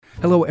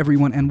Hello,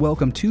 everyone, and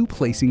welcome to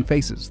Placing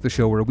Faces, the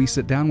show where we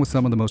sit down with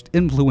some of the most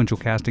influential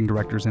casting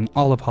directors in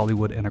all of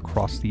Hollywood and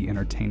across the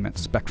entertainment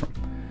spectrum.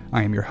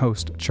 I am your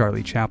host,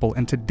 Charlie Chappell,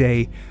 and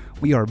today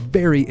we are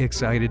very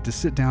excited to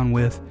sit down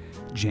with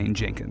Jane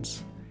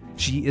Jenkins.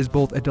 She is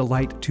both a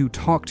delight to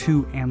talk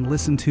to and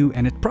listen to,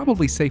 and it's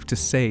probably safe to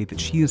say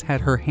that she has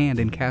had her hand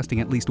in casting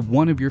at least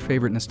one of your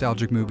favorite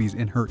nostalgic movies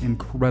in her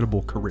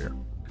incredible career.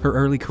 Her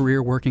early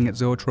career working at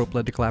Zoetrope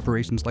led to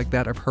collaborations like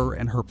that of her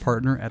and her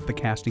partner at the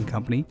casting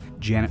company,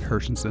 Janet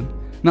Hershenson,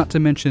 not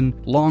to mention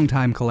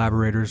longtime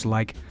collaborators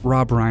like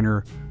Rob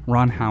Reiner,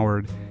 Ron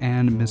Howard,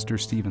 and Mr.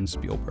 Steven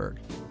Spielberg.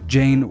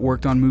 Jane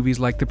worked on movies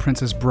like The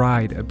Princess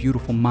Bride, A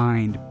Beautiful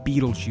Mind,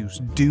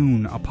 Beetlejuice,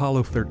 Dune,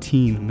 Apollo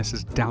 13,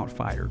 Mrs.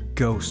 Doubtfire,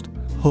 Ghost,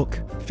 Hook,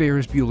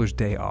 Ferris Bueller's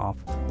Day Off,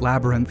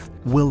 Labyrinth,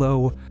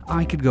 Willow.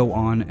 I could go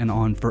on and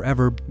on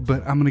forever,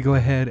 but I'm going to go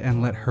ahead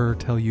and let her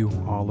tell you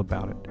all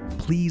about it.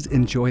 Please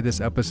enjoy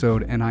this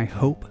episode, and I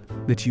hope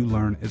that you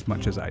learn as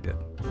much as I did.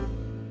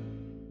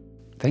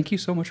 Thank you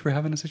so much for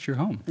having us at your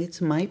home. It's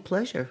my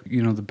pleasure.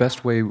 You know, the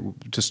best way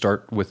to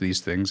start with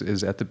these things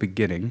is at the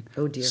beginning.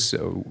 Oh, dear.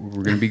 So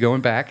we're going to be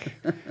going back.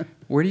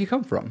 Where do you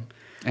come from?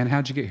 And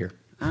how'd you get here?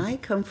 I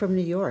come from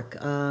New York.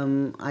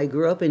 I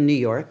grew up in New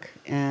York,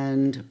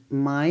 and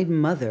my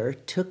mother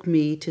took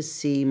me to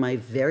see my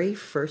very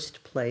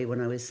first play when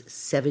I was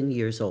 7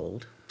 years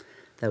old.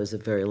 That was a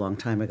very long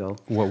time ago.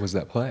 What was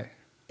that play?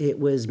 It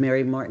was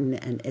Mary Martin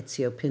and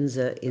Ezio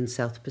Pinza in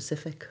South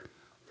Pacific.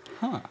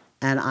 Huh.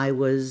 And I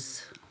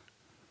was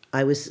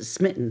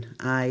smitten.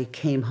 I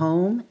came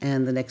home,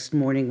 and the next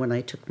morning when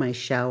I took my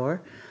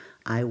shower,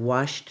 I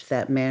washed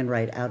that man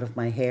right out of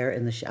my hair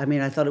in the shower. I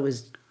mean, I thought it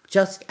was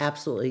just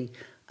absolutely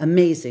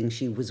amazing.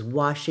 She was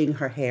washing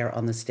her hair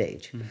on the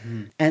stage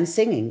and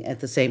singing at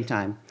the same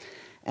time.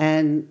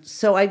 And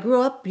so I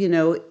grew up, you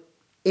know,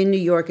 in New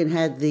York and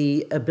had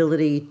the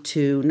ability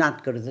to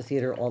not go to the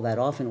theater all that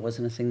often. It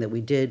wasn't a thing that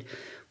we did.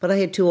 But I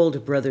had two older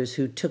brothers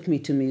who took me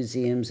to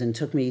museums and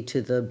took me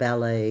to the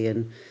ballet,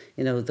 and,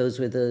 you know, those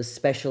were the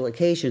special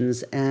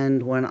occasions.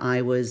 And when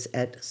I was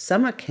at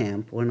summer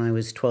camp, when I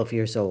was 12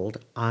 years old,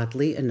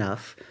 oddly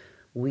enough,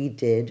 we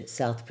did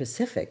South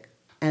Pacific.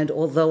 And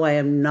although I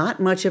am not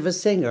much of a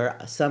singer,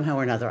 somehow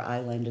or another I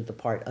landed the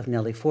part of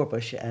Nellie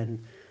Forbush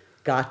and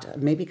got,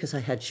 maybe because I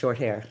had short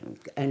hair,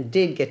 and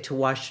did get to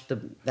wash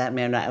that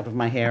man out of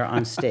my hair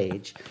on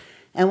stage.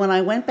 And when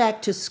I went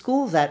back to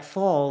school that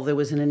fall, there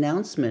was an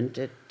announcement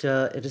at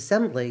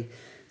Assembly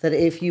that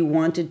if you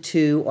wanted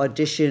to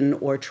audition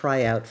or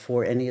try out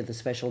for any of the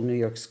special New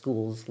York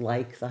schools,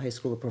 like the High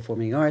School of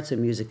Performing Arts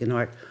and Music and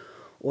Art,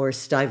 or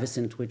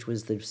Stuyvesant, which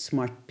was the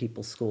smart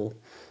people school,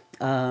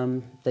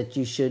 that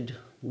you should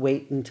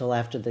wait until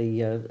after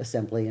the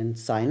assembly and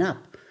sign up.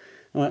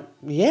 I went,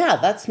 yeah,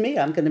 that's me.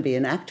 I'm going to be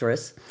an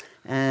actress.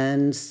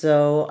 And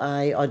so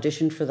I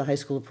auditioned for the High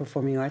School of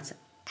Performing Arts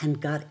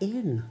and got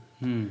in.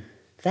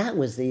 That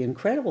was the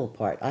incredible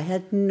part. I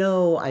had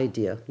no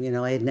idea. You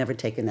know, I had never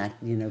taken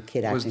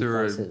kid acting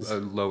classes. Was there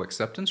a low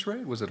acceptance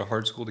rate? Was it a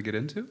hard school to get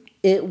into?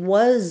 It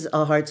was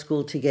a hard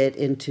school to get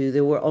into.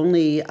 There were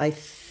only, I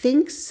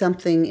think,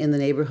 something in the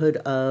neighborhood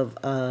of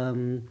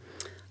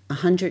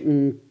 100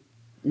 and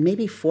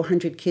maybe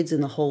 400 kids in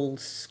the whole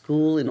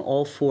school in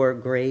all four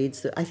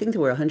grades. I think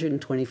there were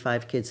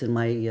 125 kids in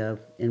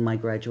my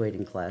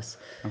graduating class.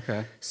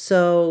 Okay.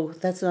 So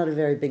that's not a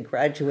very big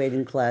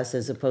graduating class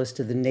as opposed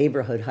to the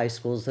neighborhood high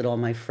schools that all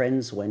my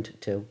friends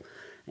went to.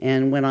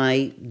 And when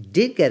I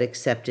did get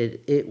accepted,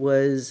 it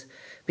was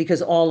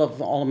because all of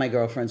my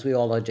girlfriends, we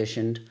all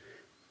auditioned,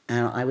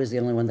 and I was the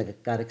only one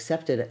that got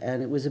accepted.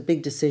 And it was a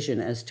big decision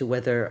as to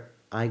whether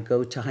I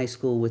go to high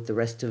school with the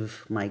rest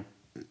of my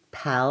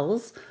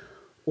pals,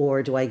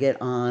 or do I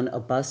get on a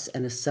bus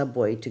and a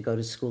subway to go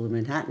to school in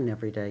Manhattan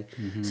every day?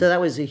 So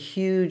that was a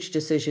huge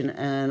decision,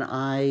 and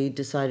I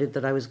decided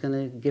that I was going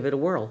to give it a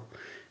whirl.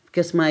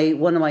 Because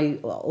one of my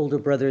older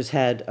brothers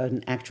had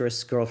an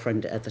actress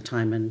girlfriend at the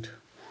time, and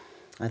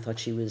I thought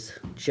she was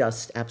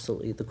just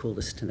absolutely the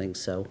coolest thing,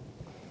 so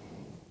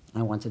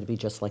I wanted to be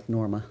just like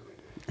Norma.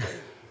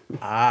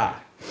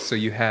 So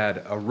you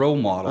had a role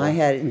model. I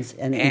had an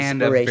inspiration.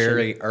 And a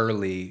very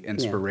early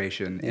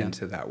inspiration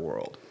into that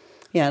world.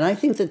 Yeah, and I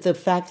think that the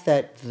fact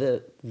that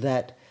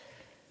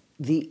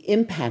the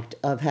impact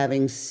of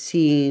having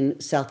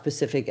seen South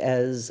Pacific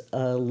as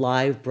a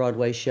live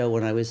Broadway show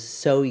when I was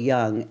so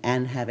young,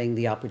 and having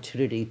the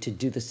opportunity to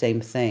do the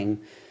same thing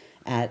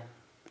at,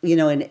 you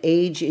know, an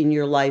age in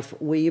your life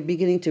where you're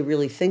beginning to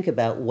really think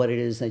about what it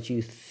is that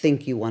you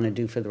think you want to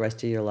do for the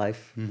rest of your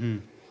life,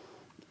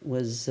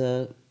 was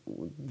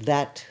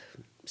that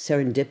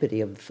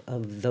serendipity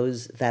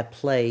of that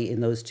play in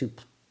those two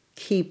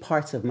key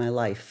parts of my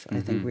life,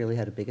 I think, really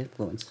had a big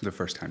influence. The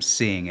first time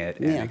seeing it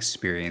and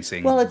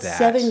experiencing Well, at that.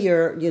 7,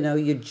 you're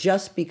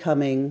just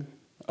becoming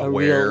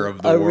aware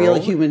of the world. Real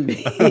human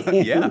being.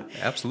 Yeah,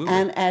 absolutely.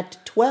 And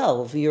at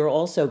 12, you're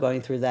also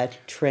going through that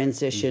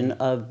transition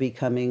of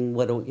becoming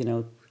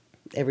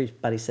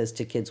everybody says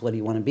to kids, what do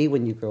you want to be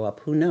when you grow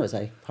up? Who knows?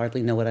 I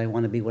hardly know what I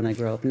want to be when I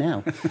grow up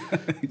now.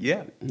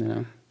 Yeah. You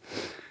know.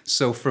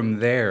 So from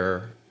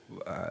there,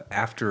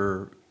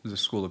 after the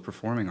School of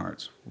Performing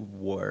Arts,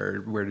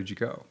 where did you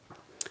go?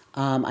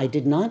 I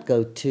did not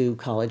go to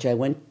college. I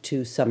went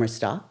to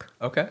Summerstock.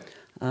 Okay.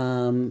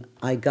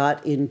 I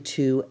got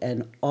into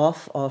an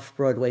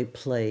off-Broadway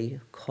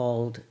play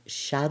called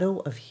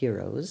Shadow of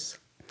Heroes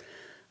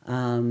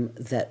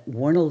that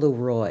Warner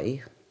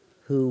Leroy,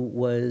 who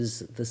was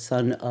the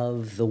son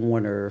of the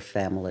Warner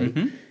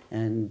family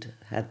and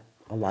had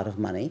a lot of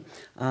money,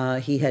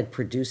 he had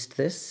produced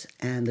this,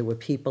 and there were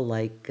people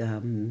like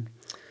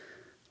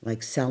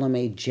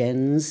Salome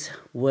Jens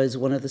was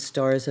one of the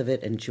stars of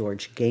it, and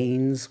George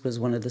Gaines was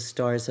one of the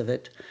stars of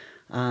it.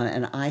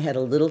 And I had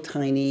a little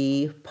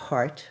tiny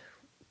part.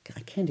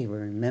 I can't even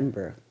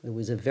remember. It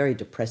was a very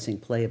depressing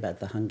play about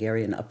the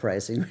Hungarian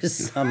uprising or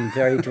some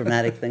very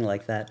dramatic thing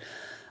like that.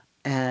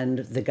 And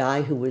the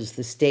guy who was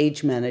the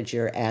stage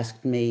manager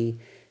asked me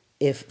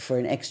if for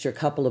an extra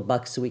couple of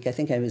bucks a week, I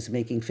think I was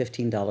making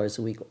 $15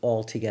 a week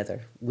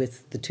altogether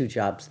with the two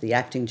jobs, the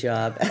acting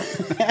job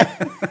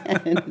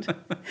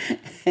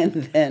and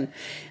then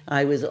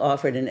I was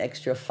offered an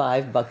extra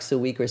 $5 a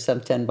week or some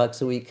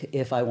 $10 a week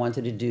if I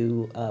wanted to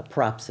do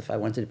props, if I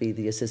wanted to be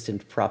the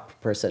assistant prop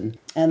person.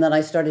 And then I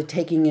started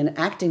taking an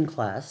acting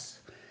class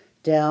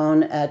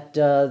down at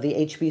the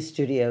HB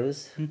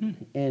Studios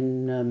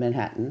in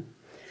Manhattan,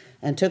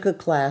 and took a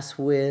class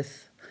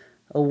with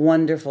a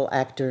wonderful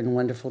actor and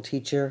wonderful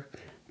teacher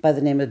by the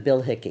name of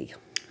Bill Hickey.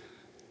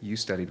 You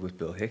studied with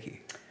Bill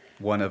Hickey,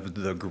 one of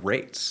the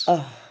greats.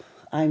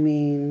 I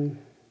mean,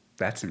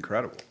 that's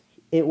incredible.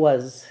 It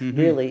was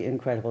really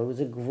incredible. It was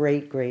a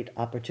great, great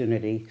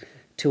opportunity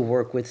to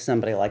work with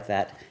somebody like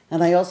that.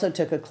 And I also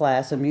took a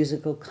class, a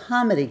musical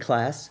comedy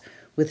class,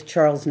 with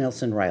Charles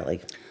Nelson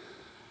Riley.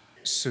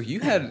 So you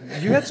had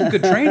some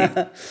good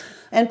training.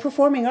 And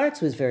performing arts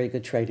was very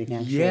good training,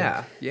 actually.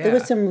 Yeah. There were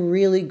some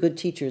really good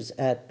teachers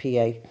at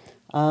PA.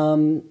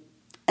 And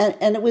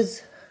it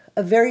was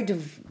a very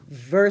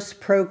diverse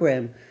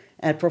program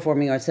at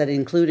Performing Arts that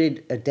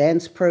included a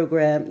dance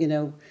program, you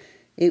know.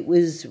 It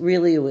was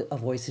really a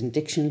voice and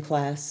diction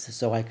class,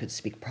 so I could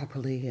speak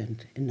properly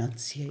and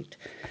enunciate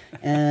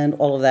and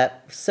all of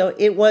that. So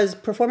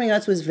Performing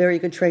Arts was very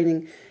good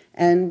training,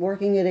 and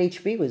working at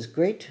HB was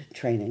great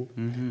training.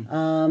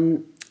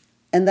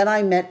 And then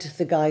I met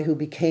the guy who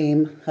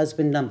became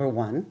husband number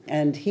one,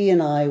 and he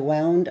and I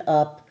wound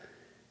up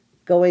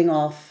going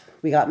off.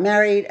 We got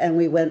married, and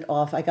we went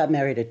off. I got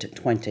married at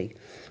 20.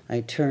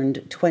 I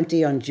turned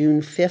 20 on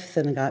June 5th,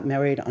 and I got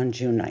married on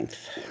June 9th.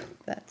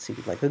 That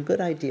seemed like a good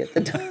idea at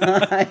the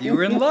time. You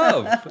were in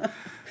love.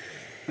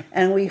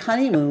 And we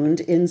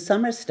honeymooned in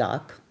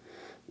Summerstock,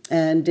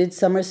 and did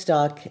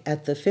Summerstock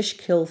at the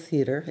Fishkill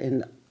Theater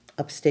in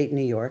upstate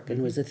New York, and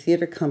it was a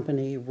theater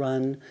company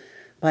run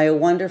by a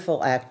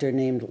wonderful actor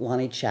named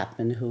Lonnie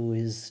Chapman, who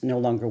is no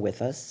longer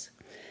with us.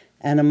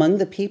 And among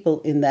the people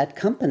in that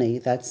company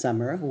that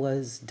summer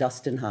was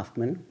Dustin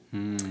Hoffman,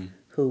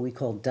 who we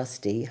called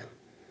Dusty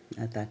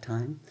at that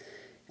time.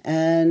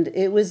 And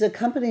it was a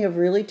company of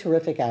really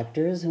terrific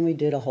actors, and we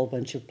did a whole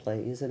bunch of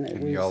plays.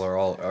 And y'all are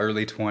all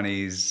early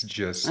 20s,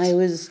 just... I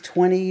was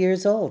 20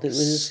 years old. It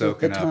was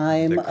soaking the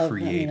time up the of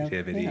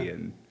creativity.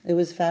 And it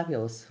was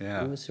fabulous.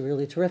 Yeah. It was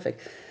really terrific.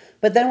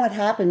 But then what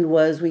happened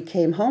was we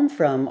came home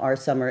from our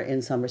summer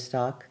in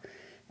Summerstock,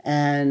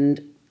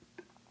 and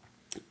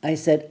I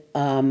said,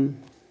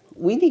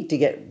 we need to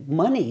get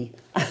money.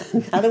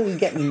 How do we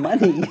get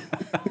money?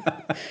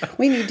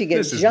 We need to get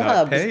this is jobs.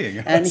 Not paying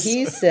us. And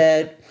he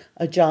said,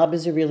 a job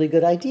is a really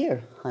good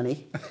idea,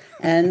 honey.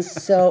 And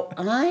so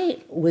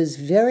I was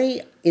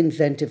very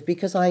inventive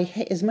because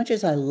as much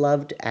as I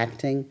loved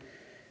acting,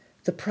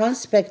 the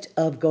prospect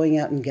of going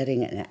out and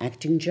getting an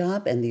acting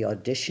job and the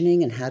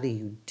auditioning, and how do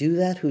you do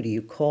that? Who do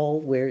you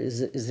call? Where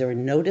is there a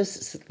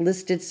notice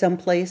listed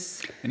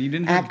someplace? And you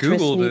didn't have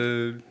Google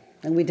to...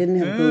 And we didn't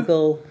have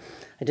Google.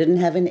 I didn't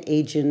have an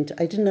agent.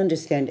 I didn't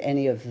understand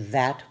any of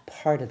that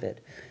part of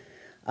it.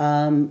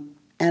 And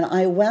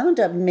I wound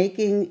up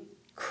making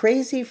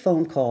crazy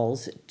phone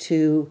calls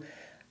to...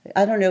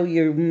 I don't know,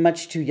 you're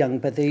much too young,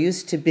 but there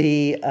used to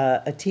be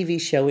a TV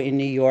show in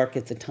New York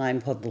at the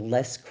time called The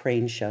Les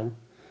Crane Show.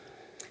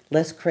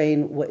 Les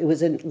Crane, it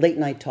was a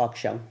late-night talk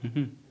show.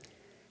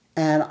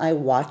 And I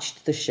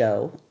watched the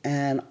show,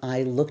 and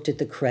I looked at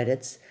the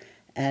credits,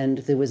 and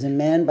there was a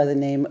man by the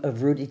name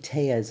of Rudy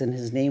Tellez, and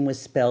his name was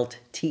spelled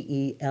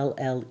Tellez.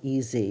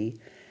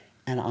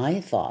 And I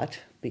thought,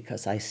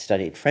 because I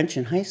studied French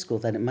in high school,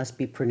 that it must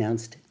be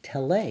pronounced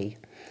Tele.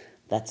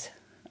 That's...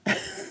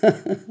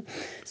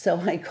 So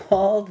I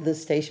called the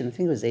station, I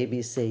think it was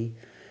ABC,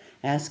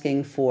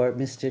 asking for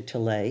Mr.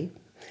 Tele.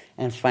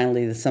 And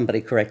finally, somebody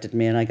corrected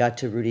me, and I got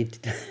to Rudy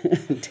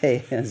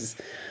Tellez,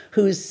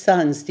 whose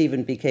son,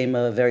 Stephen, became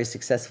a very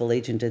successful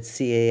agent at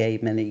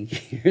CAA many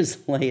years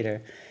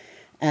later.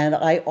 And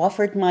I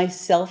offered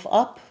myself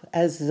up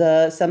as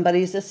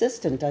somebody's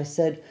assistant. I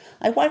said,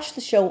 I watched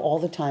the show all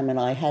the time, and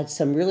I had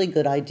some really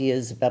good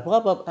ideas, blah, blah,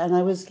 blah. And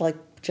I was like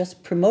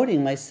just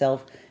promoting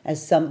myself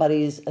as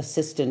somebody's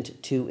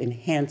assistant to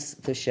enhance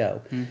the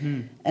show.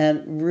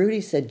 And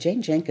Rudy said,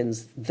 Jane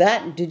Jenkins,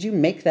 did you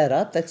make that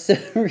up? That's a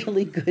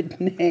really good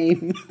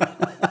name.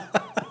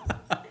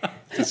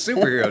 It's a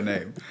superhero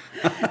name.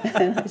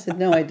 And I said,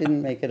 no, I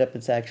didn't make it up.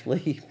 It's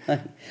actually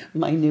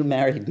my new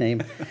married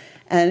name.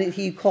 And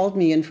he called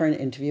me in for an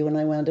interview, and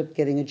I wound up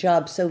getting a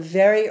job. So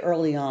very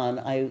early on,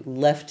 I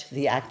left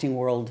the acting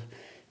world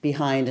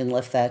behind and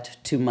left that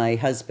to my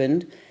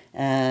husband.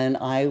 And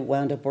I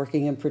wound up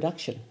working in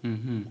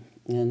production.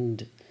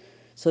 And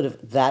sort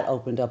of that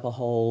opened up a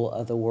whole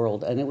other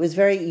world. And it was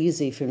very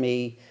easy for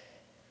me,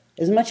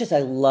 as much as I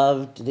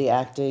loved the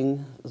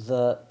acting,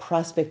 the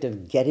prospect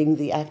of getting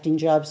the acting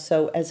job.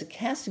 So as a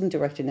casting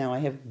director now, I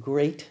have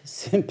great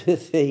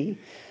sympathy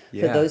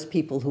for those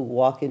people who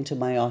walk into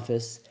my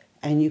office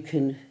and you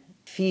can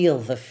feel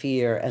the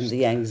fear and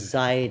the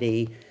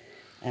anxiety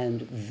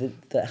and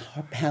the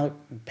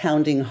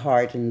pounding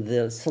heart and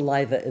the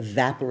saliva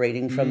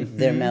evaporating from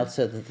their mouth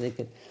so that they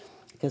could,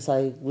 because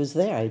I was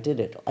there, I did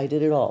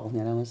it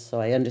all,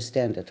 so I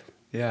understand it.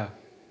 Yeah.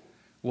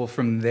 Well,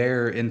 from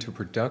there into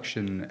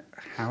production,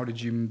 how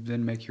did you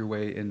then make your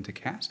way into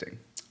casting?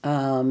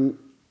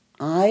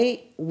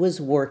 I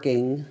was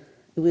working,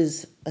 it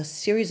was a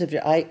series of,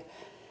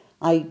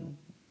 I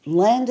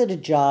landed a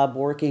job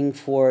working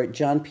for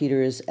John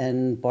Peters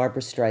and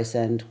Barbra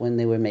Streisand when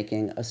they were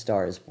making A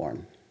Star is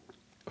Born.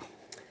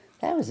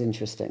 That was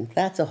interesting.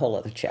 That's a whole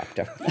other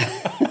chapter.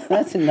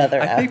 That's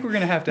another hour. I think we're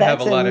going to have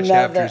a lot of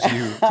chapters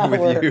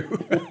with you.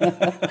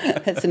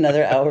 That's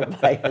another hour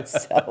by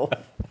itself.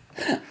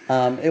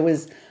 It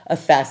was a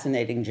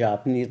fascinating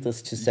job,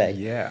 needless to say.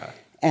 Yeah.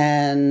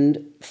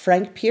 And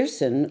Frank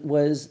Pearson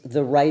was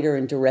the writer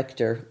and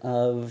director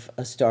of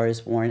A Star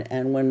is Born.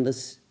 And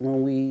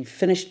when we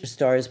finished A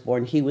Star is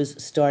Born, he was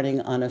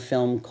starting on a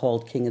film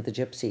called King of the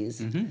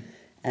Gypsies.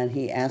 And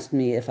he asked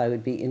me if I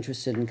would be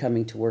interested in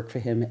coming to work for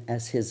him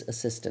as his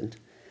assistant.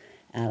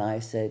 And I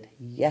said,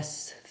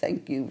 yes,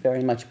 thank you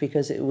very much,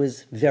 because it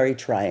was very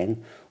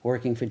trying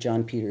working for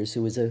John Peters,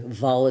 who was a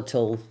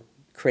volatile,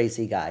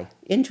 crazy guy.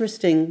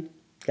 Interesting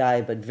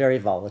guy, but very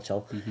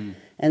volatile.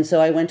 And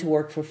so I went to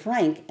work for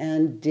Frank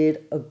and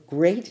did a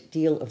great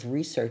deal of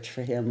research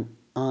for him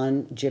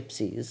on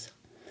gypsies,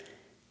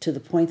 to the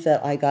point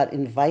that I got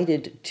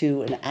invited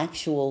to an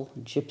actual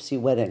gypsy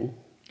wedding,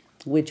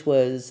 which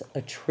was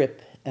a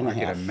trip and a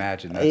half. I can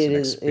imagine that's an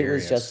experience. It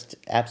was just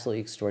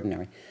absolutely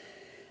extraordinary.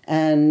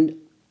 And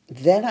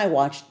then I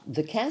watched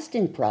the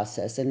casting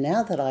process, and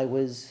now that I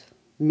was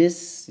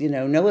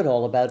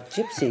know-it-all about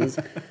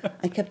gypsies,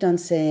 I kept on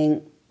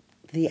saying,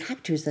 the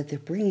actors that they're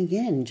bringing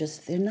in,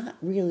 they're not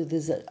really,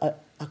 there's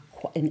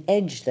an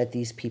edge that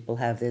these people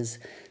have. There's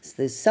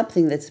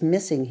something that's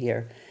missing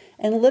here.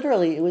 And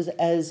literally, it was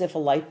as if a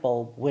light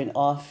bulb went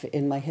off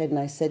in my head, and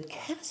I said,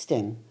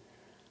 casting.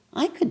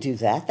 I could do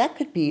that. That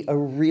could be a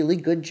really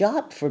good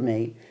job for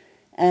me.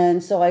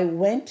 And so I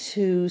went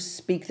to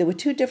speak. There were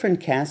two different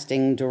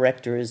casting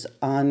directors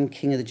on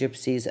King of the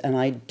Gypsies, and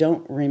I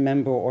don't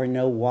remember or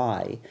know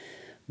why.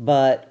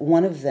 But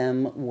one of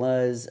them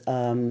was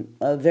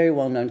a very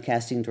well-known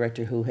casting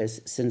director who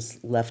has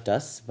since left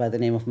us, by the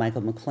name of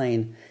Michael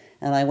McLean.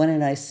 And I went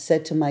and I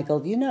said to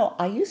Michael,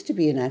 I used to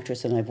be an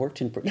actress and I've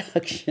worked in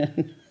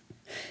production.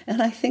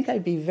 And I think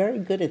I'd be very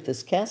good at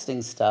this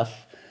casting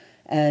stuff.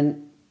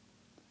 And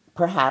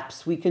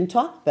perhaps we can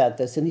talk about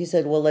this. And he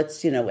said, well,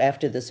 let's,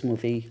 after this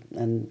movie,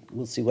 and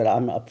we'll see what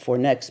I'm up for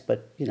next,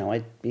 but,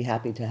 I'd be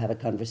happy to have a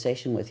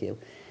conversation with you.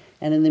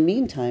 And in the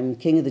meantime,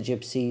 King of the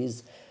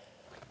Gypsies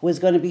was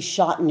going to be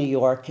shot in New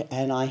York,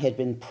 and I had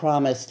been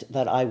promised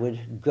that I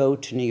would go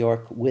to New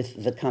York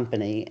with the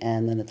company,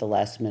 and then at the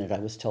last minute I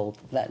was told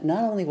that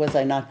not only was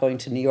I not going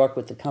to New York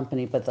with the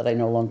company, but that I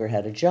no longer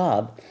had a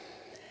job.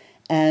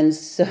 And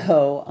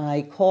so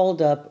I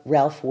called up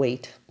Ralph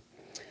Waite,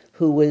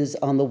 who was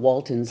on the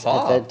Waltons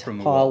at the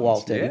Paul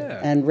Walton. Yeah.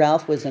 And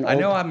Ralph was an old...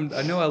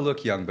 I know I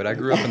look young, but I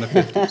grew up in the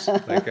 50s.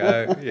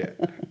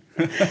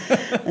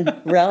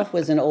 And Ralph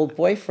was an old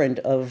boyfriend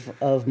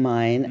of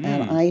mine,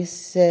 and I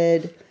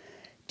said,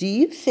 do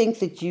you think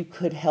that you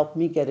could help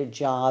me get a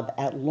job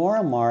at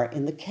Lorimar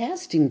in the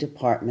casting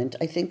department?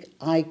 I think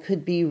I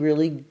could be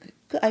really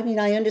good. I mean,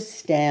 I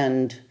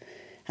understand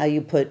how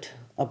you put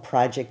a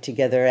project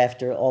together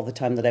after all the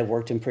time that I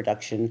worked in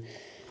production.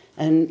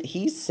 And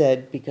he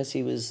said, because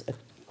he was a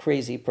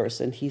crazy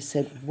person, he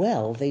said,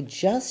 well, they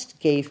just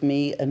gave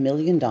me $1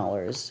 million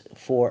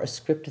for a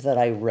script that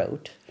I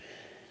wrote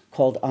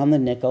called On the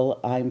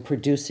Nickel. I'm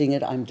producing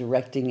it, I'm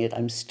directing it,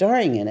 I'm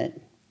starring in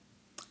it,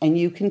 and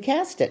you can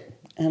cast it.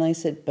 And I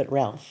said, but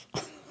Ralph,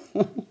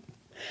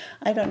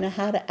 I don't know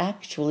how to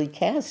actually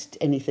cast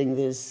anything.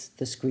 There's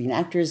the Screen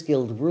Actors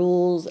Guild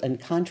rules and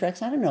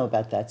contracts. I don't know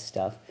about that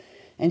stuff.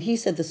 And he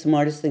said the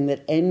smartest thing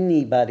that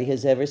anybody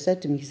has ever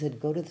said to me. He said,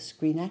 go to the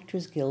Screen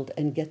Actors Guild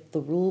and get the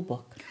rule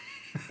book.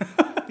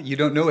 You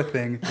don't know a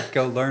thing,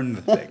 go learn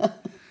the thing.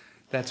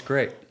 That's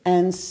great.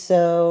 And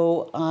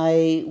so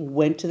I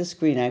went to the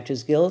Screen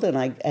Actors Guild,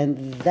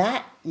 and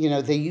that,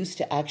 they used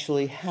to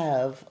actually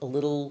have a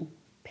little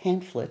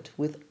pamphlet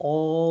with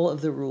all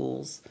of the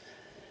rules.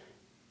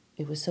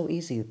 It was so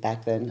easy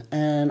back then,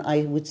 and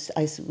I would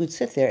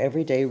sit there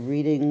every day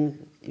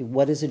reading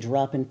what is a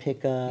drop and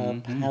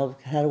pickup, how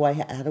do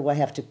I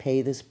have to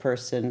pay this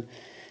person,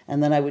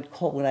 and then I would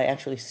call, when I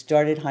actually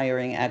started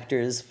hiring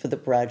actors for the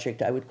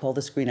project, I would call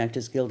the Screen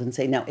Actors Guild and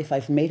say, now if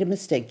I've made a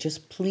mistake,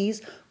 just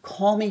please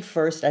call me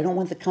first. I don't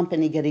want the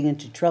company getting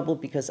into trouble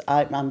because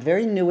I'm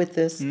very new at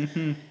this.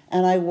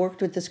 And I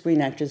worked with the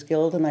Screen Actors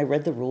Guild, and I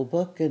read the rule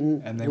book,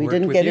 and we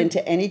didn't get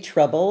into any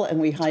trouble, and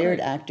we hired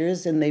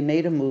actors, and they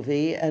made a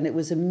movie, and it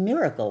was a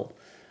miracle.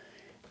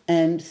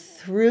 And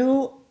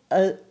through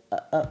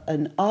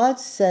an odd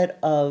set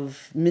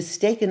of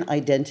mistaken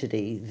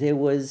identity, there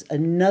was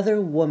another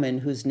woman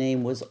whose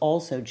name was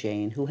also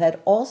Jane, who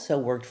had also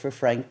worked for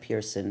Frank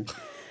Pearson,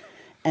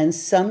 and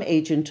some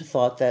agent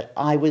thought that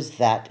I was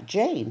that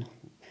Jane.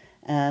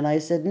 And I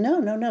said,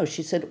 no.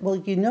 She said, well,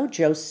 you know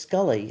Joe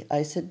Scully.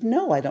 I said,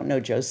 no, I don't know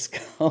Joe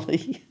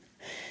Scully.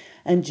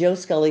 And Joe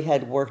Scully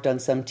had worked on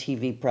some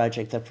TV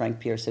project that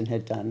Frank Pearson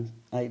had done.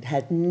 I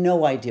had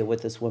no idea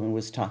what this woman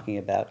was talking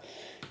about.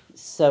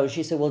 So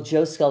she said, well,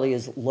 Joe Scully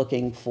is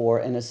looking for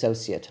an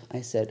associate.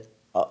 I said,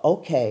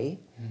 okay.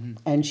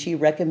 And she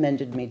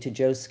recommended me to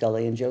Joe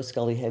Scully, and Joe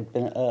Scully had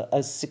been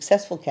a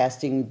successful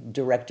casting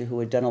director who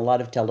had done a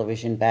lot of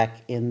television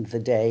back in the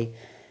day,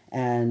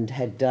 and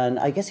had done,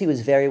 I guess he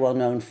was very well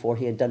known for,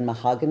 he had done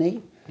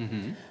Mahogany.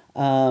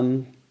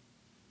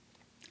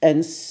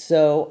 And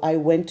so I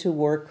went to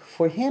work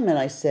for him, and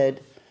I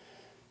said,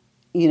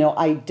 you know,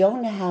 I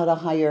don't know how to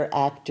hire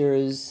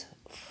actors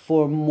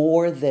for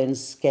more than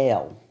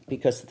scale,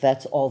 because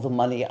that's all the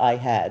money I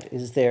had.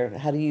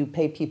 How do you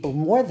pay people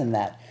more than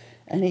that?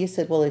 And he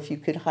said, well, if you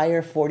could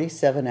hire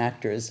 47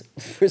 actors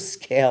for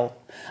scale,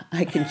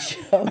 I can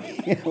show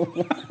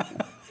you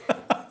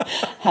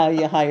how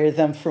you hire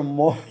them for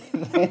more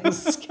than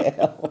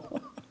scale.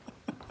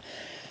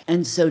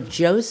 And so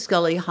Joe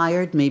Scully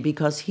hired me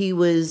because he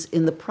was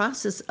in the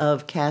process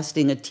of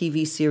casting a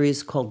TV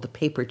series called The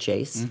Paper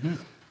Chase.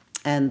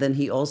 And then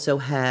he also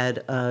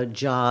had a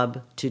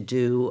job to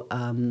do,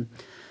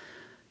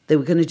 they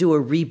were going to do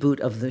a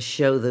reboot of the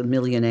show The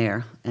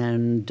Millionaire.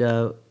 And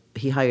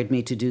he hired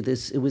me to do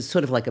this. It was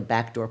sort of like a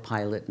backdoor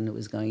pilot, and it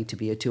was going to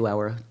be a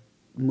 2-hour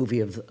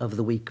movie of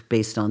the week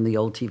based on the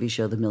old TV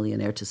show The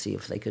Millionaire, to see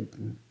if they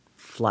could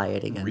fly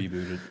it again.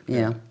 Reboot it.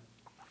 Yeah.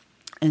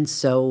 And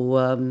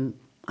so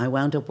I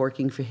wound up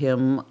working for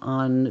him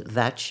on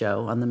that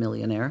show, on The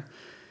Millionaire.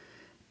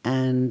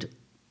 And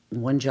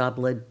one job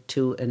led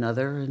to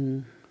another,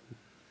 and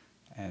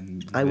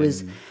I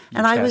was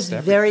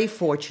very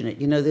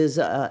fortunate. You know, there's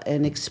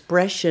an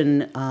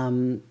expression,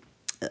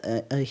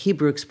 a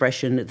Hebrew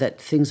expression, that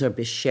things are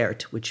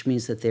beshert, which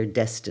means that they're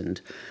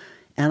destined.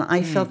 And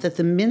I felt that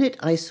the minute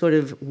I sort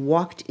of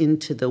walked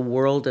into the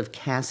world of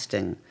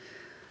casting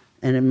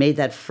and I made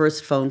that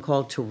first phone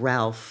call to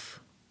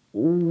Ralph,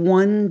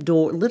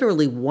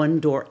 literally one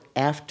door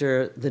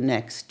after the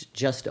next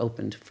just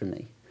opened for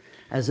me,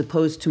 as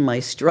opposed to my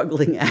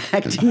struggling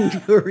acting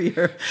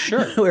career,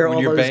 where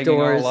all those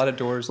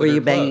doors, where you're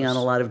banging on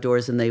a lot of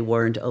doors and they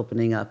weren't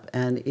opening up.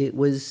 And it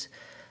was,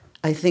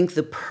 I think,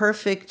 the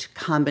perfect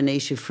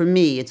combination for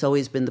me. It's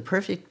always been the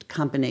perfect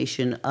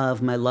combination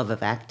of my love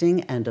of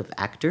acting and of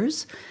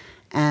actors,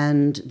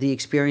 and the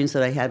experience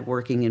that I had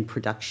working in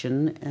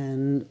production.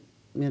 And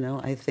you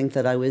know, I think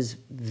that I was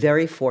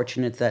very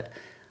fortunate that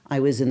I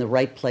was in the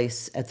right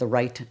place at the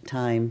right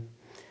time,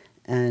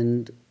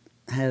 and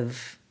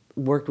have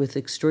worked with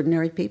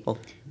extraordinary people.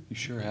 You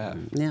sure have.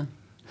 Yeah.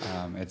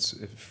 It's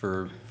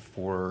for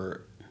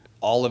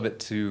all of it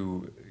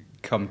to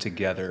come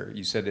together.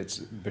 You said it's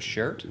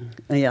beshert?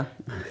 Yeah.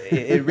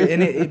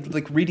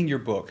 Like reading your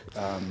book,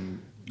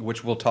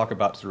 which we'll talk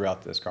about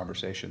throughout this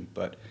conversation,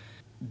 but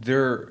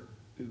the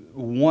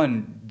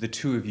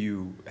two of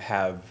you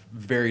have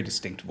very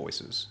distinct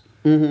voices.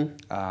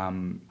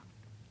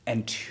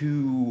 And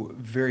two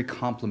very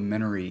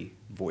complementary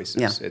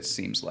voices, it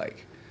seems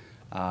like.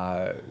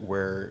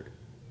 Where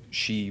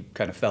she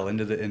kind of fell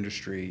into the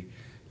industry,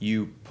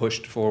 you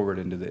pushed forward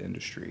into the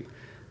industry,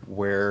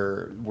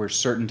 where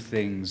certain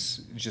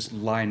things just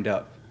lined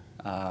up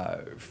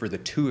for the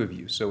two of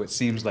you. So it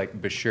seems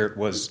like Beshert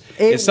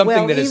is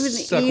something that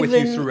has stuck with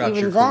you throughout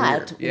your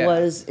career. That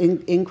was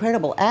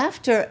incredible.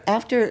 After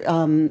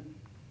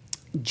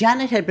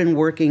Janet had been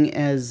working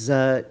as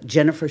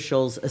Jennifer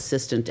Scholl's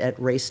assistant at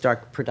Ray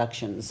Stark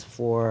Productions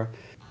for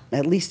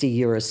at least a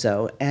year or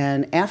so.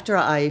 And after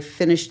I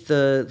finished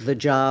the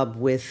job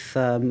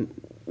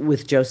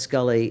with Joe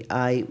Scully,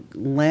 I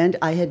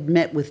had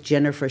met with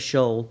Jennifer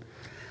Scholl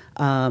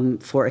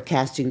for a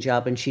casting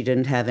job, and she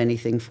didn't have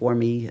anything for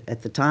me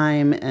at the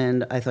time,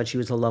 and I thought she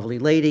was a lovely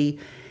lady.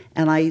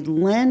 And I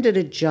landed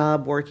a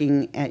job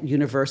working at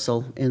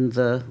Universal in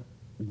the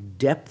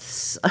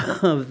depths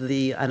of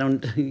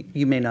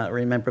you may not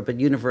remember, but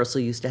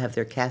Universal used to have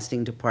their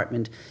casting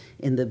department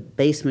in the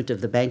basement of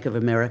the Bank of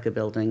America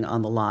building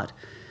on the lot.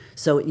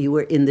 So you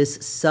were in this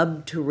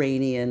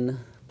subterranean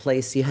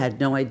place. You had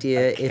no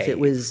idea if it cave.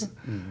 was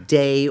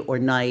day or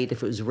night,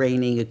 if it was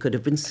raining, it could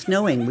have been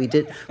snowing. We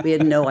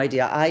had no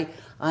idea.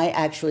 I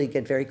actually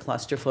get very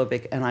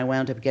claustrophobic, and I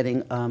wound up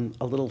getting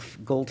a little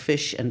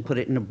goldfish and put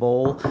it in a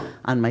bowl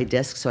on my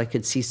desk so I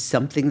could see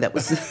something that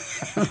was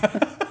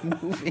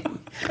moving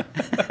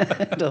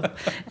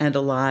and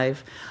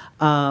alive.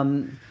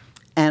 And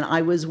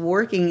I was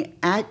working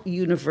at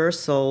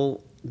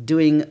Universal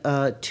doing 2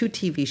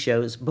 TV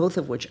shows, both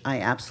of which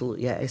I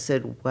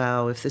said,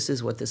 wow, if this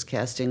is what this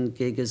casting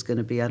gig is going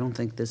to be, I don't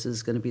think this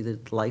is going to be the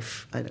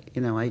life.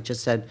 I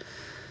just said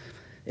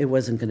it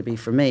wasn't going to be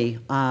for me.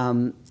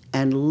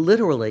 And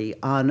literally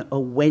on a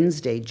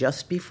Wednesday,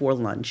 just before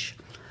lunch,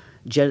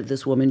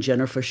 this woman,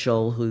 Jennifer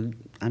Scholl, who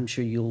I'm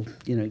sure you'll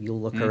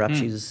look her up.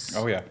 She's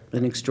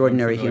an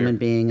extraordinary human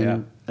being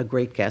and a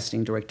great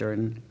casting director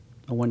and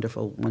a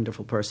wonderful,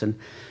 wonderful person.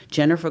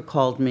 Jennifer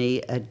called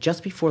me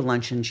just before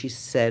lunch, and she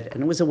said,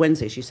 and it was a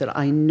Wednesday, she said,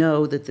 I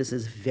know that this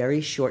is very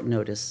short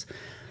notice,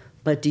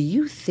 but do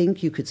you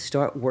think you could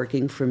start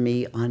working for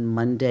me on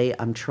Monday?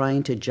 I'm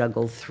trying to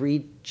juggle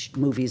 3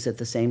 movies at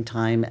the same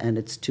time, and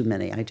it's too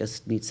many. I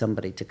just need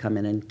somebody to come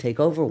in and take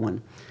over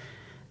one.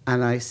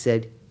 And I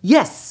said,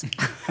 yes.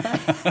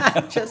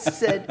 I just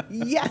said,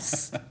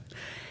 yes.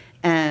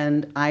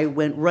 And I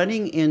went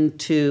running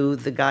into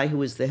the guy who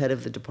was the head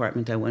of the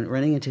department. I went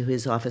running into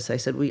his office. I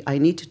said, I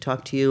need to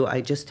talk to you.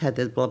 I just had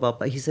this blah, blah,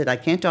 blah. He said, I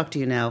can't talk to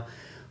you now.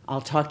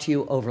 I'll talk to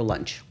you over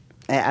lunch,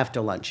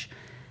 after lunch.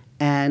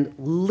 And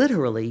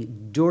literally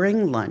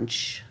during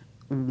lunch,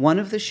 one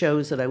of the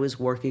shows that I was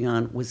working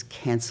on was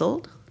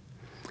canceled,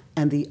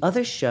 and the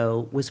other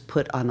show was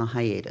put on a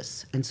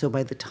hiatus. And so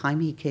by the time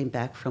he came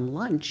back from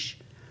lunch,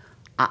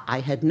 I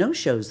had no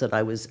shows that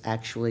I was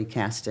actually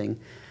casting.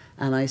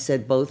 And I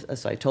said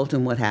so I told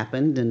him what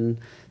happened, and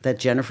that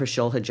Jennifer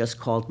Scholl had just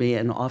called me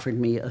and offered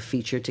me a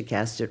feature to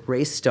cast at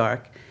Ray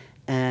Stark.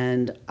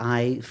 And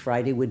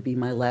Friday would be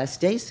my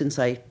last day, since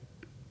I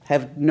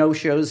have no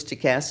shows to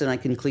cast and I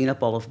can clean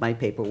up all of my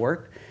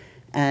paperwork.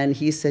 And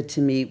he said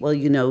to me, well,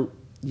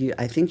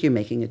 I think you're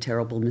making a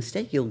terrible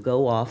mistake. You'll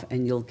go off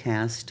and you'll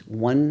cast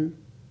 1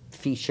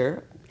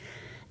 feature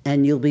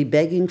and you'll be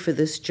begging for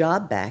this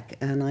job back.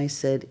 And I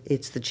said,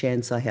 it's the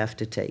chance I have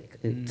to take.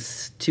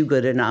 It's too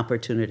good an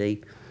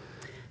opportunity.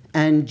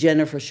 And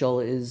Jennifer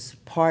Scholl is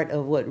part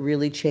of what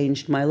really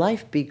changed my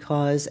life,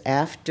 because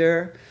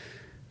after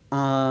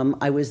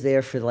I was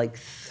there for like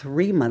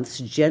 3 months,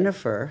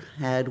 Jennifer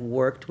had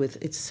worked with,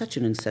 it's such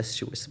an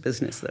incestuous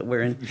business that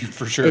we're in.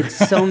 For sure. It's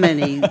so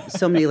many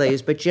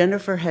layers. But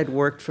Jennifer had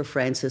worked for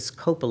Francis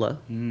Coppola,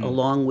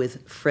 along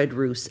with Fred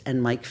Roos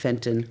and Mike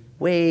Fenton,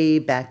 way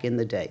back in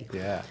the day.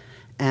 Yeah.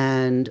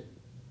 And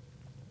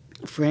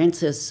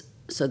Francis,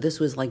 so this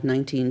was like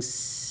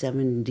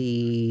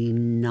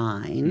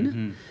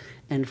 1979,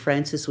 and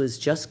Francis was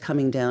just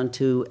coming down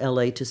to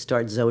LA to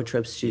start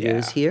Zoetrope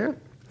Studios here.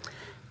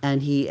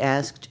 And he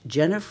asked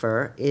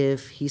Jennifer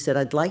he said,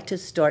 I'd like to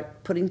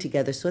start putting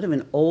together sort of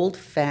an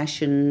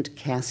old-fashioned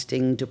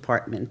casting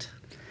department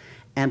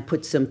and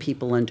put some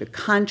people under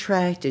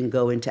contract and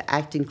go into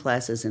acting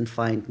classes and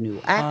find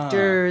new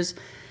actors.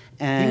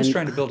 And he was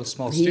trying to build a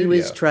small studio. He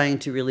was trying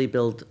to really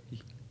build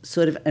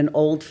sort of an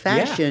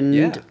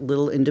old-fashioned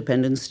little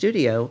independent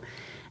studio.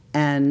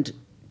 And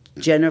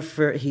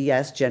he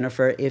asked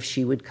Jennifer if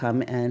she would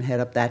come and head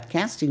up that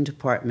casting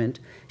department.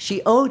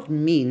 She owed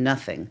me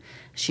nothing.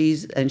 She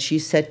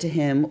said to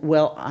him,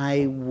 well,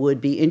 I would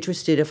be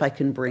interested if I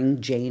can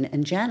bring Jane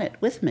and Janet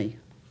with me.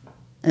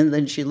 And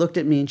then she looked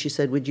at me and she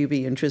said, would you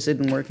be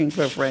interested in working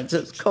for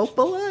Francis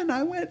Coppola? And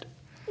I went,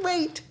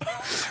 wait,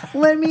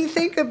 let me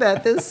think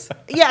about this.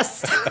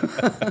 Yes.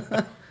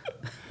 Real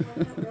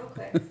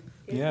quick.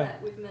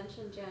 That we've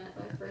mentioned Janet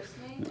by first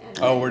name.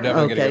 And we're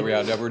definitely Okay.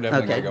 going to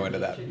Okay. go into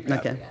that.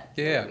 Okay.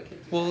 Yeah.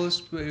 Well,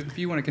 if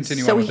you want to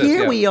continue So on with this,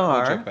 here we we'll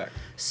are. check back.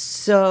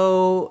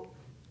 So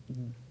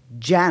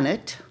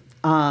Janet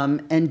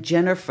and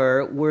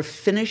Jennifer were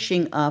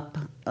finishing up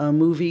a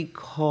movie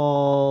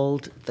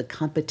called The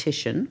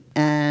Competition,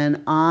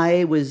 and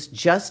I was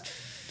just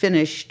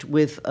finished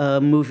with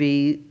a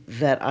movie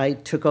that I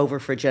took over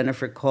for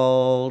Jennifer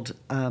called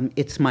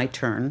It's My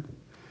Turn,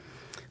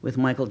 with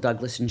Michael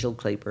Douglas and Jill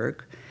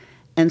Clayburgh.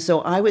 And so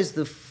I was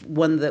the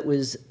one that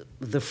was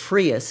the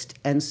freest,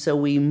 and so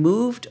we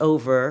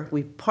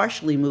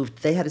partially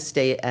moved. They had to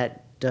stay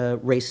at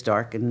Ray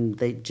Stark,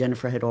 and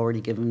Jennifer had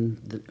already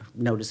given the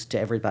notice to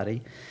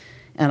everybody.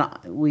 And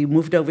we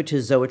moved over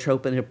to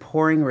Zoetrope in a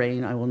pouring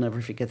rain. I will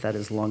never forget that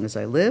as long as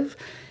I live.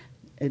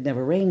 It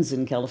never rains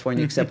in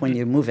California except when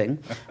you're moving.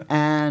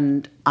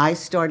 And I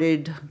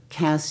started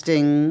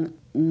casting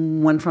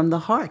One from the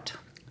Heart.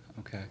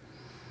 Okay.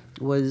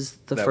 That was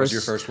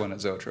your first one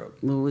at Zoetrope.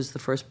 It was the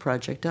first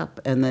project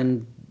up. And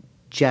then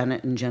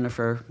Janet and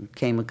Jennifer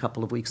came a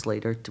couple of weeks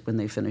later when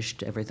they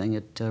finished everything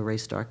at Ray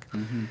Stark.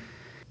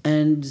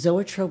 And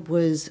Zoetrope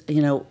was,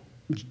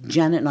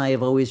 Janet and I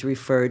have always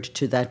referred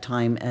to that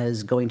time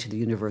as going to the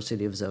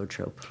University of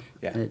Zoetrope.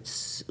 Yeah.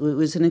 It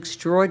was an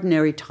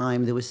extraordinary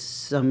time. There was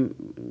some,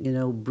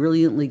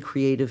 brilliantly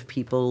creative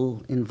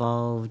people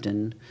involved,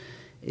 and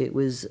it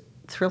was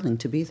thrilling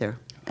to be there.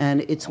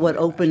 And it's what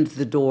opened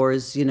the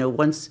doors,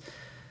 once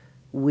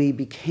we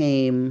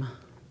became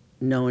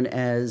known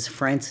as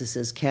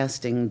Francis's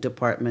casting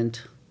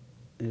department,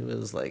 it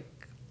was like,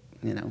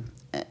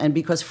 and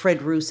because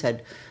Fred Roos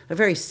had a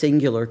very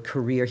singular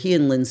career, he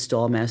and Lynn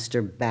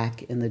Stallmaster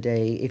back in the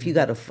day, if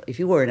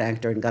you were an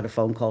actor and got a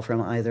phone call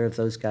from either of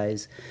those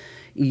guys,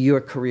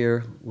 your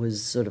career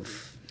was sort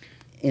of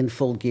in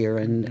full gear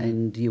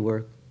and you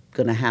were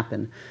going to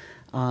happen.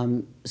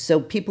 So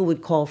people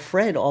would call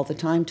Fred all the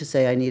time to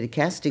say, I need a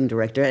casting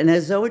director. And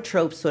as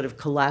Zoetrope sort of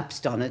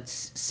collapsed on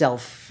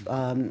itself,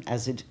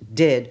 as it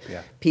did,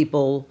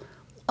 people,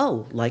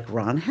 like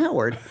Ron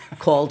Howard,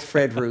 called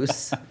Fred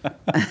Roos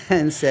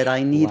and said,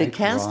 I need a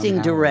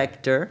casting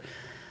director.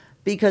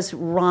 Because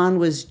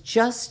Ron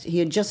he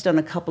had just done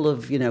a couple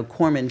of,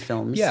 Corman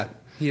films. Yeah,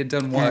 he had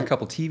done a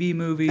couple TV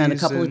movies. And a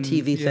couple of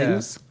TV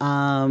things.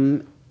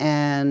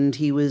 And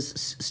he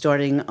was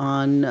starting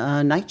on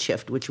Night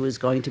Shift, which was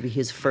going to be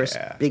his first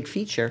big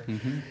feature.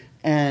 Mm-hmm.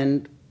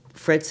 And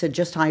Fred said,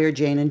 just hire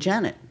Jane and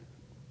Janet.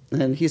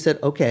 And he said,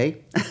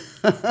 okay.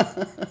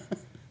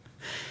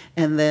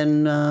 And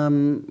then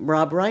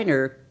Rob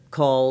Reiner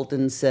called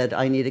and said,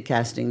 I need a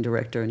casting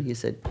director. And he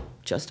said,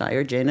 just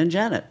hire Jane and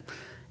Janet.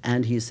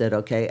 And he said,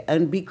 okay.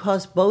 And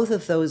because both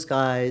of those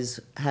guys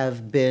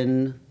have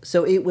been,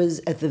 so it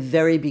was at the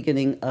very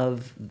beginning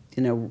of,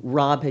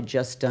 Rob had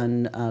just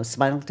done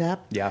Spinal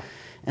Tap. Yeah.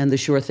 And The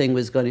Sure Thing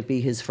was going to be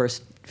his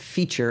first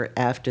feature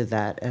after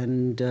that.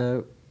 And,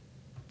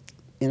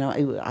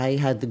 I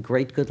had the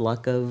great good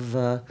luck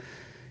of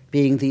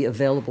being the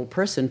available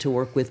person to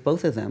work with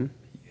both of them.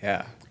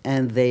 Yeah.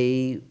 And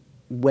they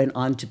went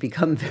on to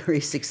become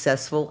very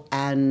successful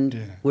and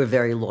were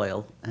very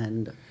loyal.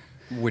 And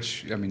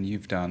which,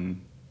 you've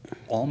done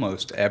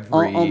almost every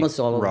almost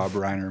all Rob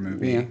of, Reiner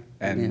movie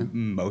and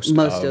most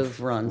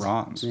of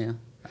Ron's. Yeah.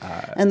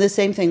 And the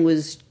same thing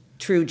was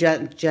true.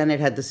 Janet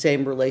had the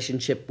same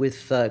relationship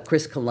with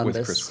Chris Columbus.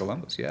 With Chris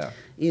Columbus, yeah.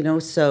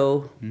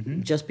 So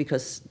just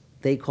because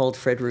they called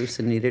Fred Roos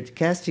and needed a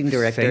casting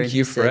director. Thank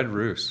you, Fred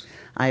Roos.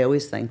 I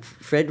always thank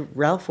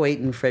Ralph Waite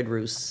and Fred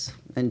Roos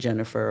and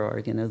Jennifer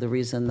are, the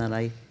reason that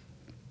I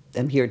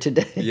am here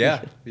today.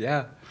 Yeah,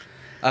 yeah.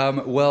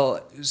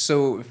 Well,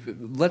 so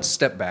let's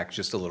step back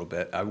just a little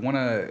bit. I want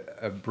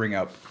to bring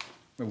up,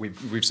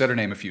 we've said her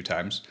name a few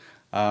times,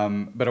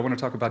 but I want to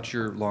talk about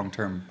your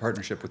long-term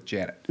partnership with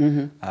Janet.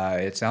 Mm-hmm.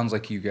 It sounds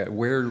like you got,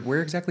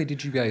 where exactly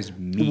did you guys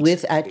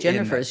meet? At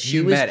Jennifer's.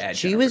 She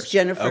was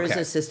Jennifer's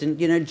assistant.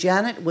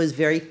 Janet was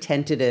very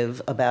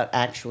tentative about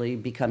actually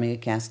becoming a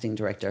casting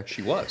director.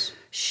 She was.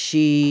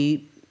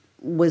 She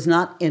was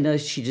not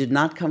she did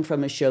not come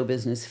from a show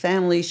business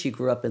family. She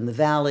grew up in the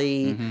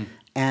Valley. Mm-hmm.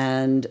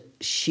 And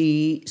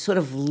she sort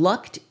of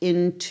lucked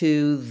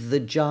into the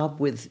job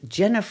with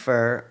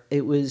Jennifer.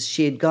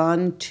 She had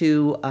gone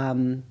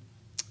to,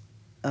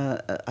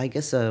 I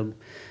guess, an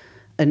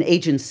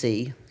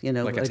agency,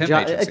 like a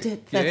temp agency.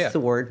 That's the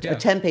word, a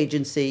temp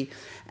agency.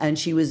 And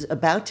she was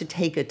about to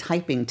take a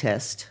typing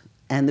test.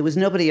 And there was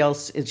nobody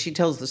else. She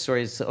tells the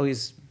story. It's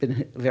always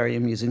been a very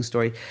amusing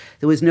story.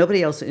 There was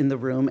nobody else in the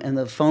room, and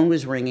the phone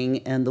was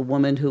ringing, and the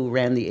woman who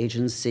ran the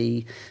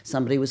agency,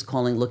 somebody was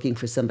calling looking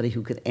for somebody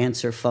who could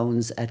answer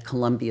phones at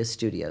Columbia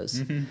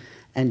Studios. Mm-hmm.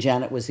 And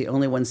Janet was the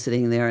only one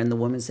sitting there, and the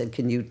woman said,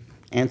 can you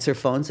answer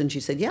phones? And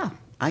she said, yeah,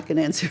 I can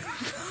answer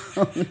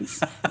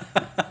phones.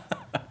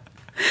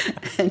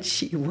 And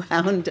she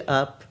wound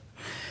up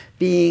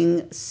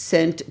being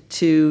sent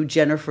to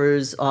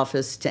Jennifer's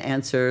office to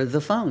answer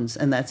the phones.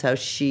 And that's how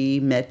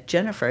she met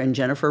Jennifer. And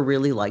Jennifer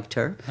really liked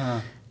her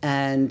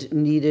and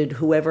needed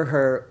whoever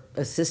her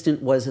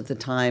assistant was at the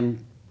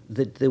time.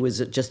 That there was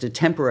just a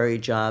temporary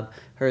job.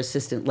 Her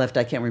assistant left.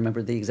 I can't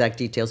remember the exact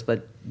details,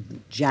 but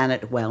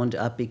Janet wound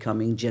up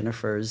becoming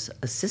Jennifer's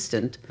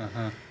assistant.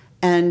 Uh-huh.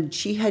 And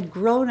she had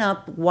grown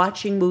up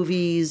watching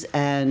movies,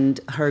 and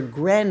her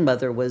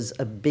grandmother was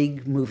a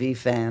big movie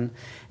fan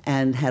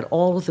and had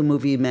all of the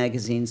movie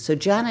magazines. So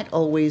Janet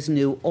always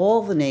knew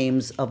all the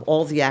names of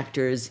all the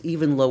actors,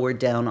 even lower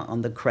down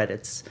on the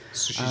credits.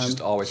 So she just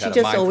always had a mind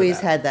for that. She just always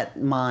had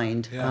that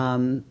mind.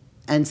 Yeah.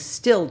 And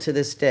still to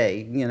this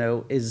day,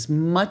 is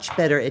much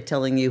better at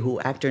telling you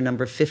who actor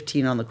number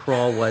 15 on the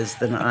crawl was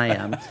than I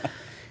am.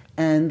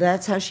 And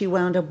that's how she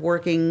wound up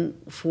working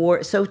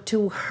for... So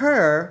to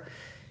her...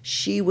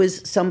 She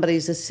was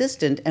somebody's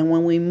assistant, and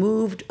when we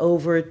moved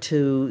over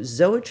to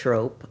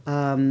Zoetrope,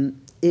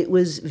 it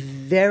was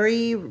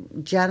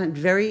Janet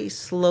very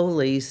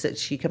slowly,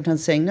 she kept on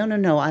saying,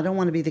 no, I don't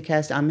want to be the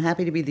cast, I'm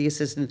happy to be the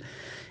assistant.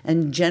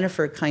 And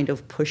Jennifer kind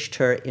of pushed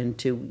her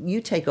into, you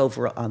take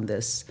over on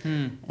this.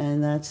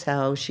 And that's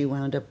how she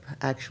wound up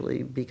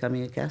actually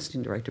becoming a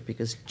casting director,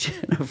 because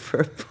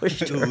Jennifer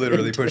pushed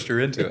her pushed her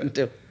into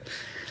it.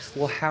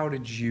 Well, how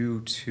did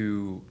you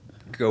two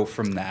go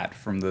from the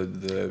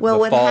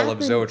fall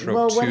of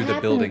Zoetrope to the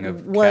building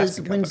of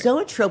casting company? When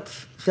Zoetrope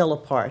fell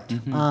apart,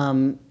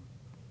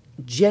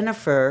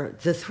 Jennifer,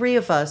 the three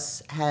of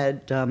us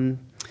had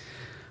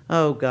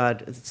Oh,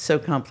 God, it's so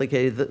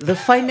complicated. The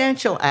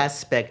financial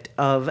aspect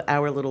of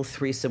our little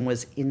threesome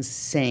was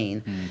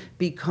insane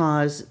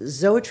because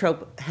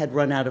Zoetrope had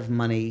run out of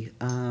money.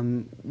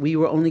 We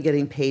were only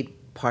getting paid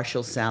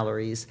partial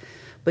salaries.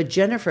 But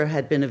Jennifer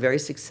had been a very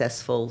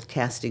successful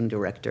casting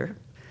director,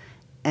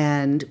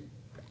 and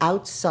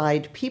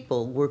outside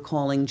people were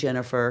calling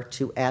Jennifer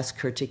to ask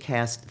her to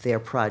cast their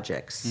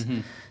projects.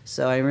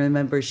 So I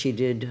remember she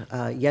did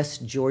Yes,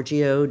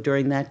 Giorgio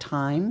during that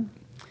time.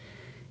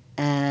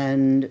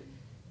 And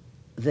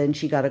then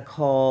she got a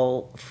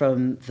call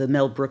from the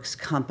Mel Brooks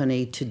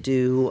company to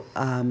do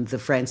the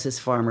Francis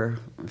Farmer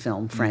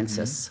film,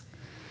 Francis.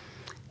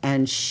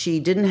 And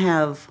she didn't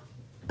have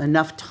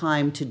enough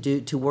time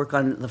to work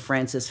on the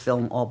Francis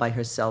film all by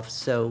herself,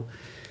 so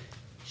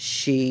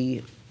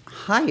she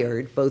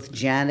hired both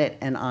Janet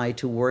and I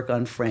to work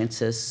on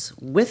Francis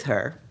with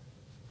her.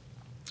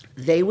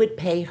 They would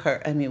pay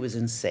her, I mean, it was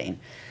insane.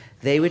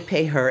 They would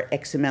pay her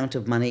X amount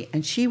of money,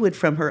 and she would,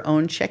 from her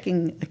own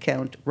checking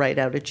account, write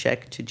out a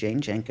check to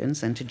Jane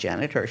Jenkins and to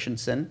Janet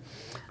Hershenson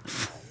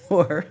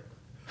for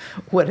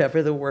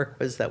whatever the work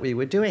was that we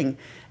were doing.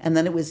 And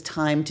then it was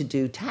time to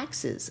do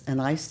taxes.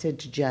 And I said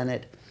to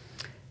Janet,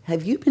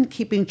 have you been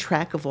keeping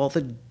track of all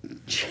the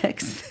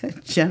checks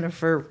that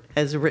Jennifer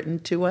has written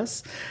to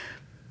us?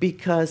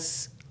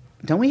 Because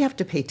don't we have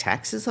to pay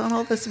taxes on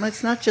all this?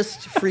 It's not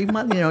just free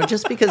money,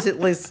 just because it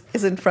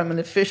isn't from an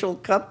official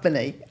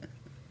company.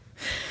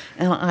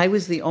 And I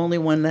was the only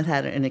one that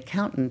had an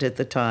accountant at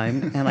the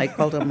time, and I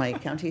called up my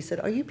accountant. He said,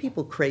 "Are you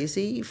people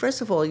crazy?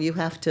 First of all, you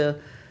have to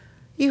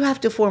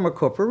form a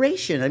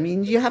corporation. I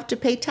mean, you have to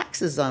pay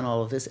taxes on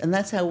all of this." And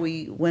that's how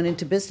we went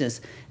into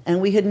business.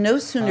 And we had no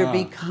sooner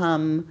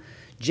become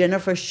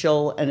Jennifer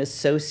Scholl and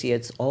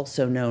Associates,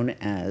 also known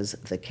as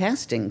the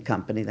casting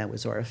company. That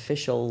was our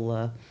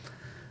official,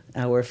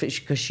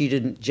 because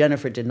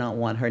Jennifer did not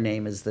want her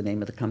name as the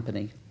name of the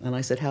company. And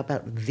I said, how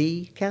about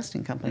the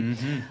casting company?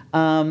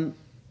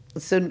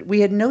 So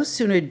we had no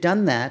sooner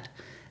done that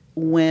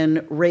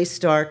when Ray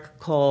Stark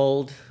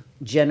called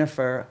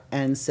Jennifer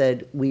and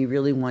said, we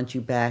really want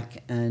you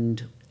back,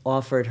 and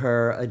offered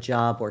her a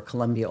job, or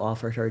Columbia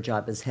offered her a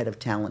job as head of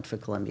talent for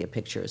Columbia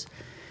Pictures.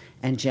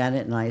 And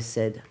Janet and I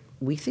said,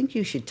 we think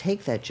you should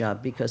take that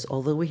job because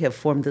although we have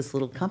formed this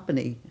little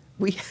company,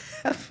 we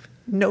have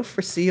no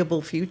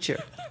foreseeable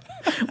future.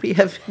 We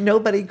have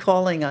nobody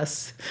calling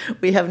us.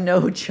 We have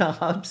no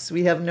jobs.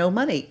 We have no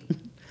money.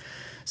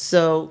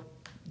 So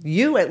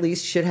you at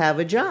least should have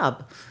a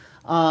job.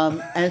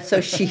 And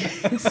so she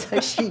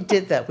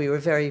did that. We were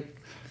very,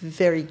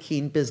 very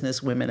keen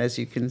business women, as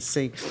you can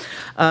see.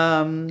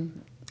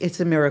 It's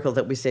a miracle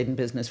that we stayed in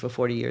business for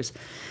 40 years.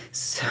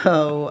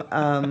 So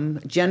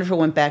Jennifer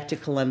went back to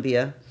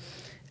Columbia,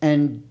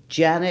 and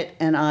Janet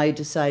and I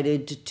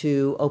decided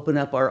to open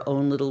up our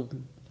own little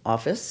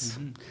office.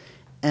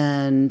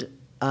 And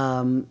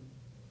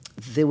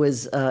there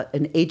was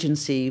an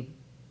agency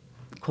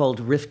called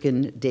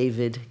Rifkin,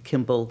 David,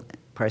 Kimball,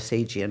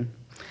 Parsagian.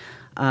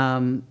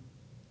 And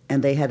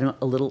they had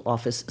a little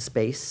office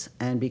space.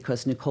 And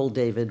because Nicole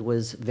David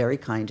was very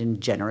kind and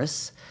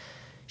generous,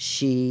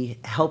 she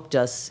helped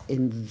us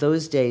in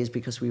those days.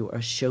 Because we were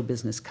a show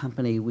business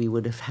company, we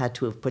would have had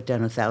to have put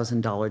down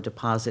 $1,000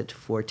 deposit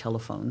for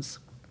telephones.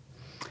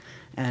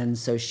 And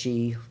so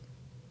she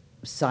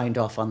signed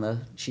off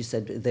on she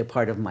said, they're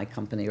part of my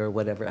company or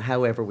whatever.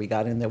 However we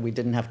got in there, we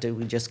didn't have to,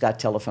 we just got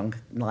telephone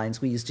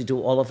lines. We used to do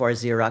all of our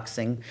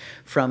Xeroxing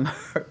from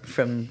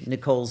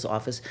Nicole's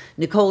office.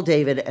 Nicole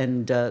David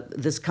and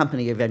this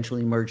company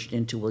eventually merged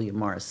into William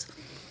Morris.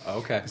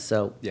 Okay.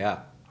 So yeah.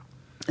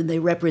 And they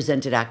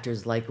represented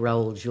actors like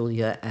Raul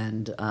Julia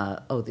and,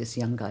 this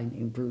young guy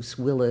named Bruce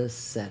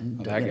Willis.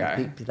 And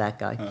that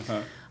guy.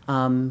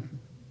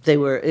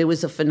 It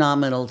was a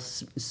phenomenal,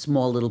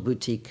 small little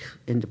boutique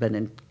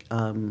independent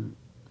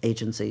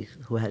agency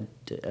who had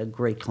a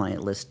great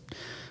client list.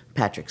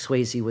 Patrick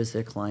Swayze was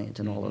their client,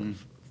 and all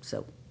of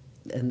so.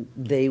 And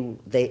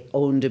they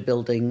owned a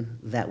building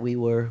that we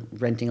were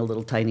renting a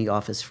little tiny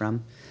office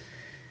from,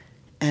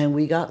 and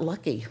we got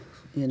lucky.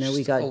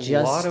 We got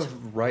a lot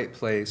of right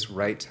place,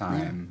 right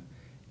time,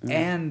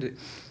 and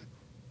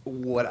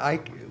what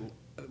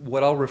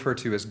I'll refer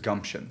to as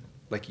gumption.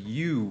 Like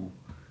you,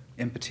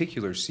 in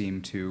particular,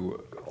 seem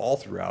to all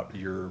throughout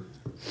your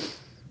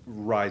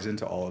rise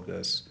into all of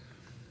this,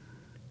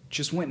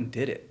 just went and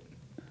did it.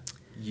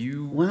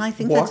 You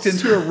walked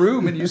into a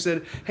room and you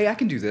said, "Hey, I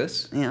can do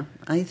this." Yeah,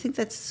 I think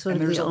that's sort of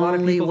the only way. And there's a lot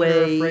of people that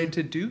are afraid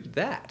to do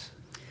that.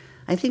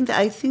 I think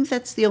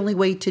that's the only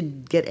way to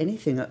get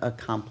anything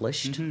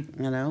accomplished.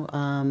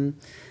 And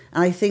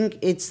I think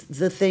it's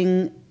the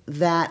thing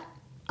that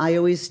I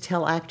always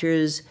tell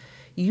actors: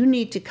 you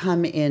need to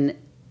come in.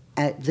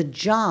 The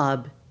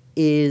job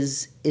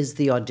is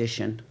the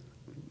audition.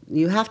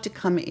 You have to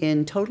come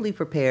in totally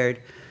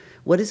prepared.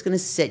 What is going to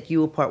set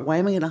you apart? Why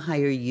am I going to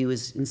hire you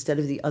instead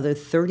of the other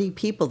 30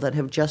 people that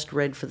have just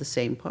read for the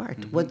same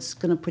part? What's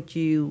going to put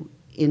you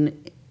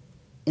in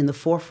the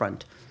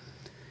forefront?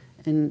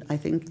 And I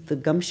think the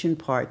gumption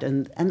part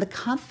and the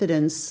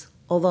confidence,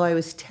 although I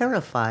was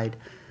terrified,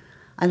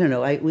 I don't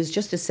know. It was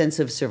just a sense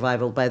of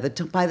survival. By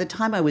the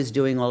time I was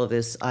doing all of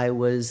this, I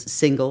was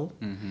single.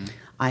 Mm-hmm.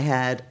 I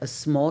had a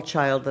small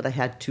child that I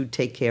had to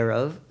take care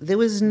of. There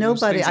was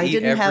nobody. things I eat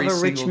didn't have every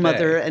a rich single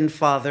mother day. and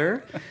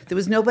father. There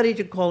was nobody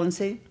to call and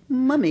say,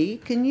 "Mummy,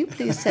 can you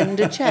please send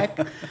a check?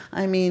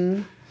 I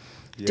mean,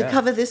 to Yeah.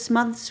 cover this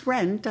month's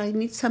rent, I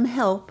need some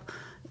help."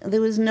 There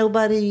was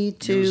nobody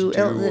to.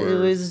 It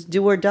was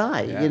do or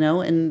die, Yeah. you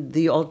know. And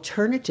the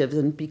alternative,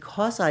 and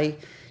because I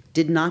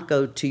did not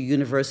go to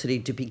university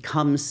to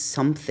become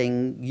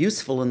something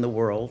useful in the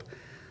world,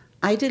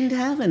 I didn't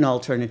have an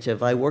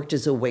alternative. I worked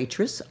as a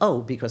waitress. Oh,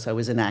 because I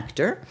was an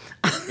actor.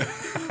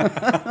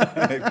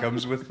 It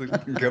comes with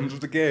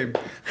the game.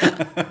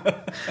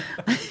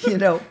 You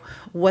know,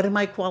 what are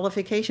my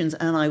qualifications?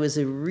 And I was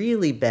a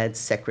really bad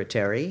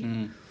secretary.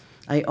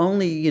 I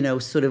only, you know,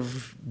 sort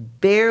of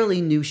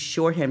barely knew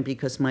shorthand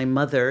because my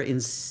mother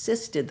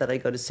insisted that I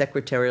go to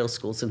secretarial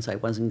school since I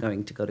wasn't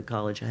going to go to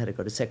college. I had to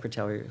go to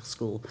secretarial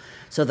school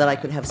so that I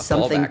could have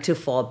something fallback. to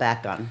fall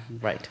back on.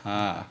 Right.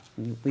 Ah,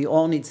 We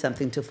all need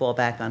something to fall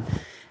back on.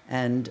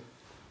 And,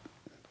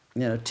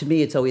 you know, to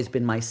me, it's always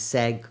been my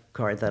SAG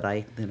card that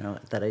I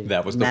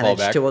That was the managed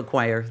fallback? to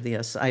acquire.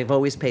 Yes, I've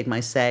always paid my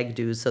SAG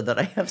dues so that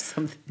I have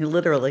something.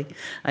 Literally,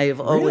 I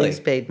have always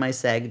Really? paid my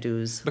SAG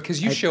dues.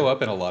 because you show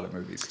up in a lot of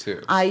movies too.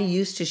 I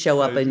used to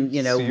show up, and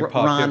you know, see you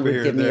pop Ron up would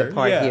here give and me a there.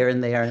 part Yeah. here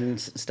and there and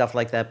stuff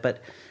like that.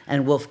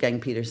 And Wolfgang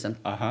Peterson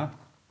Uh-huh.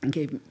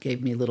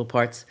 gave me little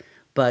parts,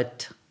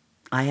 but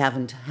I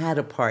haven't had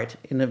a part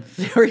in a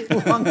very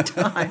long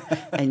time,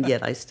 and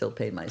yet I still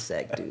pay my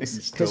SAG dues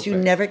still because you pay.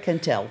 never can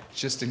tell.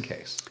 Just in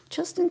case.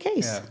 Just in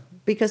case. Yeah.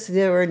 Because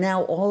there are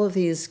now all of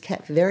these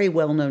very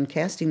well-known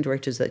casting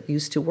directors that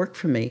used to work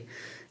for me.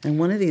 And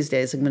one of these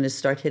days I'm going to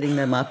start hitting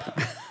them up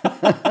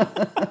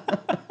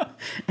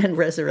and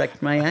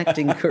resurrect my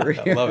acting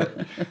career. I love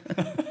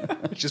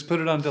it. Just put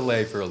it on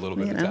delay for a little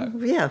bit You of know?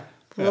 time. Yeah.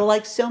 Well,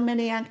 like so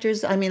many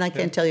actors, I mean, I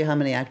can't tell you how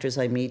many actors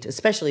I meet,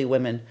 especially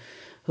women,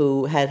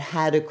 who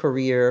had a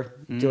career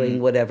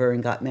doing whatever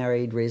and got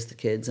married, raised the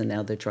kids, and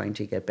now they're trying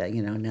to get back,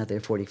 you know, now they're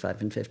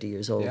 45 and 50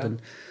 years old Yeah.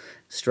 and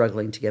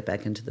struggling to get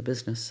back into the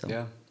business. So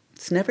Yeah.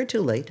 it's never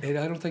too late. I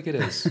don't think it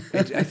is.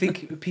 I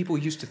think people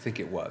used to think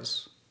it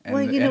was. And,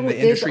 Well, you know, and the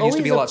there's industry always used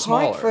to be a lot part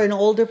smaller. for an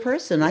older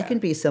person. I Yeah. can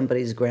be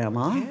somebody's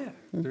grandma. Yeah,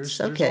 there's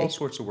It's okay. all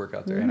sorts of work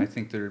out there, and I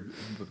think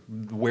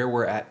where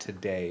we're at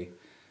today.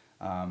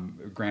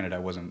 Granted,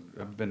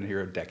 I've been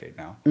here a decade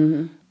now.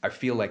 I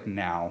feel like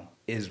now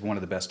is one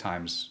of the best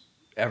times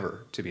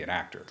ever to be an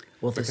actor.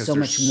 Well, there's because so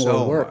much more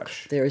so work.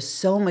 much. There is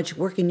so much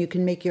work, and you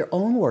can make your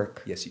own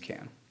work. Yes, you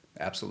can.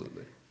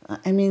 Absolutely.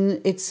 I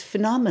mean, it's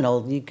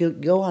phenomenal. You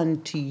could go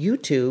on to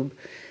YouTube,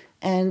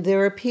 and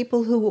there are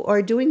people who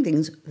are doing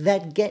things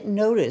that get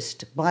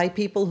noticed by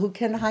people who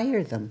can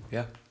hire them.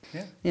 Yeah.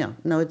 Yeah. Yeah,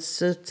 no,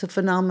 it's a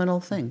phenomenal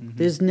thing.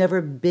 There's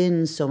never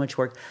been so much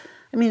work.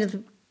 I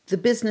mean, the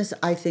business,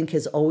 I think,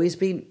 has always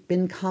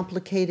been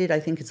complicated. I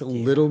think it's a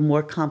little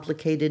more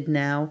complicated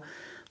now,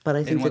 but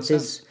I think what that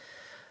there's sense?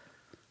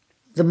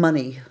 the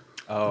money,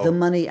 Oh. the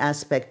money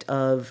aspect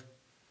of,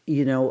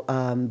 you know,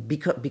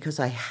 because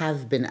I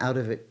have been out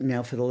of it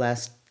now for the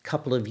last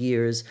couple of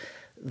years.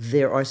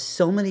 There are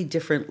so many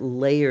different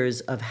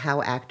layers of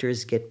how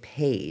actors get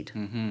paid.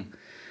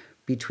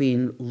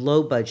 Between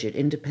low budget,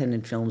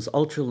 independent films,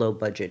 ultra low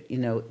budget. You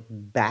know,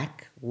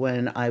 back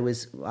when I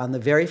was on the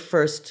very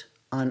first,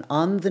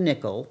 on the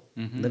nickel,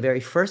 the very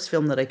first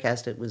film that I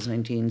cast, it was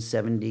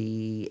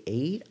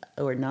 1978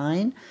 or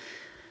 9.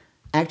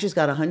 Actors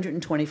got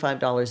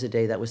 $125 a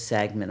day. That was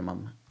SAG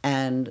minimum.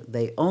 And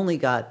the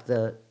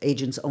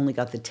agents only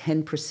got the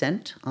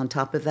 10% on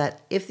top of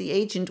that. If the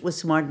agent was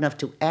smart enough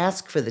to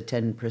ask for the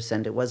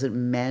 10%, it wasn't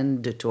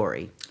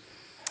mandatory.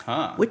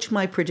 Huh. Which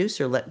my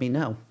producer let me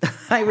know.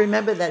 I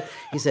remember that.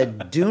 He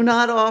said, do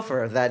not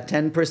offer that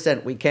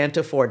 10%. We can't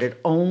afford it.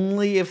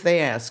 Only if they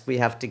ask, we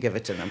have to give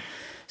it to them.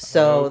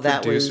 So Oh,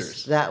 that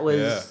producers. was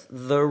Yeah.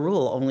 the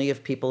rule. Only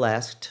if people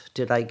asked,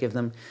 did I give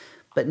them.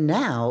 But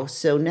now,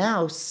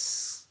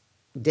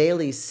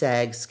 daily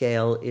SAG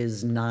scale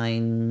is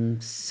 9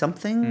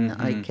 something.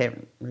 I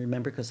can't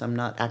remember because I'm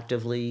not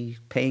actively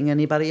paying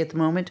anybody at the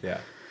moment. Yeah.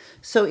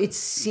 So it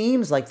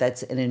seems like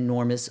that's an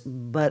enormous,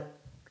 but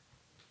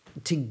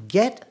to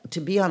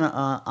be on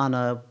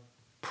a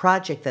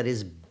project that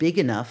is big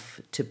enough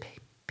to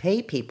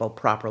pay people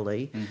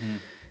properly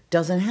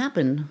doesn't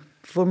happen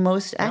for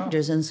most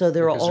actors, and so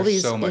there are Because all there's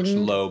these so much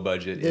low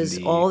budget There's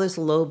indie. all this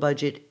low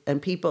budget, and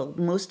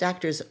most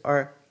actors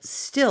are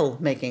still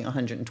making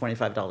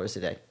 $125 a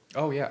day.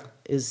 Oh yeah.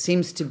 It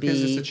seems to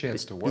Because be it's a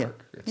chance to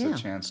work. Yeah. It's Yeah. a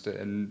chance to,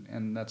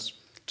 and that's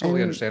totally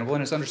And- understandable.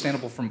 And it's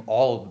understandable from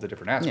all of the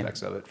different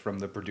aspects of it, from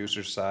the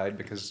producer's side,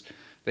 because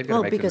they've got to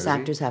Well, make because the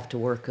movie. actors have to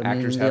work. I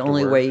Actors mean, the have to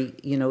only work. way,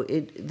 you know,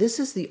 this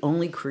is the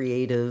only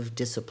creative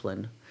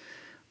discipline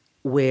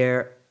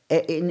where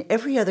in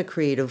every other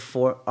creative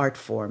art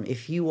form,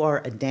 if you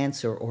are a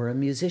dancer or a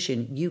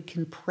musician, you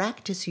can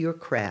practice your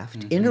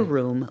craft in a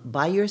room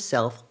by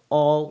yourself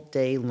all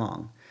day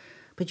long.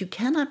 but you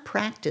cannot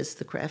practice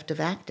the craft of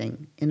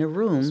acting in a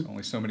room. There's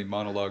only so many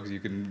monologues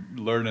you can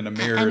learn in a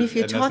mirror. And if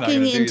you're that's not talking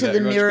gonna do you into that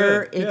the much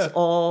mirror, good. it's Yeah.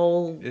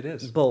 all It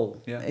is.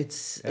 bull. Yeah.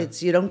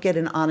 It's you don't get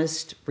an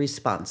honest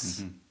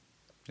response.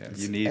 Yeah,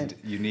 And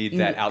you need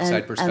that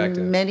outside perspective.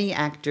 And many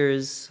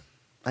actors,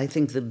 I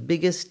think the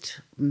biggest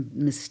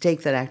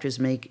mistake that actors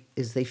make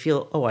is they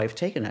feel, oh, I've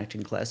taken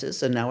acting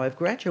classes and now I've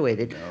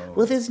graduated. No.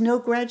 Well, there's no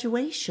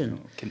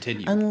graduation.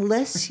 Continue.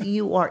 Unless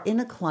you are in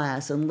a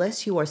class,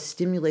 unless you are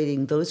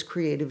stimulating those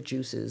creative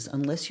juices,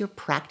 unless you're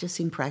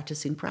practicing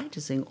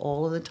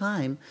all of the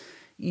time,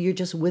 you're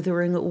just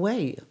withering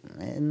away.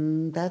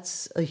 And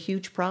that's a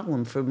huge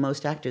problem for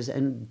most actors.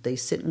 And they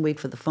sit and wait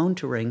for the phone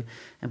to ring.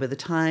 And by the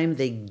time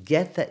they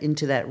get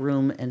into that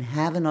room and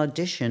have an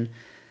audition,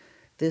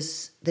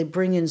 they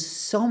bring in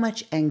so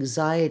much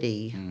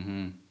anxiety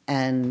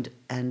and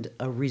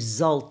a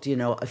result,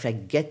 if I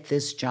get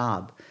this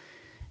job.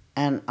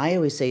 And I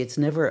always say it's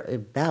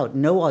never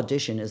no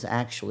audition is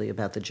actually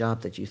about the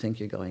job that you think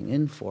you're going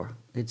in for.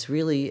 It's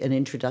really an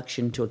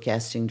introduction to a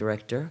casting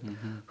director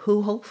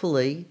who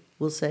hopefully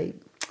will say,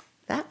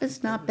 that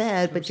was not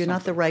bad, but you're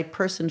not the right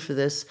person for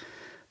this,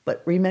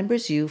 but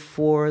remembers you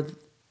for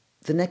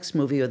the next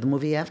movie or the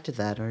movie after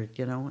that,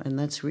 and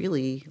that's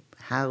really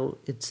how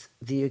it's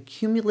the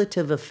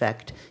accumulative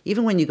effect.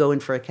 Even when you go in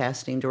for a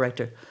casting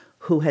director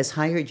who has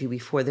hired you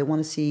before, they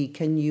want to see,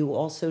 can you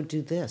also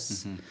do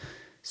this?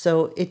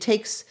 So it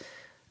takes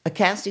a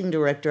casting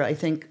director. I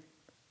think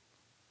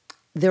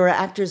there are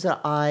actors that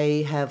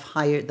I have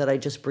hired that I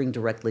just bring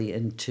directly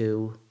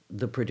into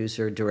the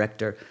producer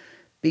director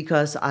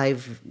because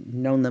I've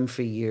known them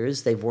for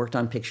years. They've worked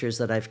on pictures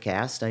that I've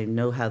cast. I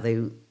know how they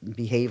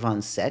behave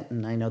on set,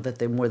 and I know that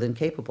they're more than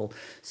capable.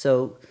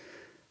 So,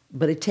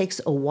 but it takes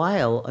a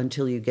while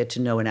until you get to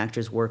know an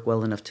actor's work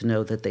well enough to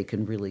know that they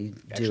can really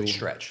Actually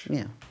stretch.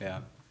 Yeah.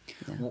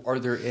 Are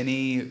there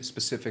any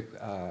specific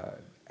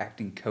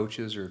acting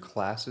coaches or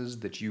classes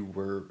that you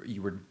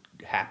were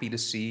happy to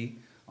see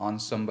on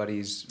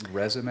somebody's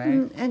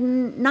resume?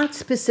 And not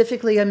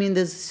specifically. I mean,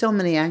 there's so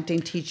many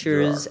acting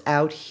teachers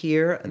out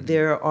here.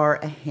 There are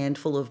a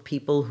handful of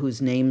people whose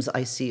names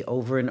I see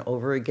over and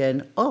over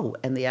again. Oh,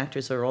 and the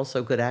actors are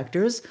also good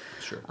actors.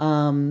 Sure.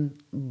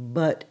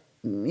 But,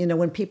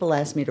 when people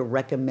ask me to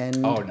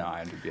recommend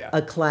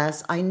a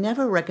class, I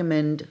never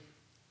recommend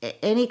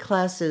any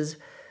classes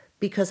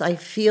because I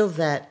feel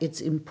that it's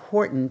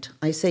important.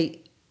 I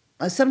say,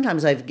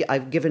 sometimes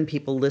I've given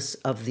people lists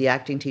of the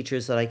acting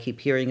teachers that I keep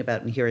hearing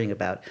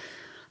about.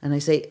 And I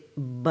say,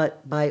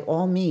 but by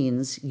all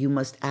means, you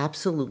must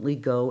absolutely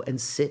go and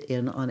sit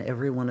in on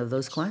every one of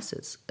those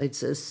classes.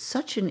 It's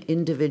such an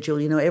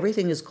individual,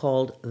 everything is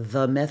called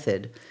the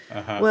method.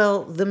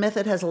 Well, the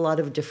method has a lot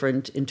of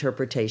different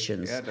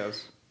interpretations. Yeah, it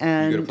does.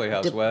 And you go to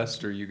Playhouse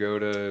West or you go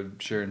to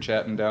Sharon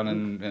Chapman down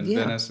in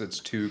Venice, it's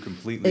two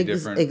completely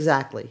different.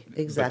 Exactly.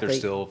 But they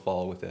still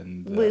fall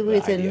within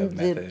the idea of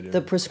method.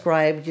 The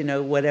prescribed,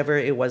 whatever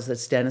it was that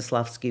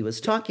Stanislavski was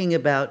talking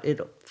about, it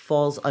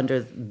falls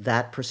under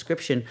that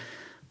prescription.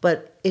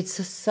 But it's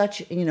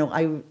such,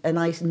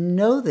 I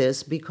know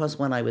this because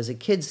when I was a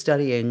kid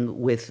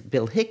studying with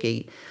Bill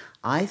Hickey,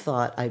 I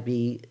thought I'd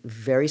be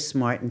very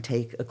smart and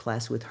take a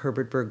class with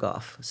Herbert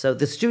Berghoff. So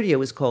the studio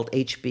was called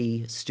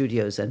HB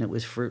Studios, and it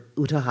was for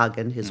Uta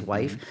Hagen, his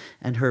wife,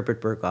 and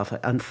Herbert Berghoff.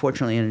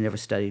 Unfortunately, I never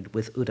studied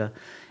with Uta.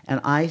 And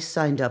I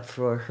signed up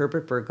for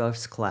Herbert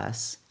Berghoff's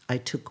class. I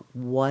took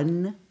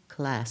one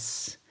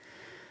class.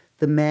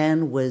 The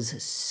man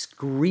was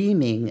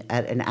screaming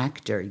at an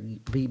actor,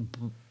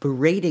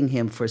 berating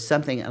him for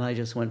something, and I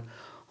just went,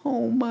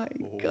 oh my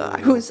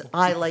God.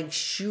 I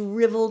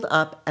shriveled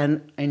up,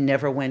 and I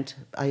never went.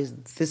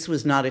 This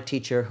was not a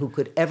teacher who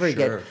could ever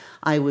get.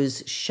 I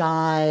was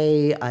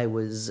shy. I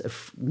was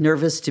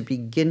nervous to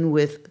begin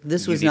with.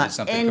 This was not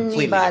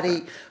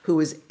anybody who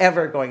was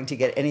ever going to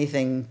get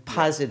anything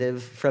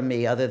positive from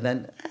me other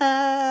than,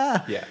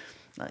 Yeah.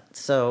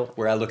 So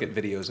where I look at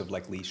videos of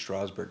Lee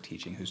Strasberg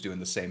teaching, who's doing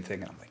the same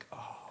thing, and I'm like,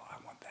 oh, I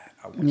want that.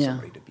 I want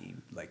somebody to be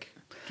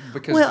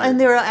because and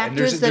there are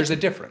actors there's a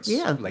difference.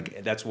 Yeah,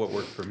 that's what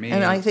worked for me.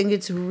 And I think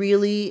it's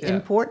really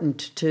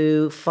important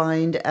to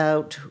find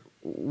out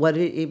what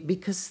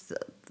because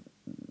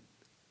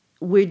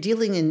we're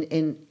dealing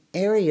in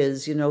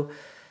areas.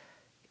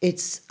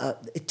 It's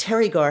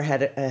Terry Garr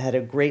had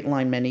a great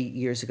line many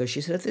years ago.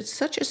 She said, "It's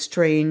such a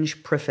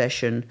strange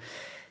profession.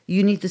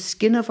 You need the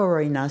skin of a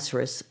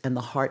rhinoceros and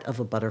the heart of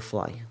a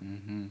butterfly."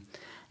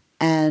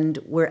 And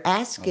we're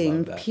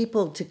asking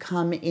people to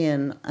come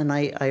in, and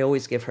I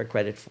always give her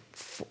credit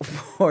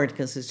for it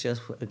because it's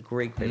just a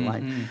great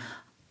line.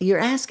 You're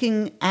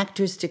asking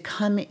actors to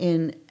come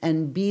in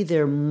and be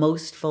their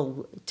most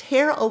full.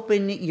 Tear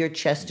open your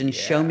chest and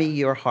show me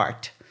your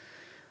heart.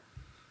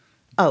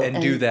 Oh,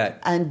 and do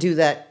that. And do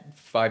that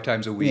 5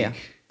 times a week.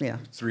 Yeah.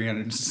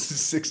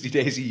 360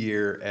 days a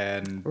year,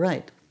 and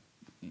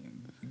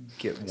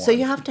get one. So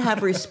you have to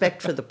have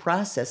respect for the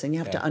process, and you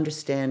have to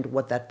understand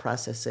what that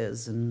process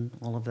is and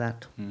all of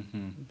that.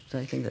 So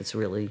I think that's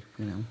really,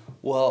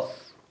 Well,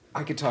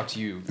 I could talk to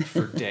you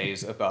for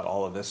days about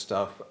all of this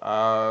stuff.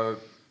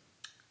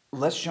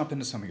 let's jump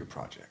into some of your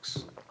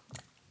projects.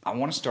 I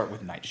want to start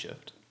with Night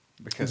Shift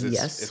because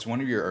Yes. it's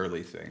one of your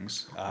early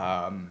things.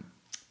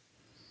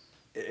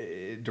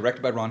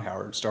 Directed by Ron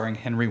Howard, starring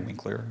Henry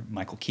Winkler,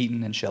 Michael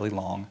Keaton, and Shelley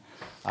Long.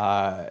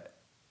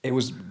 It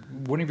was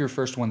one of your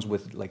first ones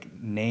with like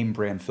name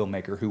brand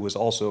filmmaker who was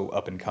also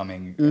up and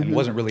coming and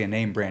wasn't really a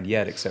name brand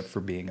yet except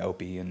for being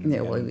Opie and,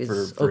 Yeah, well, and it for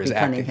was his Opie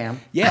acting.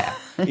 Cunningham. Yeah,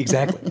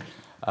 exactly.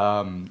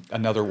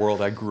 Another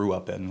world I grew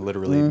up in,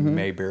 literally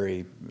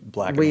Mayberry,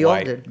 black We and all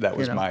white. did, That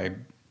was you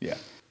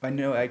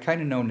know. I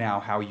kind of know now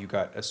how you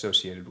got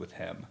associated with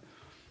him.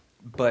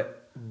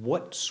 But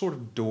what sort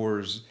of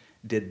doors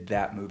did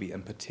that movie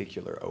in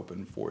particular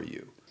open for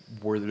you?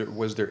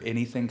 Was there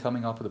anything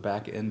coming off of the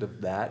back end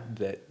of that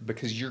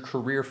because your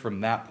career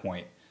from that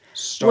point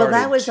started? Well,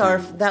 that was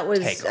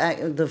take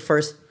off? the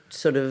first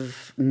sort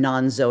of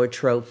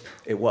non-zoetrope.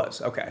 It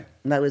was okay.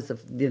 That was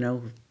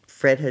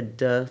Fred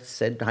had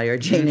said hire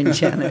Jane and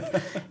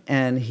Janet,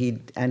 and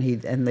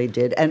they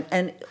did.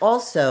 And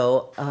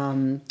also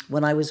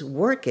when I was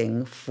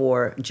working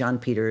for John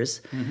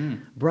Peters,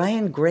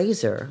 Brian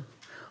Grazer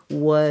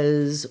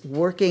was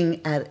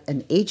working at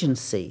an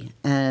agency,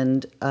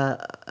 and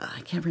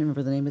I can't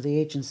remember the name of the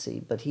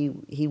agency, but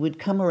he would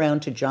come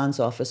around to John's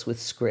office with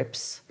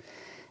scripts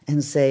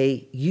and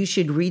say, "You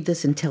should read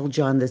this and tell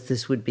John that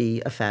this would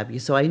be a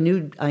fabulous." So I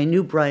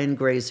knew Brian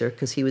Grazer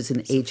because he was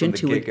an agent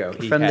from the get-go,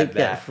 he had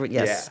that.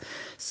 Yes. Yeah.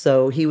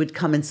 So he would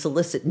come and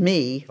solicit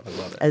me I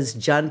love it. as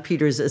John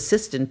Peters'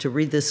 assistant to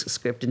read this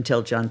script and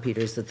tell John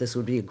Peters that this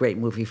would be a great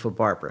movie for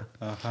Barbara.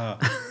 Oh,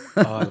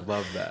 I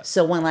love that.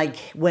 So when I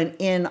went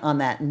in on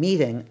that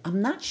meeting,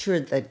 I'm not sure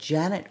that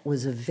Janet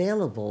was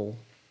available.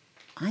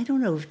 I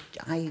don't know if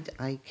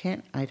I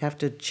can't. I'd have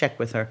to check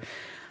with her.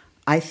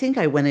 I think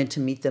I went in to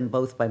meet them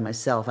both by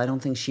myself. I don't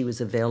think she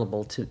was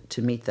available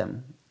to meet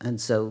them, and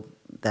so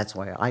that's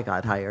why I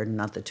got hired,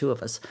 not the two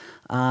of us.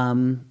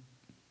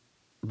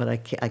 But I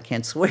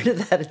can't swear to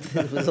that.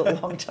 It was a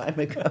long time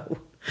ago.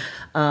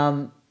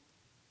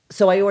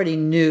 So I already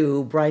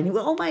knew Brian. He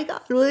went, "Oh my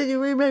God, well, you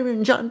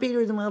remember John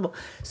Peters and blah, blah."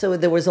 So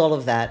there was all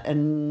of that,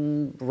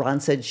 and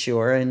Ron said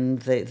sure, and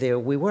there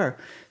we were.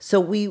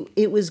 So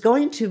it was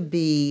going to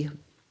be.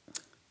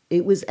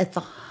 It was at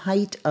the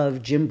height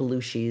of Jim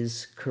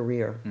Belushi's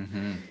career.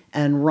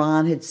 And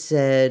Ron had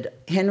said,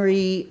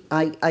 Henry,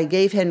 I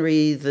gave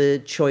Henry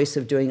the choice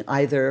of doing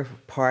either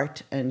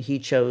part, and he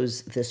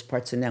chose this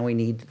part, so now we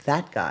need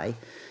that guy.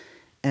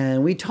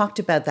 And we talked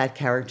about that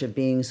character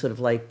being sort of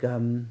like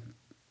the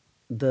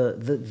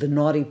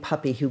naughty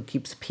puppy who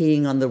keeps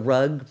peeing on the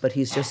rug, but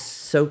he's just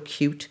so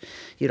cute.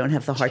 You don't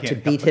have the heart to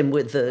beat him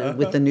with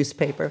the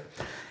newspaper.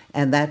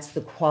 And that's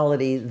the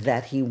quality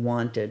that he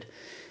wanted.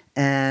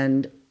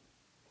 And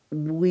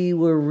we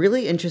were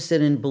really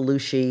interested in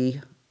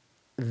Belushi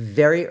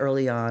very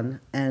early on,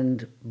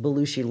 and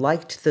Belushi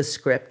liked the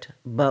script,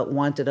 but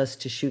wanted us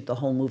to shoot the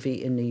whole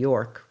movie in New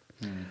York.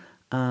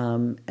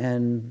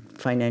 And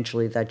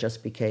financially, that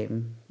just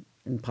became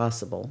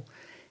impossible.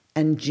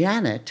 And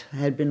Janet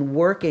had been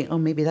working,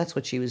 maybe that's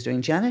what she was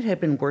doing. Janet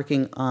had been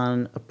working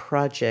on a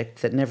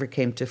project that never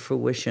came to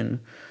fruition.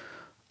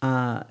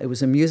 It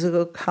was a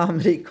musical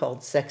comedy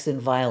called Sex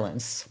and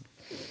Violence.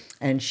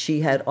 And she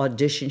had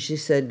auditioned. She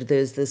said,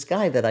 "There's this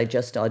guy that I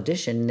just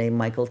auditioned named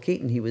Michael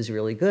Keaton. He was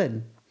really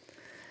good."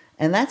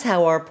 And that's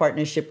how our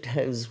partnership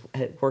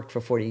had worked for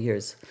 40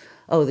 years.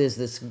 Oh, there's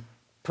this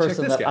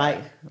person this that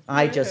guy.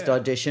 I just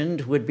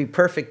auditioned would be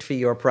perfect for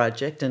your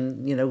project.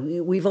 And,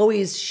 we've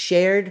always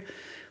shared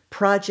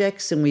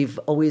projects, and we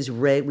always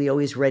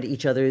read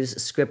each other's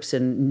scripts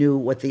and knew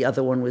what the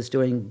other one was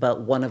doing,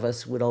 but one of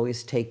us would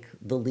always take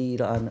the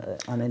lead on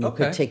any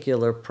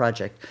particular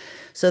project.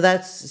 So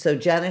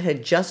Janet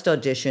had just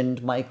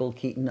auditioned Michael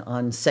Keaton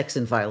on Sex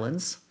and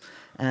Violence,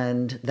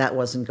 and that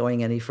wasn't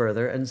going any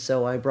further. And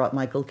so I brought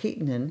Michael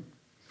Keaton in,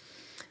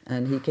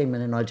 and he came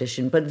in and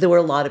auditioned. But there were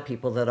a lot of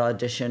people that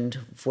auditioned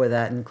for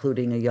that,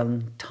 including a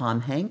young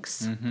Tom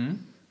Hanks.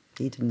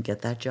 He didn't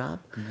get that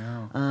job.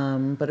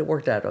 No. But it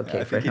worked out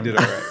okay for him. He did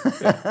all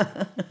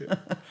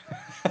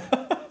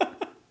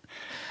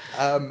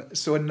right.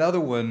 So another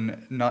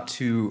one, not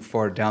too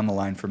far down the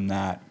line from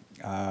that,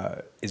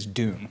 is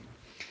Dune.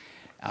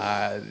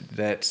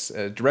 That's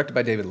directed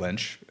by David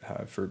Lynch.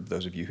 For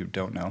those of you who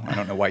don't know, I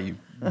don't know why you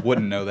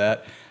wouldn't know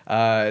that.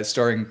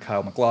 Starring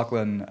Kyle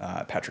MacLachlan,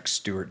 Patrick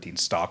Stewart, Dean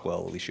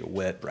Stockwell, Alicia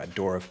Witt, Brad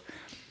Dourif.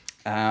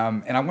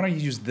 And I want to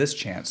use this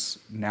chance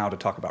now to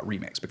talk about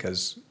remakes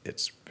because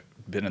it's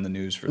been in the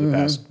news for the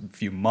past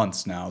few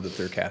months now that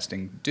they're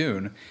casting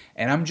Dune.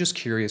 And I'm just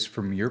curious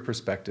from your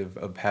perspective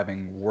of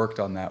having worked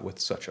on that with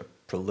such a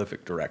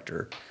prolific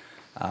director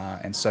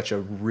and such a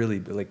really,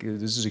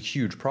 this is a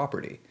huge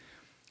property.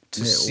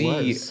 To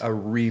see a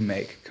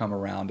remake come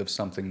around of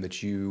something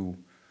that you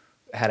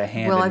had a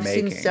hand in making. Well, I've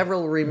seen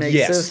several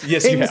remakes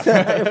of things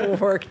that I've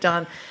worked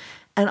on.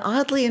 And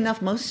oddly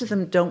enough, most of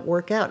them don't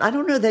work out. I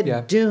don't know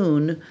that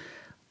Dune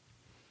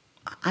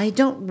I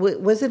don't.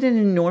 Was it an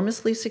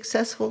enormously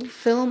successful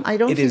film? I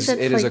don't. It think is. that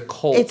It is a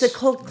cult. It's a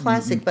cult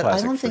classic, but I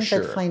classic don't for think sure.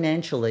 that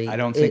financially. I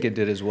don't think it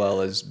did as well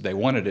as they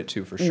wanted it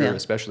to, for sure, Yeah.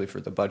 especially for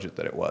the budget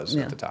that it was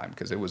Yeah. at the time,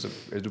 because it was a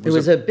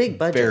big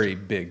budget, very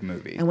big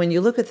movie. And when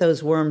you look at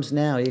those worms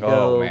now, you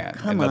Oh go, man!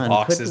 "Come and on!" the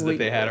boxes couldn't that we-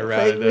 they had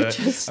around like, we it.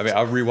 just- I mean,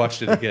 I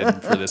rewatched it again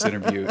for this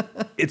interview.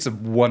 It's a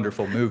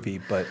wonderful movie,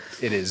 but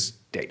it is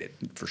dated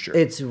for sure.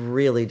 It's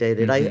really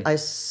dated. Mm-hmm. I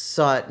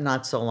saw it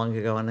not so long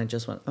ago, and I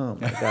just went, "Oh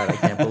my god, I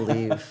can't believe."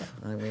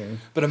 I mean,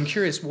 But I'm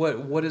curious,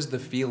 what is the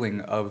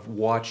feeling of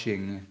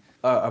watching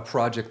a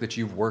project that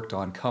you've worked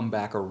on come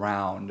back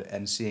around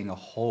and seeing a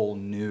whole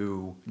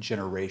new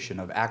generation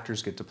of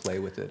actors get to play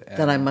with it? And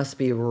that I must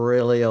be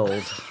really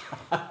old.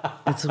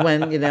 It's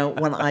when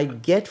when I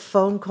get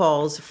phone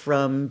calls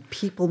from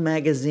People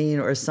Magazine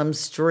or some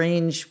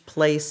strange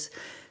place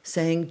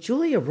saying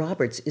Julia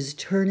Roberts is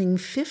turning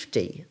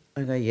 50.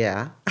 I go,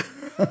 yeah.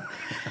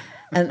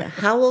 And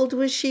how old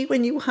was she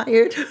when you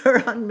hired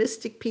her on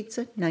Mystic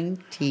Pizza?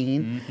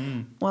 19.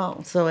 Mm-hmm.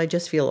 Well, so I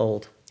just feel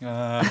old.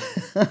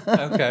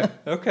 Okay.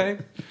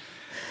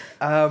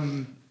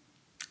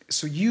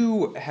 So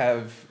you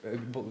have,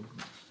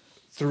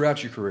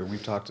 throughout your career,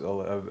 we've talked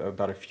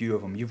about a few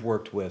of them. You've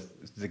worked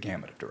with the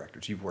gamut of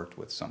directors. You've worked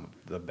with some of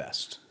the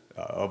best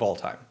of all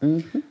time,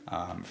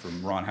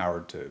 from Ron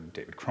Howard to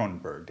David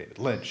Cronenberg, David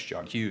Lynch,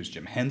 John Hughes,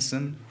 Jim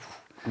Henson.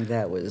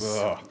 That was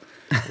Ugh,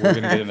 we're going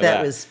to get into that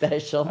that. was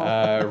special.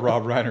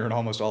 Rob Reiner in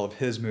almost all of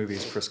his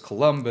movies, Chris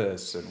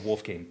Columbus and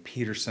Wolfgang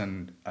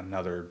Peterson,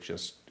 another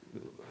just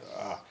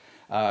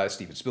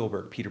Steven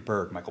Spielberg, Peter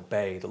Berg, Michael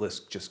Bay. The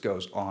list just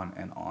goes on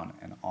and on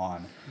and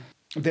on.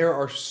 There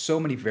are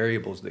so many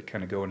variables that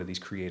kind of go into these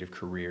creative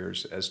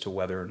careers as to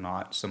whether or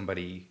not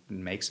somebody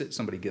makes it,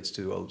 somebody gets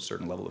to a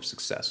certain level of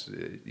success.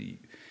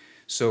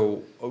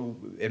 So,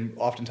 and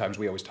oftentimes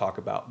we always talk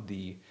about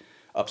the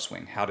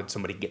upswing. How did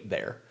somebody get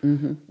there?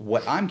 Mm-hmm.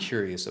 What I'm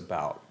curious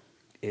about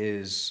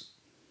is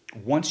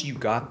once you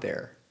got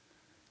there,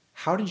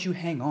 how did you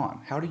hang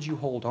on? How did you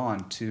hold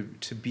on to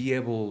be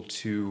able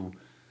to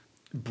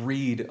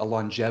breed a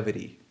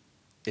longevity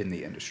in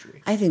the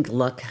industry? I think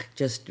luck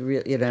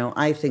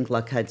I think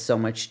luck had so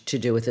much to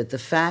do with it. The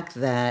fact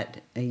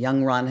that a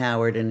young Ron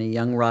Howard and a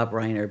young Rob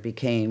Reiner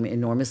became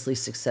enormously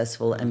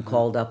successful and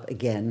called up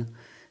again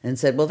and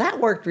said, well, that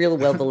worked really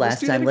well the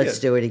last time, let's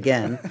do it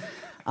again.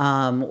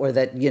 Or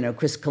that,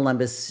 Chris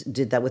Columbus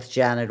did that with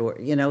Janet, or,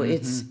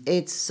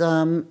 it's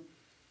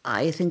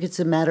I think it's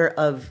a matter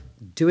of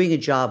doing a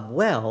job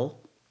well,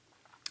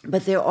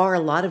 but there are a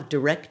lot of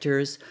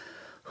directors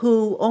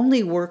who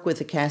only work with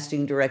a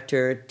casting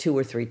director 2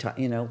 or 3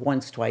 times,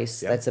 once,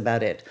 twice, that's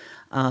about it.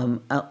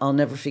 I'll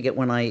never forget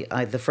when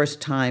the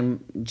first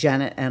time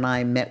Janet and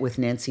I met with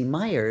Nancy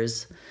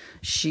Meyers,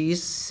 she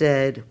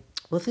said,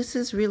 well, this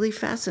is really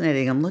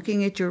fascinating. I'm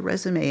looking at your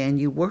resume and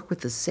you work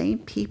with the same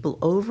people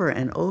over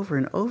and over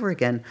and over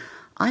again.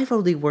 I've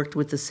only worked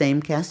with the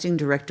same casting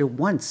director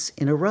once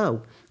in a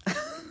row.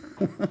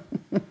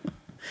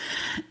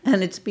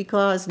 And it's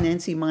because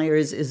Nancy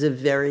Meyers is a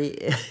very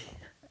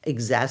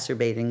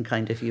exacerbating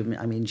kind of human.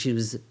 I mean, she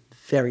was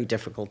very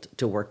difficult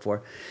to work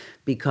for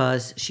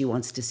because she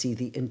wants to see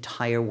the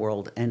entire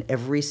world. And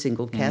every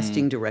single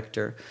casting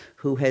director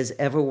who has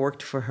ever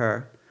worked for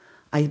her,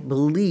 I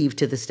believe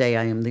to this day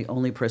I am the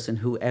only person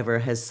who ever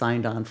has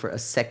signed on for a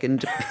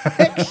second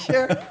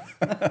picture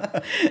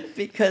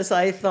because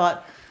I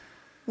thought,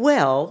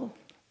 well,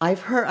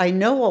 I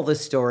know all the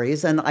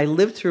stories, and I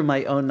lived through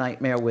my own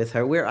nightmare with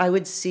her where I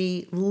would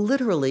see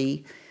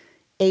literally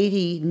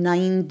 80,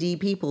 90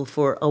 people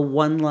for a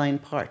one-line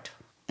part.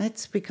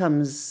 It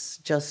becomes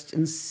just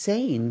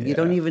insane. Yeah. You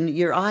don't even,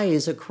 your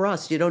eyes are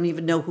crossed. You don't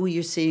even know who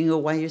you're seeing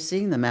or why you're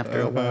seeing them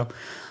after a while.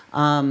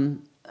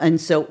 And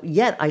so,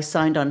 yet I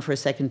signed on for a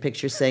second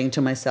picture saying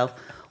to myself,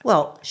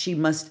 well, she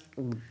must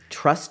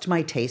trust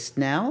my taste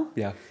now.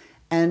 Yeah.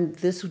 And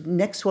this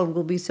next one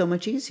will be so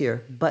much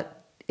easier.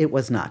 But it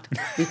was not,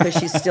 because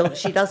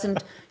she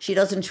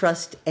doesn't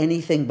trust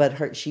anything but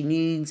her.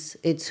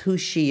 It's who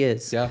she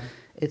is. Yeah.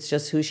 It's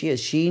just who she is.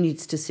 She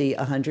needs to see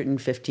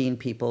 115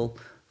 people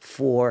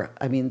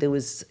there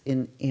was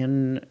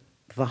in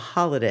The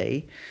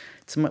Holiday,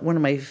 it's one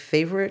of my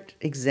favorite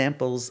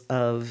examples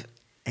of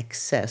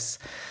excess.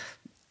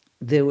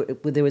 There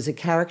was a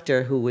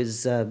character who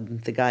was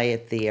the guy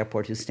at the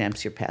airport who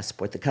stamps your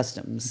passport, the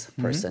customs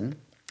person.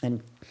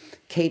 And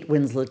Kate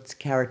Winslet's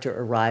character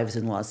arrives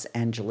in Los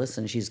Angeles,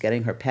 and she's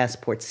getting her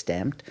passport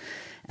stamped.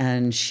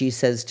 And she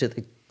says to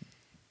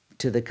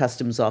the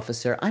customs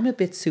officer, I'm a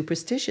bit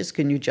superstitious.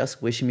 Can you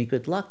just wish me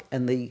good luck?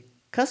 And the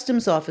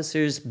customs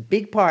officer's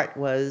big part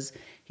was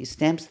he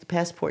stamps the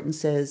passport and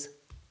says,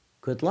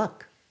 good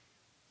luck.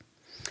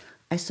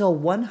 I saw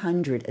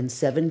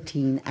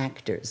 117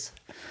 actors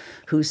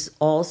who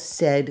all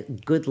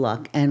said good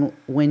luck. And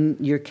when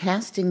you're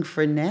casting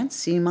for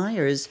Nancy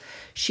Meyers,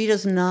 she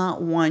does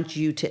not want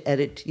you to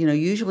edit.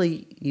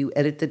 Usually you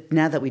edit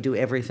now that we do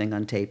everything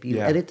on tape, you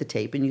edit the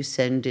tape and you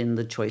send in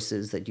the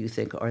choices that you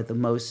think are the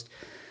most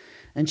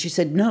And she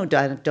said, no,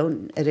 Dinah,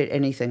 don't edit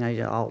anything.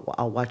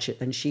 I'll watch it.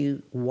 And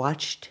she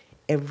watched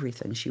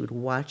everything. She would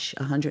watch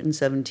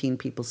 117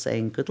 people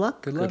saying, good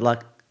luck, Good good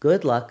luck. luck,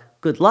 good luck,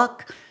 good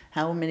luck.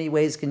 How many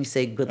ways can you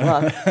say good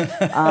luck?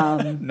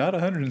 Not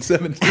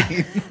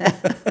 117.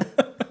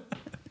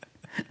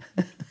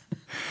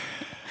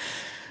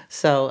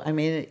 So, I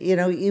mean, you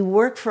know, you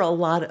work for a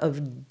lot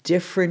of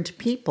different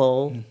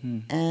people,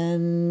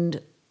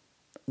 and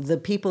the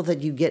people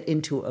that you get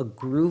into a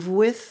groove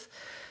with,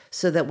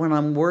 so that when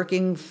I'm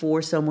working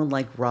for someone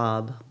like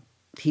Rob,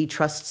 he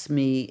trusts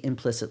me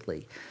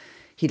implicitly.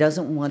 He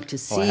doesn't want to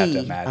Well, I have to see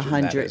imagine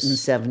that is-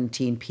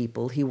 117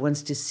 people. He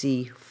wants to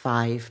see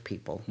 5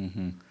 people.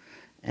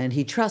 And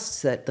he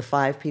trusts that the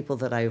 5 people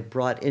that I've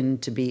brought in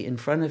to be in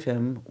front of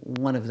him,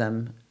 one of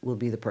them will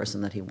be the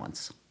person that he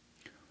wants.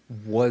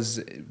 Was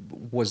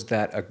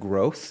that a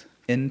growth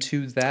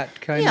into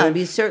that kind Yeah, of? I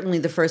mean, certainly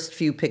the first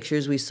few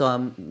pictures we saw,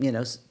 you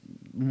know,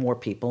 more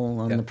people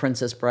on Yeah. The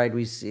Princess Bride.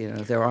 You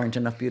know, there aren't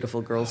enough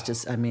beautiful girls to.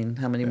 I mean,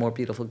 how many more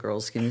beautiful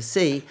girls can you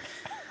see?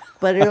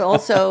 But it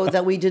also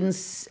that we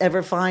didn't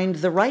ever find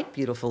the right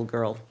beautiful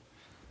girl.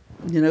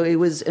 You know, it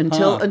was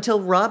until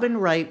Robin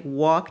Wright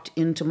walked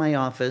into my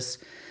office.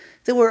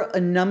 There were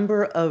a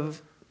number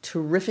of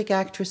terrific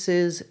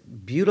actresses,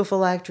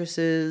 beautiful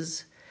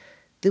actresses.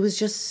 There was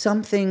just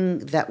something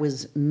that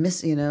was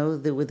missing. You know,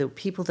 there were the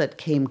people that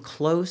came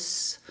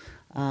close.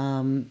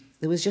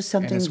 There was just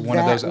something And it's one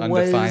of that those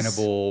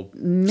undefinable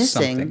was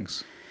missing.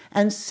 somethings.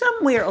 And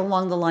somewhere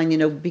along the line, you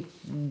know,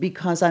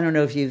 because I don't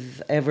know if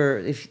you've ever,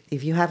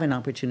 if you have an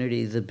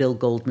opportunity, the Bill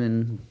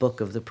Goldman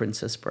book of The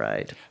Princess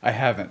Bride. I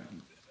haven't.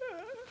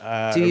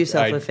 Do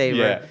yourself a favor.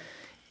 Yeah.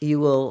 You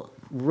will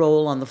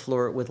roll on the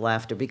floor with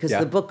laughter because Yeah.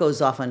 the book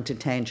goes off onto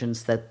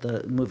tangents that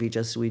the movie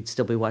we'd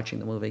still be watching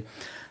the movie.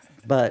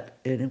 But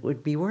it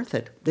would be worth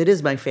it. It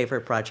is my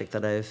favorite project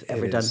that I've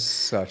ever is done.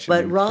 such an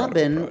But incredible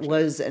Robin project.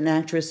 was an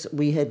actress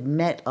we had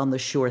met on The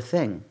Sure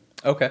Thing.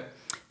 Okay.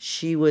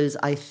 She was,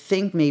 I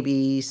think,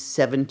 maybe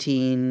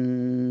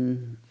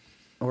 17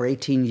 or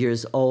 18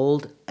 years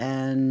old.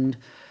 And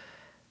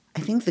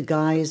I think the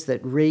guys that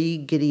Ray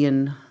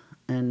Gideon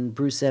and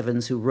Bruce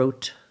Evans, who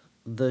wrote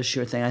The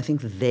Sure Thing, I think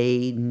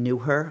they knew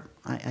her.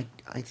 I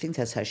think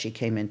that's how she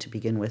came in to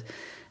begin with.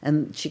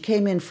 And she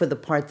came in for the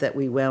part that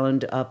we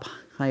wound up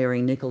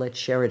hiring Nicolette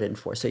Sheridan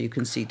for. So you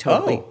can see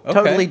okay.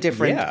 totally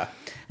different. Yeah.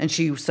 And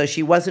she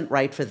wasn't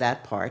right for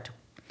that part.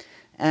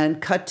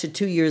 And cut to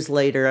 2 years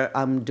later,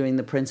 I'm doing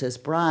The Princess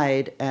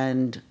Bride,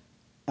 and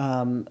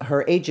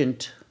her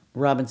agent,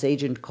 Robin's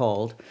agent,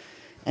 called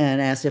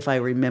and asked if I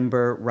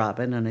remember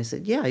Robin. And I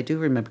said, yeah, I do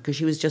remember, because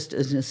she was just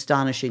an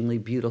astonishingly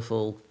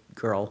beautiful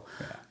girl.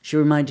 Yeah. She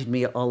reminded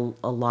me a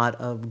lot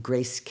of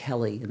Grace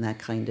Kelly and that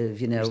kind of,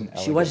 you know,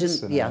 she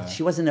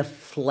wasn't a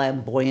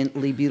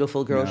flamboyantly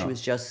beautiful girl. No. She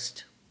was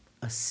just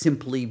a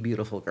simply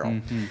beautiful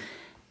girl.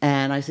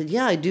 And I said,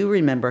 yeah, I do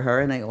remember her.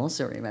 And I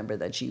also remember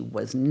that she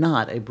was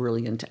not a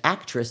brilliant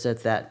actress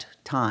at that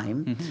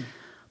time.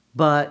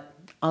 But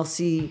I'll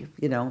see,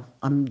 you know,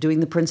 I'm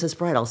doing The Princess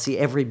Bride. I'll see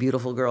every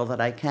beautiful girl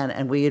that I can.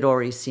 And we had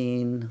already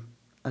seen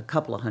a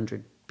couple of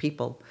hundred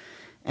people.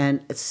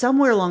 And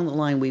somewhere along the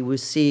line, we were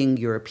seeing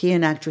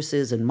European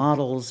actresses and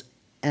models.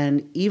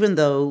 And even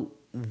though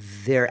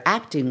their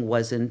acting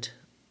wasn't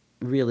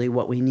really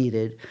what we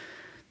needed,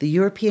 the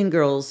European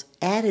girls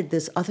added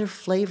this other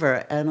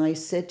flavor. And I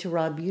said to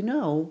Rob, you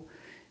know,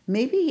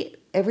 maybe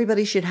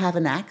everybody should have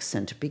an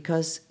accent,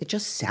 because it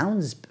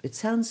sounds,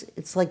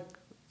 it's like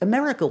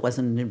America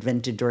wasn't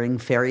invented during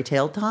fairy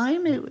tale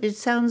time. It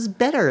sounds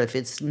better if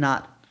it's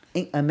not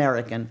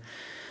American.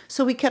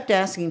 So we kept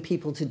asking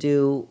people to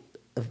do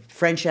a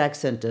French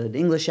accent, an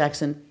English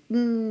accent.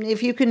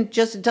 If you can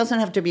it doesn't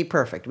have to be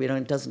perfect.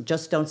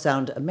 Don't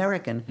sound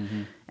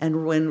American.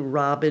 And when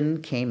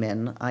Robin came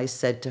in, I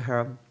said to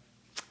her,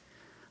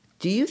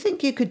 do you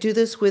think you could do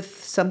this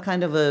with some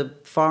kind of a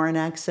foreign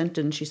accent?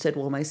 And she said,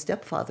 well, my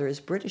stepfather is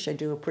British. I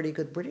do a pretty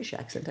good British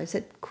accent. I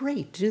said,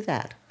 great, do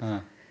that.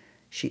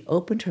 She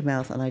opened her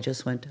mouth, and I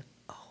just went,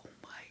 oh,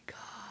 my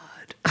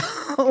God.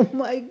 Oh,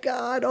 my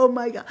God. Oh,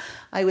 my God.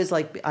 I was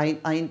like,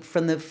 I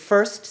from the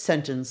first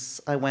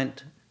sentence, I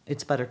went,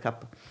 it's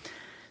Buttercup.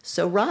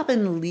 So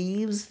Robin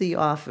leaves the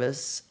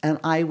office, and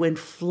I went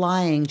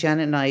flying.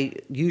 Janet and I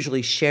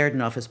usually shared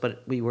an office,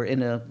 but we were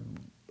in a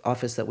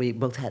office that we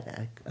both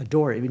had a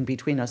door in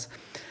between us.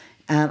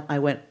 And I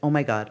went, oh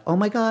my God, oh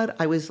my God.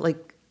 I was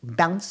like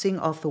bouncing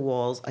off the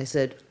walls. I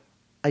said,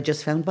 I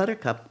just found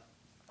Buttercup.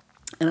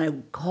 And I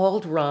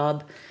called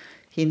Rob,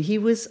 and he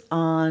was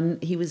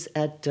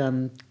at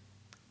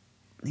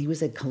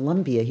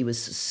Columbia. He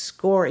was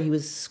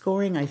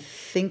scoring, I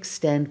think,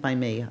 Stand By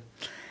Me.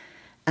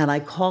 And I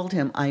called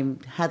him. I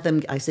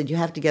said, you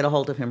have to get a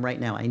hold of him right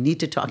now. I need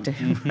to talk to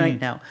him right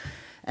now.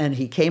 And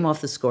he came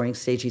off the scoring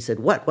stage. He said,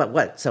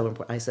 what? So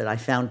I said, I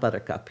found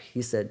Buttercup.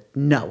 He said,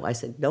 no. I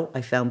said, no,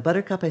 I found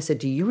Buttercup. I said,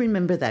 do you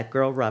remember that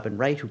girl, Robin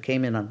Wright, who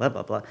came in on blah,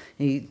 blah, blah?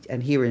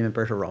 And he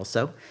remembered her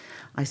also.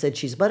 I said,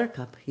 she's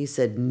Buttercup. He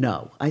said,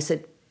 no. I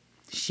said,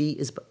 She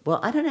is, well,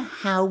 I don't know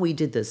how we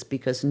did this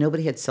because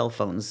nobody had cell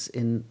phones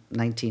in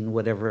 80,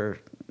 whatever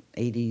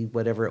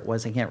it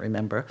was, I can't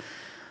remember.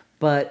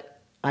 But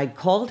I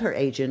called her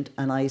agent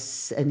and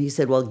he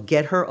said, well,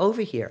 get her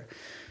over here.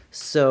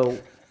 So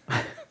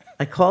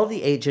I called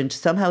the agent.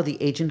 Somehow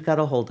the agent got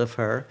a hold of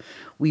her.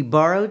 We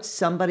borrowed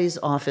somebody's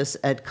office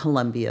at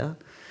Columbia,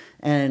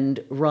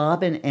 and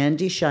Rob and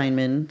Andy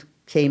Scheinman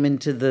came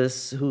into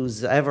this,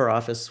 whose ever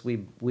office we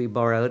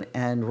borrowed,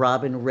 and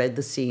Robin read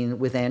the scene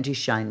with Andy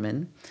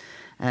Scheinman,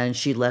 and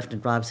she left,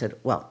 and Rob said,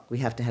 well, we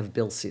have to have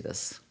Bill see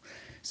this.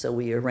 So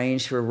we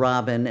arranged for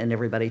Robin and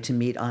everybody to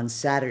meet on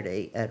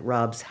Saturday at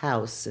Rob's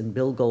house, and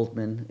Bill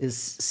Goldman is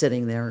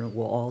sitting there, and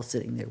we're all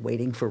sitting there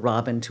waiting for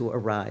Robin to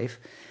arrive.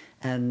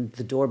 And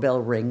the doorbell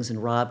rings,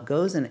 and Rob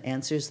goes and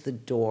answers the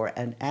door,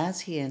 and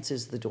as he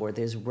answers the door,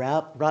 there's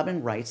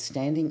Robin Wright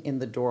standing in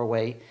the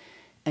doorway,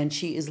 and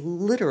she is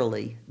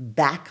literally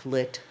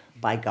backlit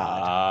by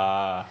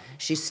God.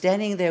 She's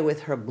standing there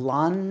with her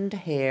blonde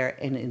hair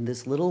and in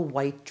this little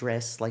white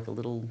dress, like a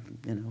little,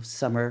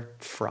 summer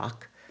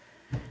frock.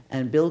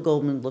 And Bill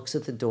Goldman looks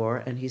at the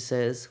door and he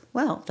says,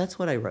 well, that's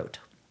what I wrote.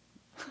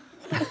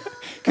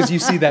 Because you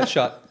see that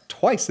shot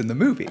twice in the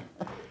movie.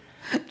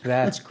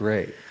 That's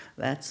great.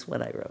 That's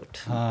what I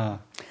wrote.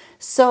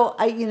 So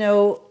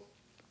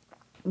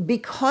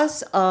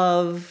because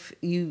of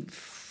you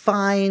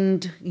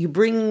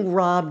bring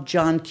Rob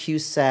John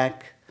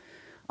Cusack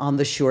on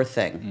The Sure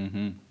Thing.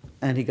 Mm-hmm.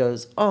 And he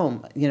goes,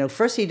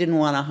 first he didn't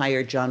want to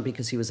hire John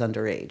because he was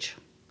underage.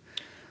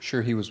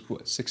 Sure, he was,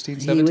 16,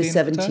 17? He was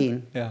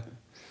 17. Yeah.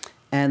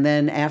 And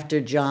then after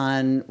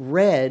John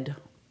read,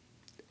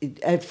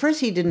 at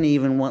first he didn't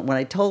even want, when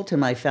I told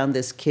him I found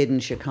this kid in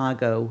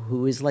Chicago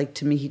who is like,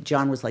 to me,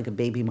 John was like a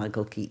baby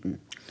Michael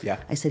Keaton. Yeah.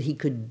 I said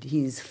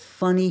he's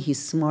funny,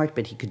 he's smart,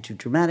 but he could do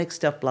dramatic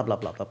stuff, blah, blah,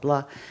 blah, blah,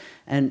 blah.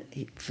 And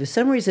for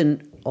some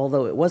reason,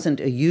 although it wasn't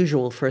a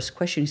usual first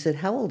question, he said,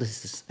 how old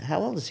is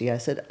he? I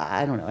said,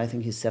 I don't know, I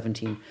think he's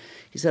 17.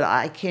 He said,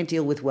 I can't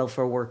deal with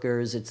welfare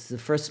workers. It's the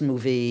first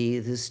movie.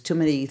 There's too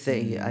many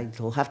things.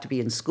 He'll have to be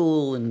in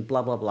school and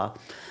blah, blah, blah.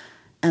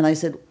 And I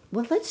said,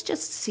 well, let's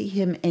just see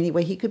him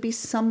anyway. He could be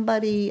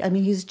somebody. I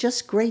mean, he's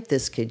just great,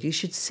 this kid. You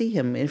should see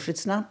him. If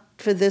it's not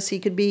for this, he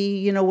could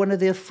be, one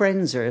of their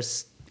friends or,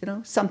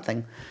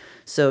 something.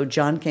 So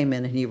John came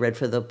in and he read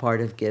for the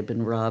part of Gib,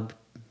 and Rob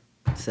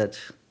said,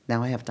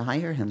 now I have to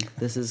hire him.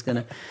 This is going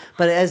to...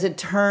 But as it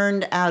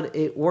turned out,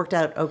 it worked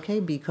out okay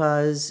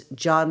because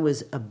John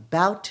was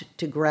about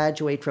to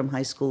graduate from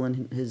high school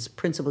and his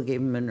principal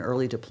gave him an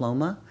early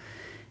diploma.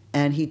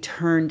 And he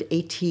turned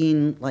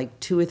 18 like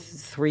 2 or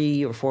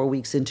 3 or 4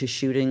 weeks into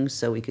shooting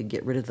so he could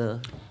get rid of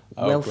the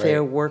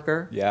welfare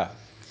worker. Yeah.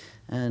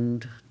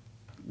 And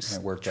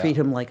treat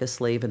him like a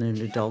slave and an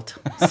adult.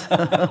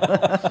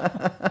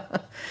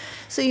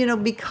 So,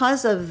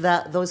 because of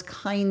that, those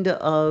kind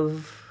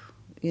of,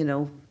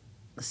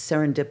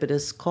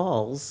 serendipitous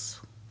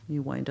calls,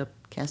 you wind up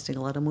casting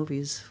a lot of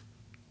movies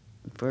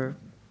for...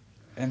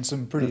 And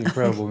some pretty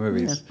incredible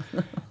movies.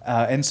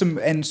 And some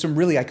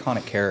really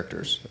iconic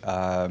characters.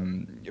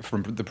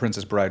 From The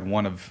Princess Bride,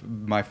 one of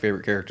my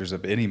favorite characters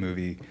of any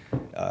movie,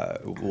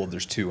 well,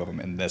 there's 2 of them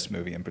in this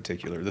movie in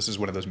particular. This is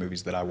one of those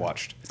movies that I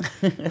watched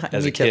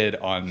as a kid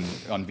on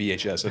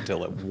VHS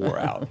until it wore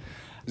out.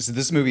 So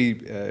this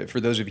movie, for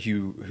those of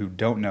you who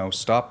don't know,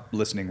 stop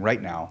listening right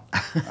now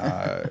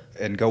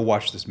and go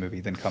watch this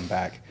movie, then come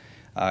back.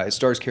 It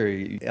stars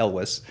Cary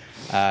Elwes,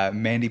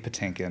 Mandy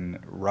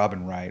Patinkin,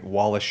 Robin Wright,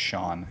 Wallace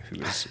Shawn,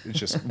 who is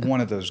just one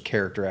of those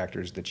character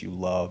actors that you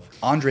love.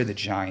 Andre the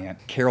Giant,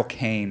 Carol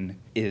Kane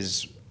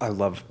is... I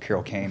love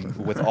Carol Kane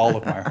with all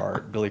of my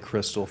heart. Billy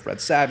Crystal, Fred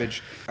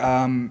Savage.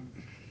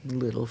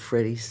 Little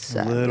Freddie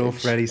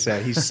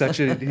Savage. He's such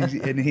a...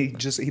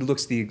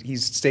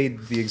 He's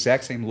stayed the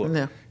exact same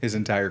look his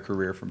entire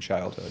career from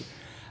childhood.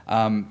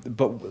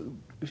 But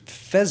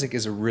Fezzik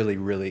is a really,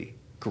 really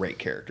great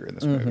character in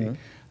this movie.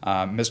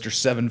 Mr.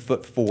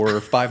 7'4",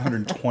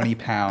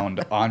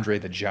 520-pound Andre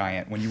the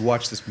Giant. When you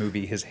watch this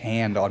movie, his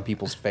hand on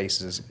people's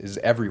faces is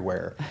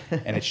everywhere,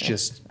 and it's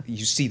just,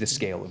 you see the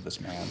scale of this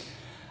man.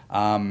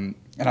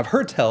 And I've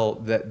heard tell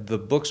that the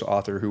book's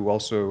author, who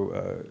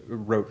also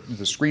wrote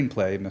the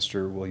screenplay,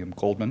 Mr. William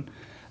Goldman,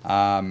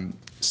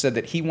 said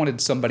that he wanted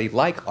somebody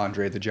like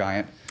Andre the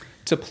Giant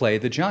to play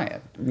the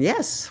giant.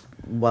 Yes.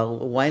 Well,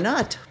 why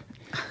not?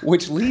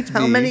 Which leads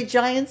How many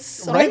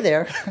giants are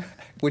there?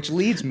 Which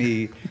leads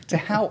me to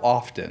how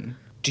often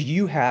do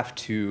you have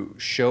to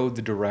show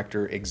the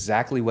director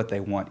exactly what they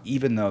want,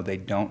 even though they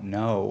don't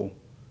know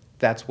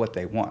that's what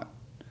they want?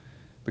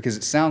 Because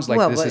it sounds like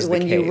this is the case. Well,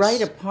 when you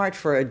write a part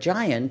for a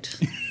giant,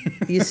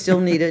 you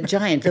still need a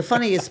giant. The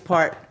funniest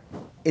part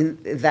in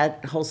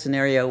that whole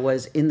scenario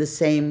was in the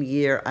same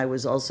year I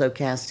was also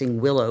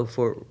casting Willow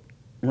for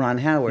Ron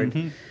Howard.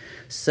 Mm-hmm.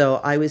 So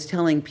I was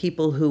telling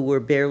people who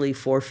were barely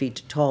 4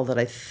 feet tall that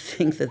I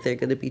think that they're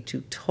going to be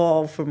too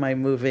tall for my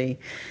movie,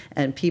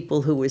 and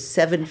people who were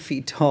 7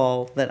 feet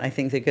tall that I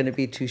think they're going to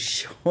be too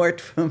short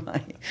for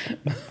my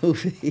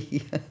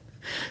movie.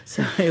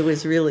 So it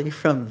was really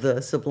from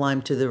the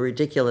sublime to the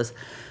ridiculous.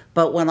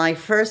 But when I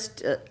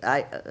first,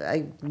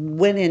 I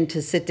went in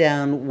to sit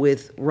down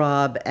with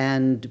Rob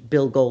and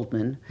Bill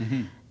Goldman,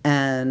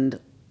 and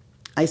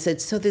I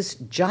said, so this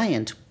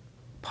giant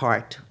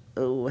part,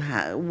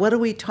 what are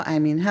we I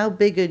mean, how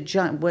big a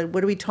giant,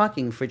 what are we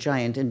talking for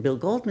giant? And Bill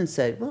Goldman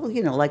said, well,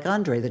 like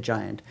Andre the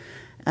Giant.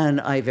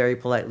 And I very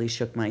politely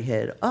shook my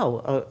head.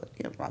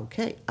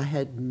 Okay. I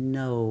had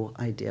no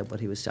idea what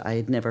he was saying. I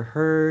had never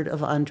heard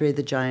of Andre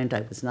the Giant.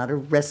 I was not a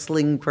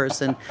wrestling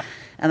person.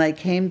 And I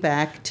came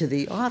back to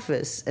the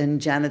office,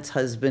 and Janet's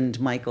husband,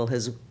 Michael,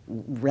 has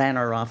ran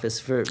our office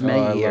for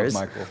many years. I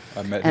love Michael.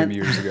 I met him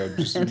years ago.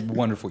 Just a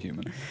wonderful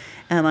human.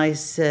 And I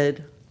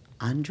said,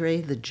 Andre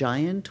the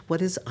Giant?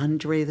 What is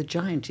Andre the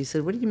Giant? He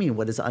said, what do you mean,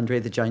 what is Andre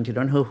the Giant? You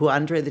don't know who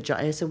Andre the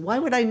Giant is? I said, why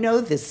would I know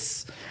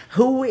this?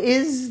 Who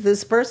is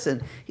this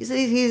person? He said,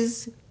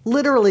 he's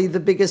literally the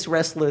biggest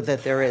wrestler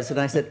that there is. And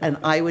I said, and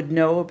I would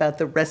know about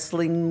the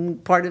wrestling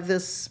part of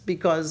this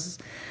because...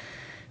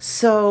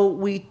 So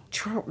we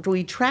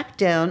tracked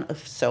down,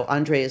 so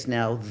Andre is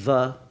now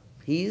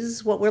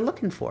he's what we're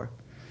looking for.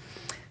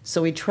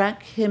 So we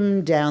track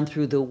him down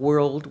through the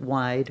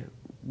Worldwide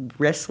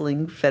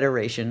Wrestling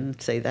Federation,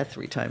 say that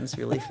 3 times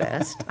really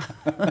fast.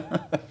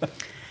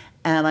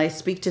 And I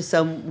speak to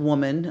some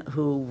woman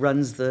who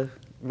runs the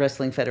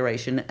Wrestling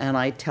Federation, and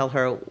I tell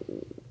her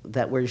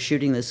that we're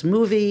shooting this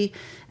movie,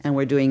 and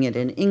we're doing it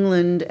in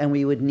England, and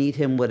we would need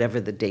him whatever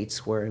the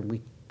dates were. And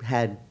we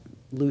had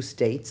loose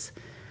dates.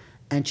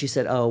 And she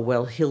said, oh,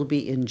 well, he'll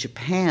be in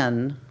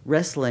Japan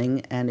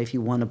wrestling, and if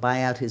you want to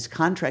buy out his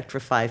contract for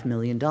 $5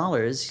 million,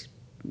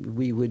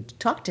 we would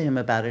talk to him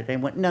about it. And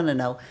I went,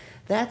 no.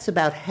 That's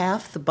about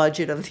half the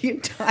budget of the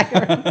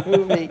entire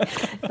movie.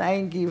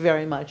 Thank you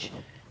very much.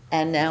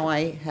 And now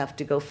I have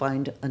to go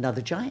find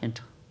another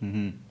giant.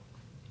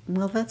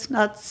 Well, that's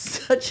not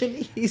such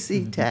an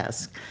easy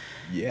task.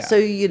 Yeah.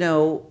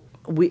 So,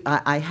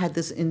 I had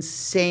this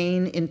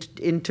insane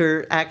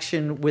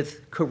interaction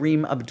with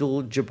Kareem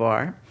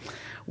Abdul-Jabbar,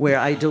 where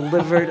I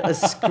delivered a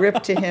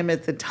script to him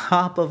at the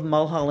top of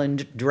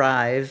Mulholland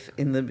Drive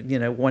in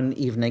the one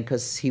evening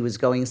because he was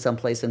going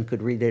someplace and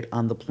could read it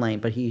on the plane,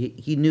 but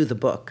he knew the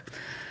book.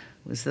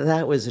 So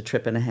that was a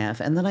trip and a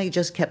half. And then I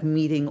just kept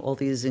meeting all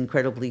these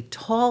incredibly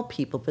tall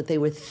people, but they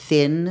were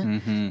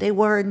thin. They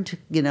weren't,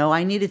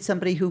 I needed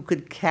somebody who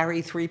could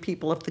carry 3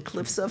 people up the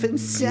cliffs of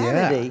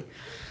insanity.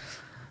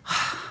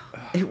 Yeah.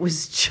 It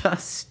was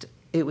just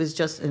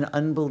an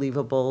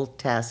unbelievable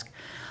task.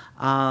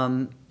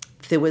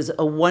 There was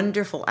a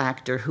wonderful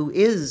actor who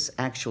is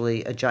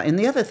actually a giant. And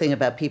the other thing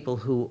about people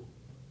who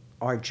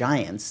are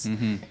giants,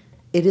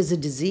 it is a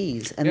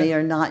disease. And they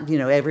are not,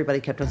 everybody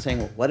kept on saying,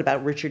 well, what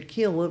about Richard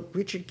Kiel? Well,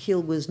 Richard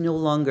Kiel was no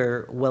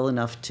longer well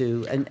enough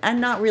to,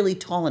 and not really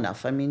tall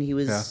enough. I mean, he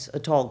was a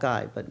tall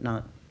guy, but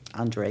not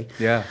Andre.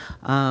 Yeah.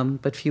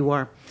 But few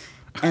are.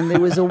 And there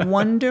was a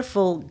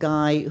wonderful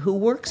guy who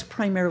works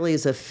primarily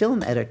as a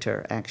film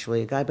editor,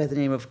 actually, a guy by the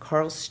name of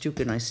Carl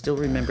Stuken. I still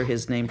remember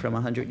his name from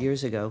 100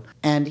 years ago.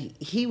 And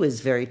he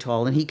was very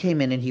tall, and he came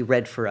in and he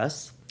read for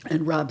us.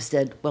 And Rob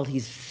said, well,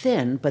 he's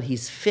thin, but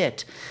he's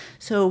fit.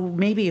 So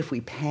maybe if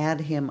we pad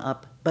him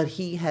up. But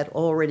he had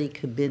already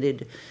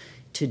committed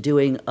to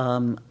doing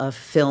a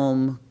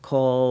film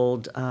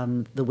called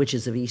The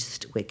Witches of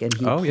Eastwick, and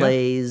he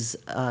plays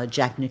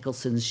Jack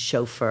Nicholson's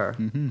chauffeur.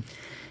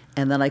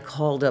 And then I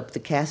called up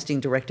the casting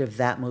director of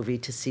that movie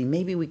to see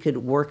maybe we could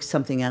work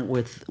something out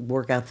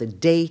work out the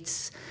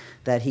dates,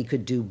 that he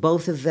could do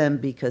both of them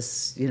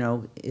because,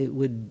 it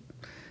would.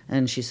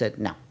 And she said,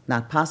 no,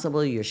 not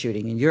possible. You're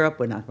shooting in Europe.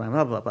 We're not, blah,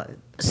 blah, blah, blah.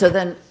 So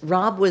then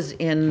Rob was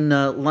in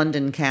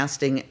London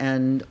casting,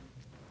 and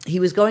he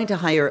was going to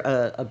hire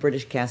a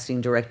British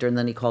casting director, and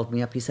then he called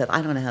me up. He said,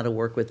 I don't know how to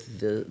work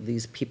with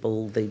these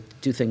people. They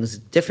do things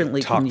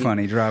differently. Talk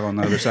funny, drive on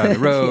the other side of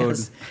the road.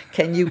 Yes.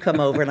 Can you come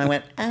over? And I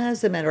went,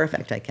 as a matter of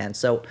fact, I can.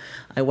 So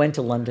I went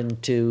to London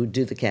to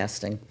do the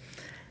casting.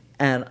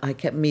 And I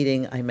kept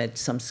meeting, I met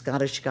some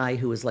Scottish guy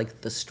who was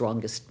like the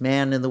strongest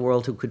man in the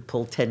world who could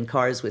pull 10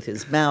 cars with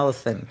his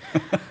mouth. And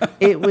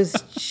it was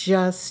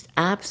just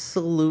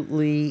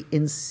absolutely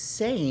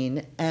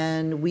insane.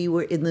 And we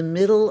were in the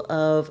middle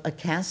of a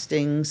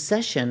casting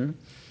session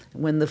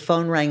when the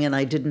phone rang and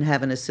I didn't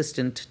have an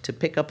assistant to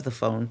pick up the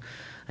phone.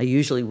 I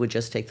usually would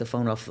just take the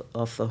phone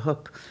off the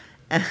hook.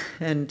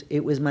 And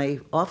it was my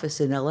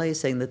office in LA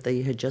saying that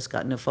they had just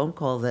gotten a phone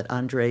call that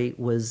Andre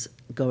was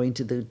going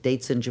to the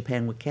dates in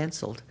Japan were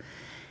canceled.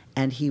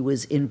 And he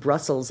was in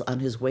Brussels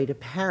on his way to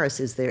Paris.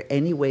 Is there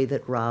any way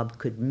that Rob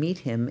could meet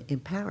him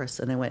in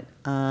Paris? And I went,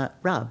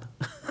 Rob.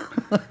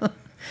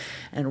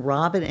 And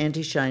Rob and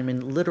Andy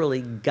Scheinman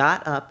literally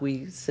got up.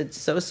 We said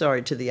so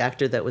sorry to the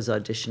actor that was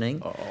auditioning.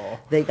 Aww.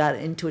 They got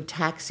into a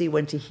taxi,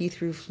 went to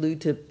Heathrow, flew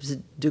to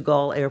de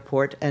Gaulle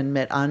Airport, and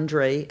met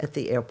Andre at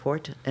the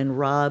airport. And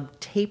Rob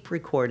tape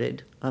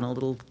recorded on a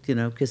little,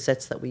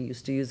 cassettes that we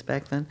used to use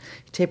back then.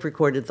 He tape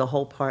recorded the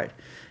whole part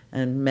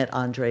and met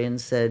Andre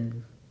and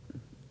said,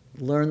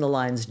 learn the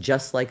lines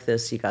just like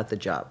this, you got the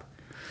job.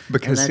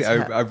 Because And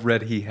that's how- I've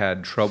read he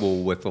had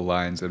trouble with the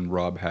lines, and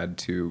Rob had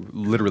to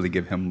literally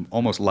give him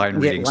almost line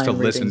Yeah, readings line to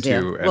listen readings, yeah.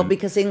 to. Well, and-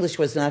 because English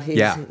was not his,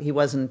 Yeah. he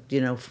wasn't,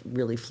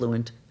 really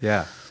fluent.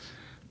 yeah,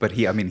 but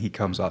he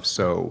comes off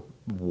so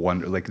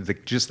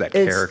just that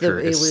It's character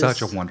it is was-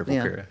 such a wonderful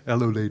yeah. character.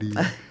 Hello, lady.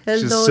 Hello,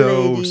 Just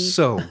so lady.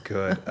 so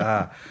good.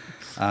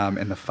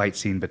 And the fight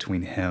scene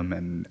between him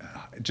and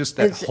just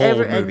that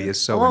whole and movie is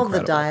so all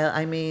incredible. the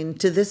I mean,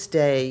 to this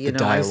day, The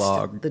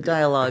dialogue the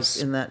dialogue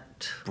is in that.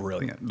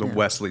 Brilliant. The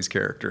Wesley's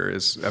character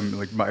is,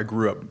 I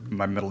grew up,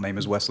 my middle name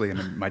is Wesley,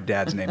 and my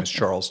dad's name is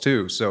Charles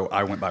too, so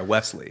I went by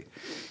Wesley.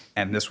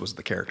 And this was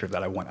the character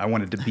that I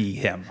wanted to be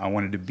him. I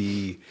wanted to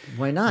be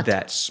Why not?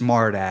 that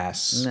smart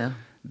ass, No.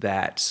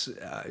 that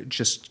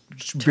just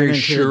Turn very into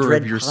the sure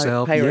Dread of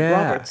yourself. Pirate yeah,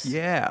 Roberts.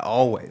 yeah,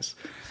 always.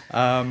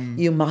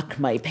 You mock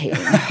my pain.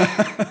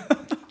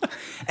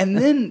 And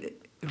then,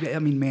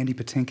 Mandy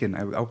Patinkin,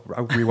 I'll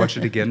rewatch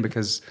it again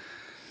because,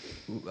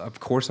 of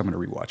course, I'm going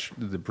to rewatch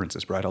The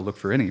Princess Bride. I'll look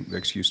for any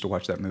excuse to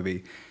watch that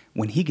movie.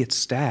 When he gets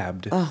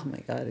stabbed, Oh my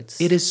God!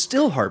 it is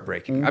still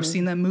heartbreaking. Mm-hmm. I've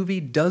seen that movie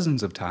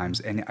dozens of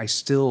times, and you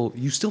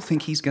still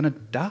think he's going to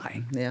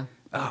die. Yeah.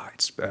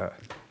 It's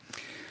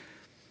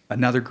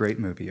another great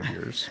movie of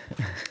yours.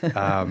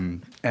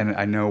 And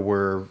I know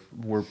we're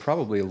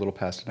probably a little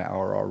past an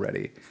hour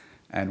already.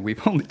 And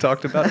we've only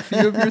talked about a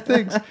few of your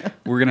things.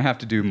 We're going to have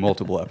to do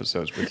multiple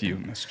episodes with you,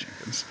 Miss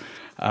Jenkins.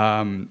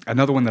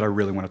 Another one that I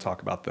really want to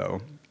talk about,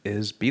 though,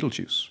 is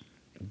Beetlejuice.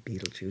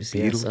 Beetlejuice.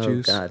 Yes. Oh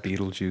Beetlejuice, God.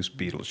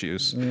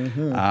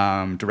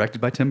 Beetlejuice.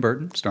 Directed by Tim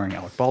Burton, starring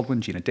Alec Baldwin,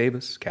 Gina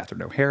Davis,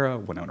 Catherine O'Hara,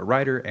 Winona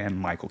Ryder, and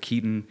Michael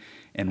Keaton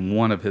in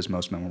one of his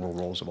most memorable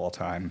roles of all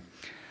time.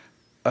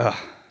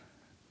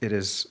 It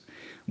is...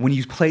 When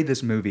you play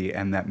this movie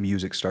and that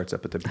music starts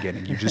up at the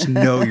beginning, you just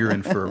know you're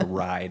in for a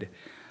ride.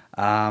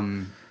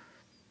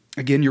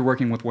 Again, you're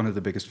working with one of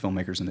the biggest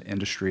filmmakers in the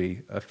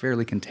industry, a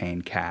fairly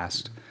contained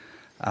cast.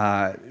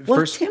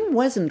 Well, Tim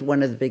wasn't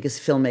one of the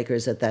biggest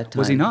filmmakers at that time.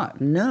 Was he not?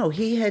 No,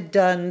 he had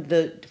done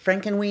the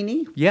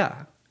Frankenweenie.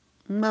 Yeah,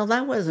 Well,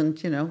 that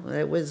wasn't,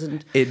 it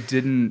wasn't. it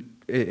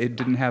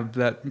didn't have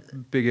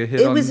that big a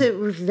hit. It was a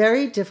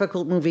very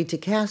difficult movie to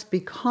cast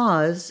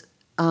because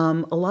a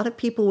lot of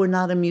people were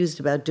not amused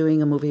about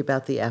doing a movie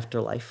about the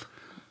afterlife.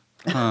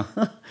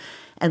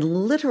 And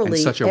literally,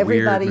 And such a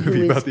weird everybody movie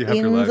who about was the in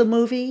afterlife. the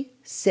movie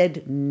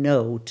said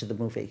no to the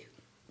movie,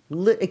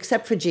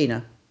 except for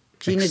Gina.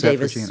 Gina Except for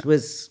Davis Gina.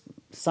 was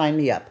sign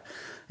me up.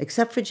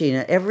 Except for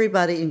Gina,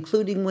 everybody,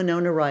 including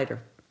Winona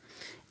Ryder,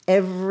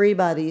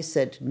 everybody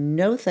said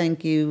no,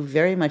 thank you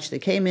very much. They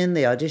came in,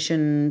 they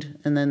auditioned,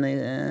 and then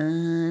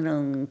I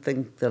don't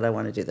think that I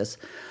want to do this.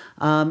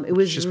 It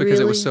was Just because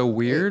it was so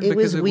weird? It was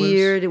Because it was-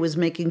 weird. It was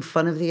making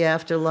fun of the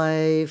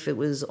afterlife. It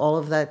was all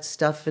of that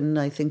stuff, and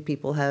I think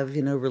people have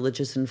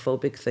religious and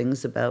phobic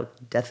things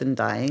about death and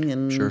dying,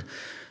 and Sure.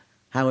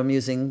 how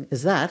amusing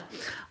is that?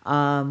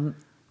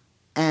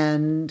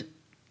 And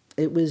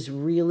it was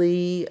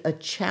really a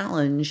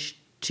challenge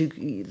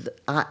to.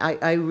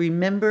 I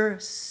remember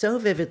so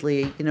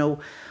vividly.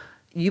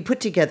 You put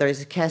together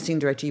as a casting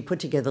director. You put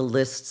together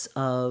lists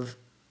of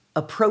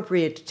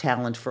appropriate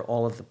talent for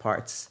all of the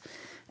parts.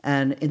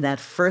 And in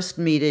that first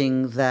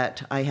meeting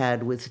that I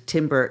had with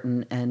Tim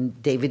Burton and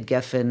David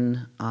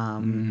Geffen,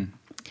 I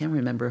can't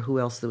remember who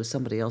else. There was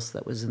somebody else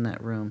that was in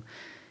that room.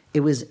 It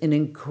was an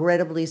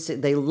incredibly...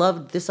 They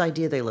loved this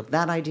idea. They loved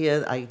that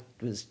idea. I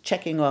was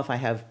checking off. I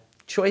have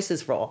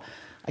choices for all.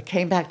 I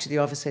came back to the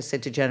office. I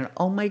said to Janet,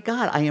 "Oh my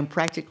God, I am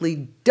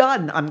practically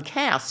done. I'm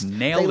cast."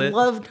 Nailed They it.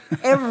 loved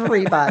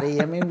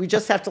everybody. I mean, we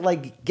just have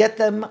to get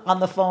them on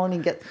the phone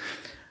and get...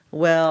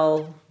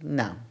 Well,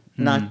 no.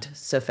 Not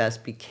so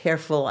fast. Be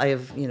careful. I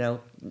have,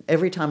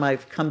 every time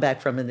I've come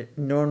back from an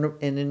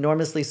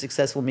enormously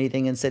successful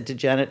meeting and said to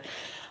Janet,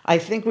 "I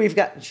think we've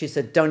got," she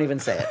said, "Don't even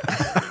say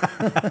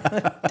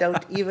it."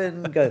 Don't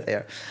even go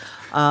there.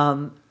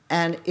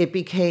 And it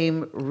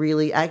became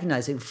really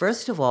agonizing.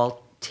 First of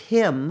all,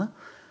 Tim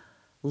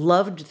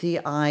loved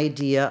the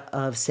idea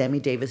of Sammy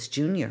Davis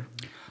Jr.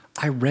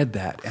 I read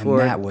that, and For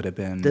that would have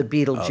been the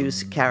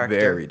Beetlejuice a character.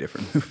 very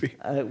different movie.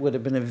 It would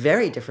have been a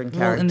very different Well,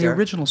 character. and the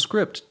original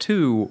script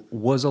too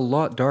was a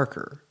lot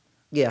darker.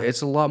 Yeah.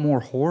 It's a lot more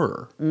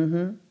horror.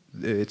 Mm-hmm.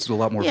 It's a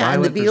lot more Yeah,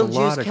 violent. and the There's a lot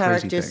Beetlejuice of crazy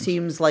character things.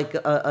 seems like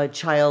a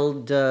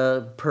child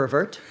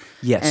pervert.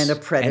 Yes, And a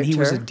predator. and he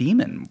was a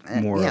demon,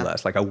 more yeah. or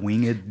less, like a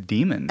winged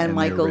demon. And in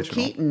Michael the original.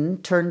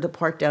 Keaton turned the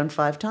part down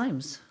 5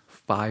 times.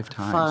 5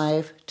 times.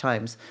 5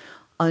 times.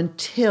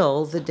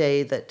 Until the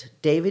day that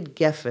David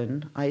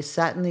Geffen, I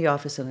sat in the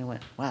office and I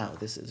went, wow,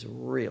 this is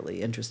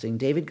really interesting.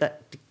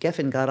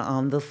 Geffen got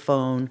on the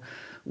phone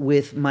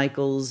with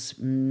Michael's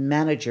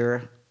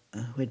manager,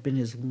 who had been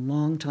his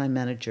longtime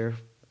manager.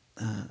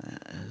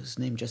 His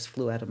name just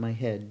flew out of my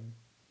head,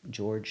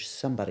 George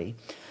somebody.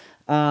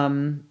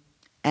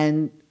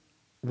 And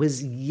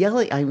was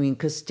yelling,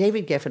 because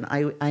David Geffen,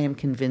 I am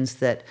convinced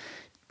that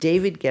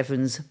David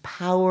Geffen's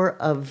power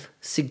of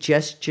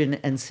suggestion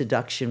and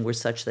seduction were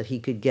such that he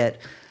could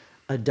get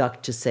a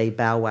duck to say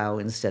bow wow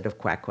instead of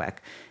quack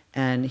quack.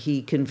 And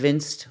he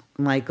convinced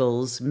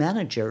Michael's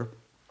manager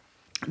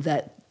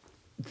that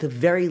the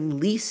very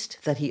least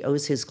that he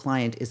owes his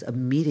client is a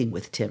meeting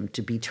with Tim.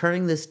 To be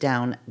turning this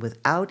down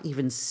without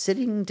even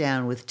sitting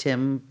down with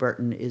Tim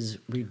Burton is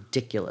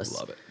ridiculous.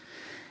 Love it.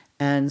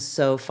 And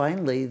so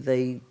finally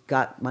they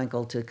got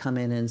Michael to come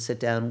in and sit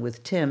down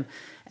with Tim.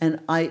 And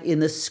in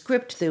the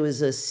script, there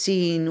was a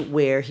scene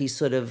where he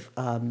sort of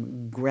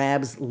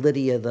grabs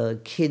Lydia, the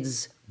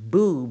kid's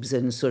boobs,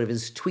 and sort of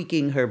is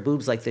tweaking her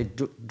boobs like they're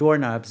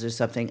doorknobs or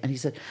something. And he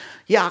said,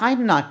 yeah,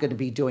 I'm not going to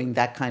be doing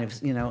that kind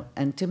of,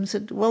 And Tim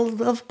said,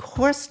 well, of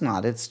course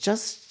not. It's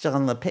just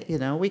on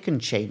the, we can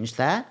change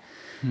that.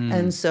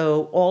 And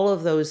so all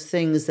of those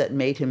things that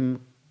made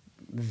him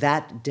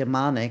that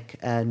demonic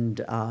and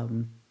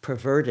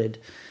perverted,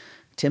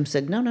 Tim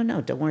said, no,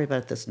 don't worry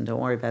about this and don't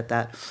worry about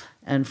that.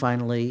 And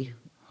finally,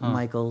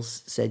 Michael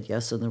said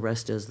yes, and the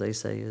rest, as they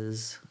say,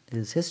 is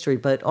history.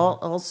 But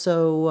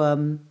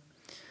also...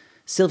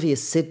 Sylvia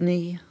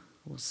Sidney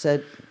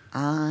said,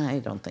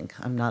 I'm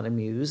not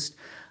amused.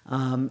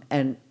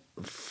 And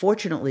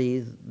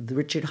fortunately,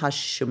 Richard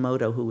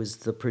Hashimoto, who was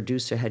the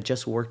producer, had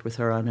just worked with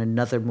her on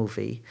another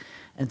movie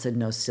and said,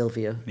 no,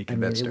 Sylvia,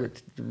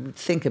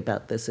 think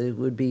about this. It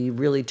would be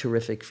really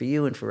terrific for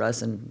you and for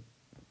us, and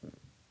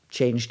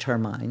changed her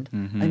mind.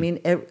 I mean,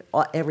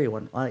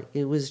 everyone.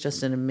 It was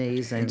just an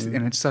amazing...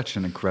 And it's such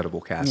an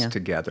incredible cast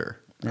together.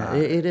 Yeah,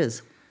 it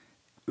is.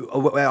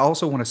 I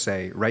also want to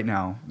say, right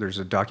now, there's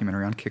a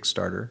documentary on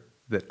Kickstarter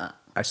that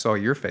I saw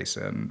your face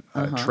in,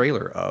 a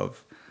trailer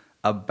of,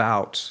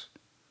 about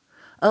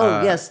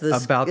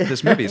about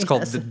this movie. It's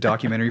called The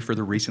Documentary for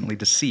the Recently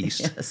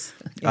Deceased,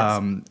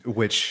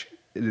 which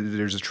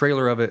there's a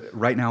trailer of it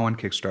right now on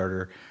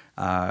Kickstarter.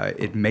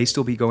 It may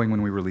still be going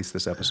when we release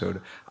this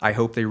episode. I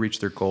hope they reach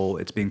their goal.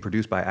 It's being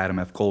produced by Adam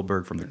F.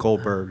 Goldberg from the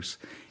Goldbergs.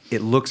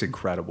 It looks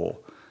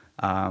incredible.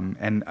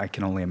 And I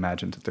can only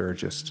imagine that there are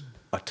just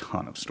a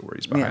ton of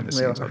stories behind the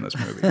scenes on this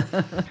movie.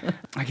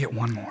 I get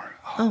one more.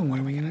 What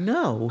are we gonna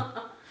no.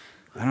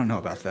 I don't know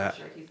about that.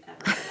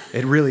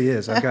 It really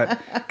is. I've got,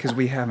 because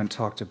we haven't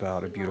talked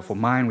about A Beautiful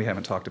Mind, we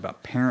haven't talked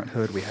about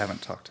Parenthood, we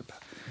haven't talked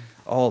about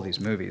all these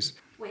movies.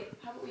 Wait,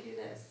 how about we do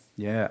this?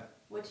 Yeah.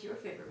 What's your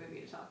favorite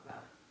movie to talk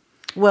about?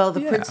 Well,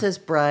 The Princess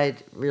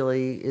Bride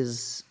really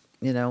is,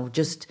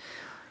 just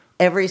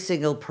every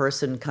single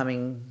person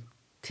coming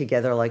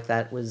together like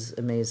that was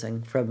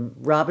amazing. From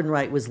Robin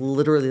Wright was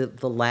literally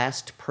the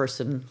last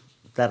person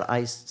that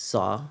I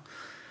saw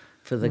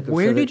for the.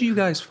 Where did you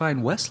guys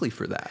find Wesley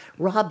for that?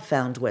 Rob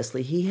found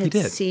Wesley. He had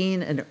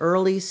seen an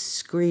early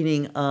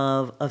screening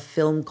of a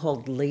film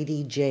called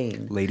Lady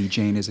Jane. Lady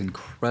Jane is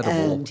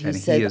incredible, and he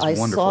said, is "I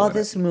wonderful saw in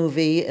this it.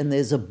 movie, and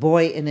there's a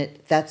boy in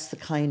it. That's the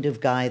kind of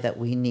guy that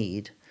we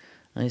need."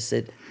 I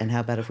said, and how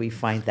about if we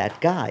find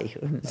that guy?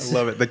 I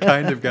love it. The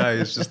kind of guy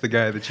is just the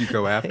guy that you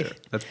go after.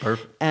 That's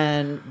perfect.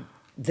 And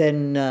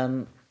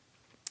then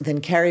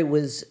Carrie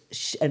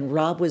and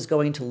Rob was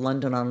going to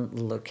London on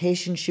a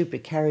location shoot,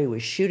 but Carrie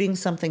was shooting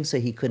something, so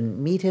he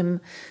couldn't meet him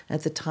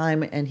at the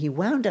time, and he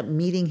wound up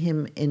meeting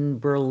him in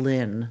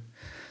Berlin.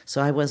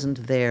 So I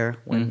wasn't there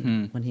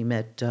when he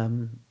met,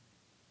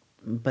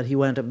 but he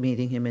wound up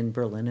meeting him in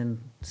Berlin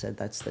and said,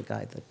 that's the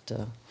guy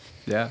that...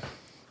 Yeah.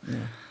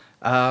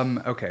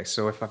 Okay,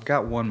 so if I've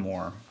got one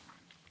more,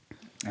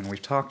 and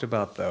we've talked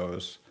about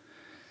those,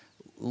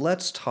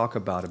 let's talk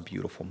about A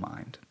Beautiful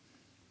Mind.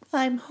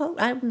 I'm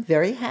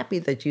very happy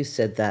that you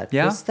said that.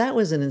 Yeah? Because that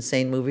was an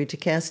insane movie to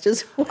cast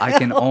as well. I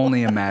can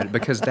only imagine,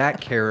 because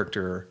that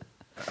character,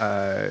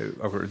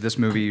 over this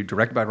movie,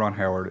 directed by Ron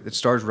Howard, it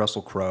stars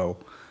Russell Crowe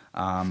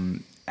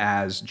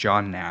as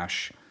John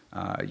Nash.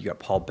 You got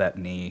Paul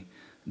Bettany,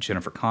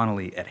 Jennifer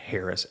Connelly, Ed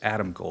Harris,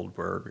 Adam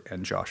Goldberg,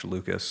 and Josh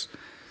Lucas.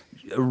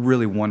 A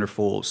really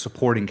wonderful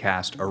supporting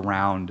cast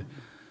around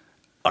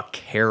a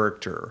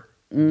character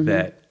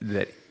that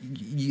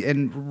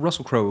and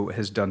Russell Crowe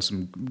has done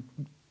some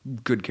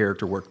good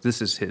character work. This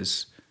is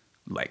his,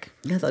 like...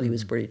 I thought he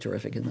was pretty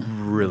terrific in that.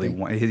 Really,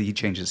 he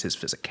changes his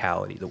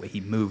physicality, the way he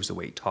moves, the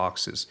way he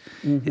talks,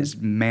 his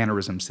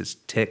mannerisms, his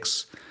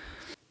tics.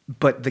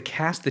 But the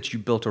cast that you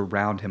built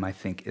around him, I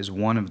think, is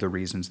one of the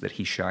reasons that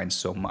he shines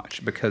so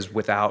much. Because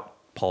without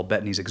Paul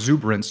Bettany's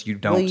exuberance, you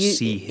don't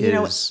see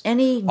his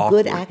any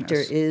good actor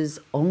is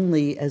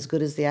only as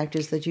good as the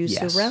actors that you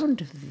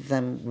surround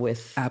them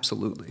with.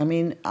 Absolutely. I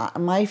mean,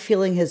 my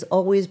feeling has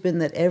always been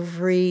that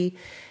every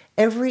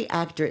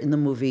actor in the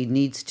movie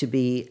needs to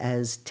be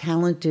as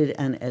talented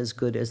and as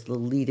good as the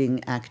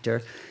leading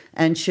actor,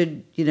 and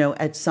should,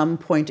 at some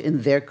point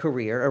in their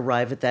career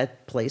arrive at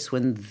that place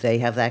when they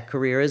have that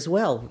career as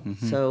well.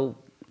 So,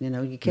 you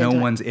can't...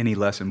 No one's any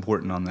less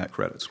important on that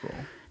credit scroll.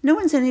 No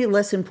one's any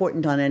less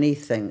important on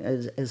anything,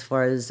 as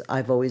far as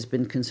I've always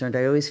been concerned.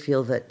 I always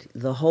feel that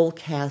the whole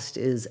cast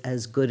is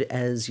as good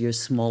as your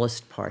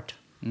smallest part.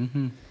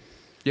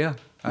 Yeah,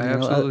 I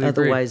absolutely agree.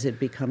 Otherwise, it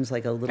becomes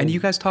like a little... And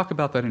you guys talk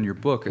about that in your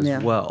book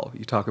as well.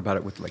 You talk about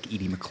it with, like,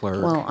 Edie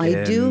McClurg. Well,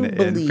 I do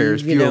believe,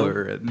 Ferris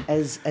Bueller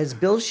as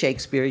Bill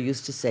Shakespeare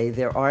used to say,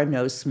 there are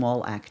no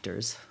small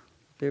actors.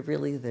 They're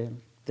really there.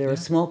 There are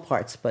small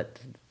parts, but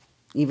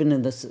even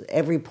in this,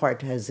 every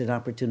part has an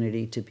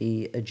opportunity to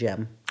be a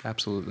gem.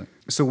 Absolutely.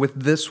 So with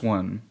this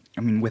one,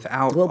 I mean,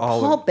 without Well,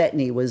 all Paul of...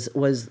 Bettany was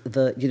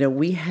the, you know,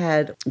 we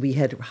had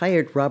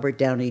hired Robert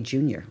Downey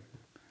Jr.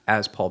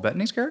 As Paul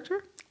Bettany's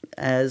character?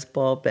 as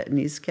Paul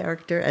Bettany's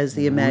character, as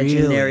the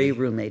imaginary Really?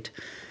 roommate.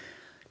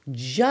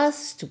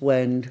 Just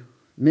when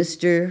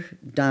Mr.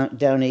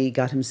 Downey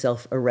got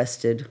himself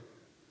arrested,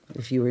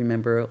 if you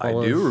remember I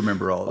do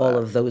remember all all that.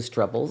 of those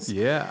troubles.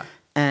 Yeah.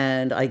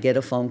 And I get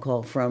a phone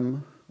call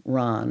from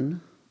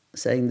Ron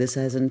saying this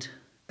hasn't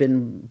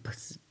been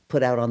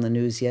put out on the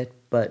news yet,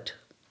 but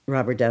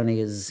Robert Downey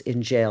is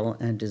in jail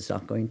and is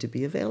not going to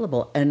be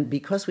available. And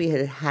because we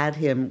had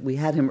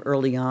him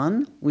early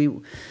on.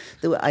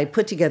 I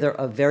put together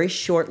a very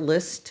short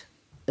list,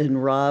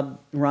 and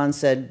Ron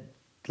said,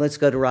 "Let's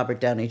go to Robert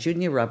Downey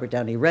Jr." Robert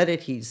Downey read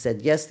it. He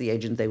said yes.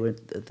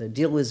 The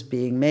deal was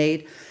being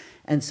made.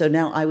 And so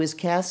now I was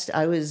cast.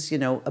 I was,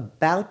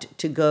 about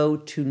to go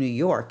to New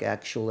York,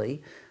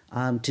 actually,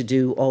 to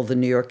do all the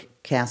New York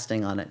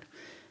casting on it.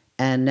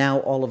 And now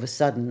all of a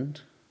sudden,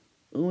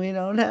 we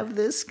don't have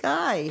this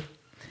guy.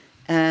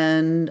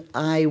 And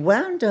I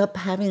wound up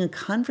having a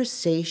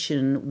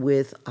conversation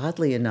with,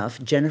 oddly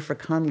enough, Jennifer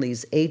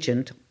Connelly's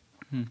agent,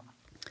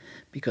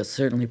 because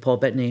certainly Paul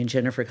Bettany and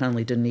Jennifer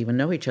Connelly didn't even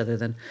know each other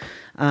then.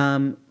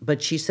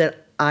 But she said,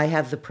 "I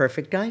have the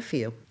perfect guy for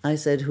you." I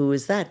said, "Who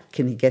is that?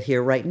 Can he get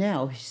here right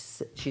now?"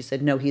 She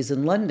said, "No, he's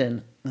in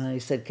London." I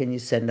said, "Can you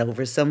send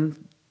over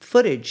some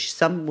footage?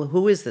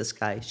 Who is this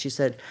guy?" She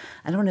said,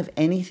 "I don't have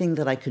anything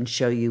that I can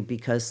show you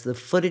because the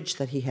footage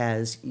that he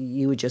has,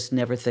 you would just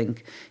never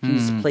think.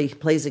 He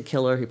plays a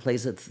killer, he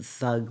plays a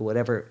thug,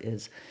 whatever it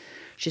is."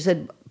 She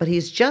said, "But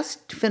he's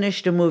just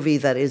finished a movie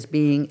that is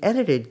being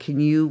edited.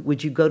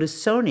 Would you go to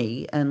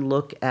Sony and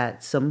look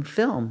at some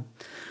film?"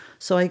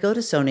 So I go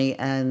to Sony,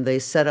 and they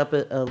set up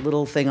a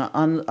little thing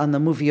on the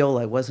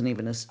Moviola. It wasn't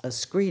even a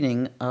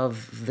screening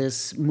of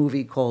this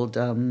movie called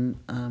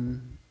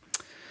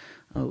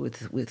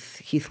with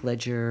Heath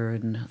Ledger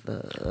and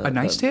A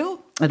Knight's Tale?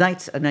 A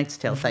Knight's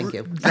Tale. Thank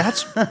you.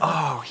 That's...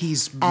 Oh,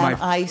 he's And my...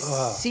 I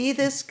see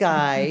this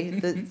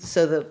guy.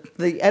 So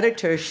the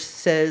editor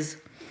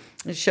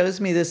shows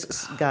me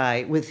this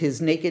guy with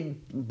his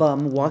naked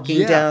bum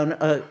walking down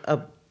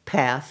a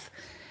path,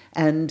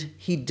 and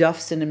he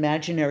duffs an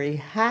imaginary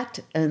hat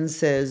and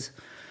says,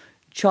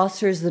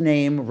 "Chaucer's the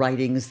name,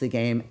 writing's the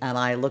game." And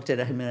I looked at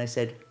him and I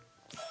said,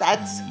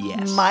 "That's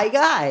my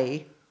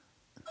guy."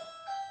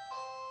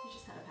 You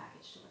just had a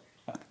package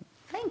delivered.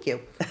 Thank you.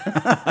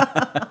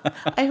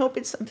 I hope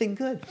it's something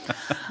good.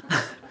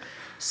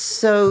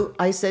 So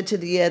I said to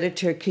the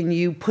editor, "Can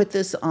you put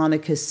this on a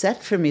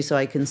cassette for me so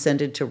I can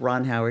send it to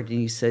Ron Howard?" And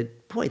he said,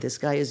 "Boy, this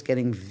guy is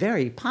getting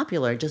very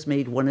popular. I just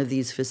made one of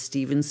these for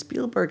Steven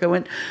Spielberg." I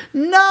went,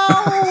 "No,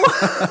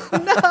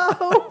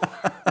 no."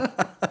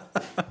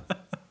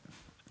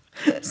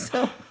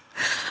 So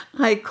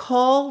I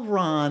call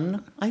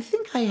Ron. I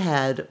think I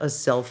had a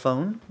cell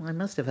phone. I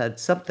must have had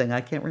something.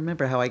 I can't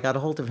remember how I got a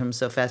hold of him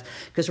so fast,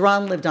 because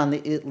Ron lives on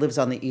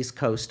the East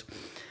Coast.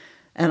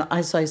 And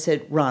so I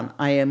said, "Ron,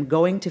 I am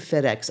going to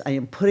FedEx. I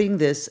am putting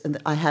this, and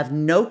I have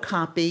no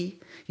copy.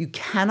 You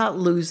cannot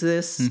lose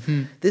this.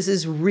 This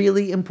is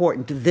really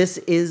important. This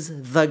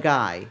is the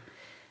guy."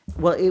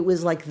 Well, it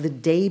was like the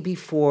day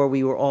before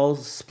we were all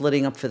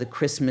splitting up for the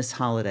Christmas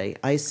holiday.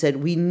 I said,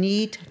 "We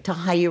need to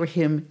hire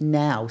him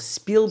now.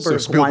 Spielberg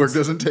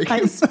doesn't take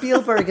him?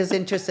 Spielberg is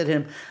interested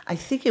in him." I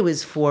think it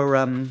was for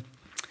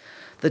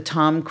the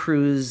Tom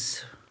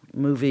Cruise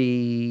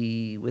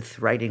movie with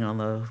writing on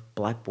the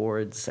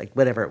blackboards, like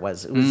whatever it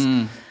was. It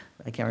was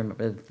I can't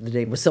remember the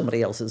name. It was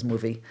somebody else's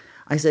movie.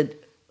 I said,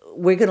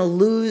 "We're going to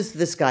lose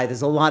this guy.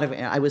 There's a lot of..."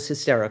 I was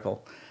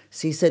hysterical.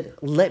 So he said,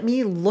 "Let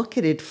me look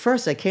at it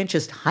first. I can't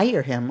just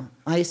hire him."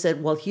 I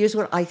said, "Well, here's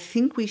what I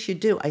think we should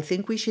do. I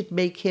think we should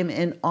make him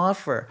an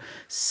offer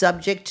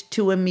subject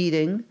to a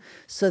meeting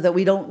so that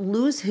we don't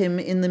lose him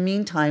in the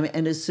meantime.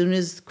 And as soon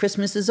as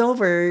Christmas is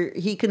over,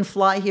 he can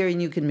fly here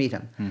and you can meet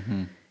him."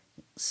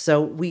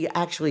 So we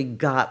actually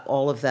got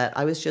all of that.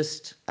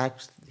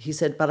 He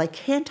said, "But I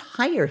can't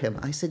hire him."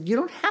 I said, "You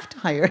don't have to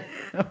hire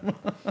him.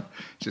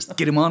 Just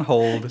get him on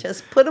hold.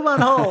 Just put him on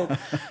hold."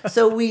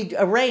 So we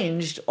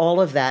arranged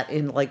all of that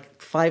in like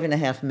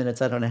 5.5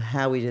 minutes. I don't know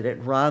how we did it.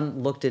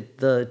 Ron looked at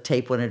the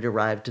tape when it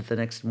arrived the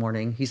next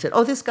morning. He said,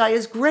 "Oh, this guy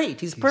is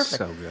great. He's perfect."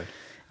 So good.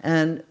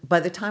 And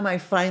by the time I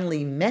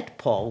finally met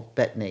Paul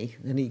Bettany,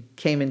 and he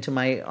came into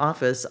my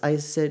office, I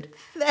said,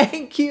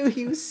 "Thank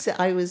you."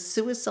 I was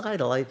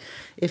suicidal.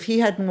 If he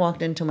hadn't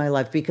walked into my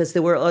life, because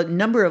there were a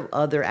number of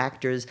other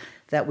actors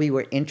that we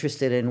were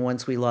interested in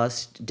once we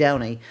lost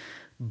Downey,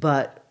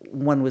 but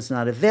one was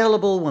not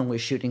available, one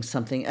was shooting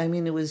something. I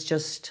mean, there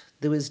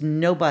was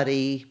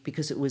nobody,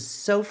 because it was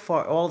so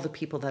far, all the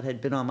people that had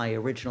been on my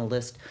original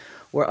list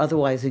were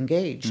otherwise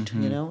engaged,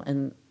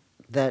 and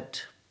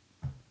that...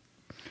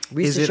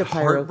 Is it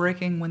Shapiro.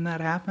 heartbreaking when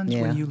that happens,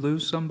 Yeah. when you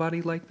lose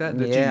somebody like that?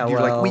 Yeah, You're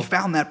like, well... we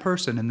found that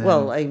person, and then...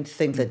 Well, I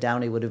think that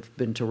Downey would have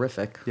been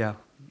terrific. Yeah.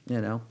 You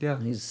know, Yeah.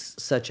 he's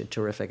such a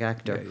terrific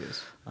actor. Yeah, he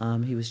is.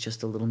 He was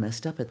just a little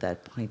messed up at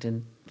that point,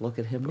 and look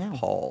at him now.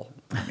 Paul.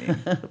 I mean,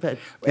 But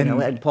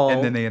and Paul,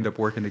 and then they end up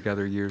working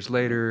together years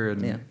later,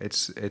 and Yeah.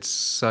 it's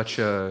such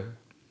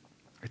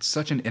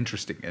an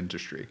interesting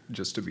industry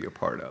just to be a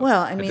part of.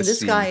 well, I and mean, to this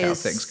see guy how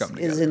things come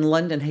is together. in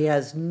London. He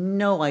has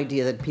no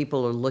idea that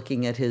people are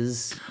looking at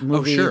his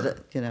movie. sure. That,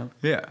 you know,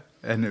 Yeah,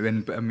 and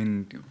I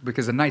mean,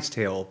 because A Knight's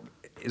Tale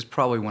is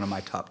probably one of my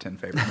top 10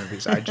 favorite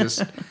movies. I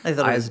just, I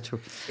thought it was true.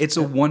 It's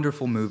a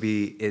wonderful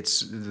movie.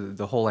 It's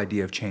the whole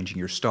idea of changing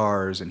your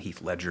stars and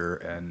Heath Ledger,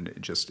 and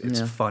just it's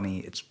Yeah.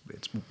 funny, it's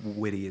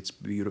witty, it's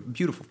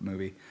beautiful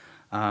movie.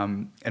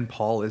 And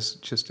Paul is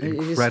just He's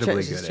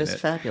incredibly just good in it.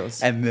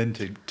 fabulous. And then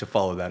to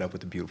follow that up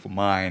with A Beautiful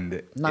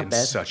Mind, Not in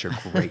bad. such a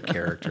great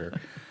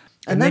character.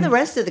 And then the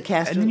rest of the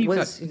cast and then you've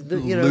was, got the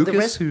Lucas,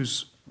 rest.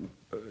 who's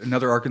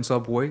another Arkansas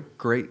boy,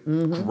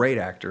 great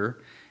actor.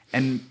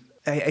 And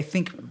I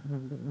think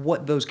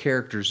what those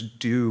characters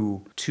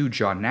do to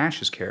John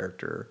Nash's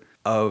character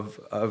of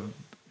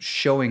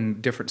showing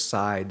different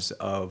sides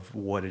of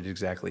what it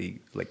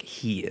exactly like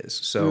he is.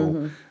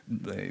 So,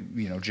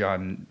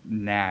 John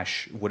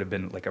Nash would have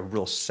been like a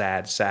real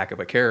sad sack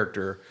of a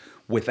character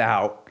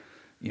without,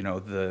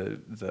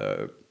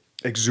 the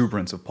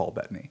exuberance of Paul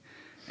Bettany.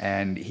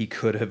 And he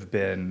could have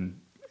been,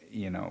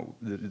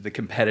 the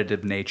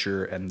competitive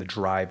nature and the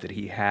drive that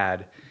he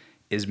had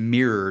is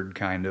mirrored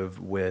kind of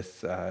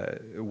with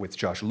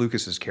Josh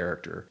Lucas's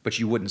character, but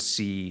you wouldn't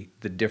see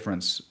the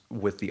difference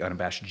with the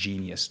unabashed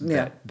genius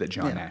that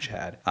John Nash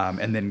had.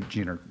 And then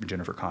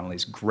Jennifer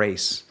Connelly's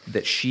grace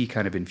that she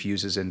kind of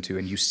infuses into,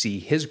 and you see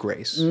his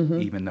grace,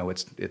 even though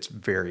it's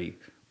very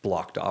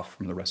blocked off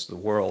from the rest of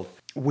the world.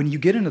 When you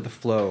get into the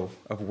flow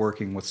of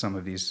working with some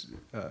of these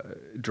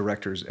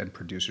directors and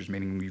producers,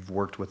 meaning you've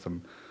worked with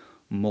them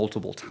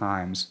multiple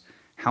times,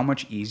 how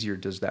much easier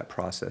does that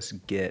process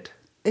get?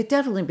 It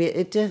definitely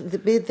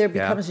there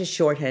becomes a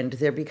shorthand.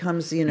 There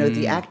becomes,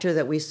 the actor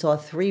that we saw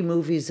 3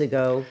 movies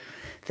ago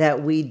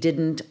that we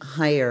didn't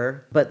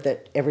hire, but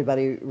that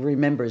everybody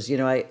remembers.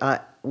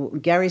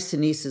 Gary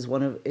Sinise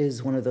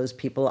is one of those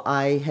people.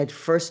 I had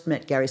first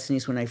met Gary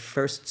Sinise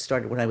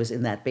when I was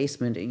in that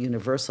basement at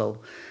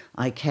Universal.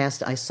 I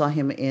saw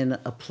him in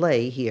a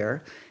play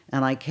here,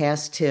 and I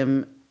cast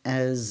him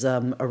as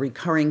a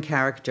recurring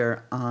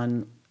character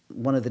on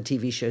one of the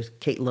TV shows.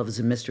 Kate Loves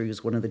a Mystery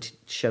was one of the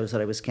shows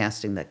that I was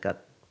casting that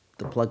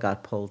the plug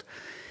got pulled.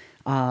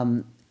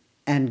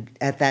 And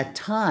at that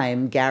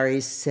time,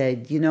 Gary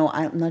said,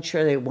 I'm not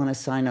sure they want to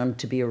sign on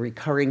to be a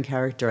recurring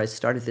character. I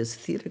started this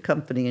theater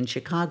company in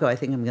Chicago. I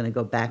think I'm going to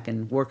go back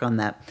and work on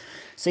that.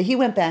 So he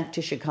went back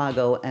to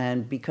Chicago,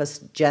 and because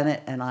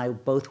Janet and I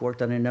both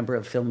worked on a number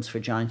of films for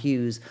John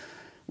Hughes,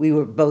 we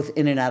were both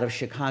in and out of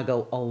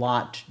Chicago a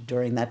lot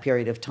during that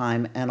period of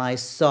time. And I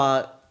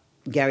saw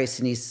Gary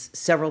Sinise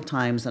several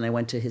times, and I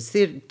went to his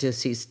theater to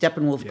see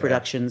Steppenwolf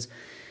Productions.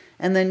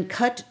 And then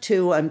cut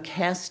to, I'm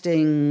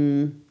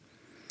casting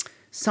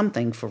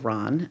something for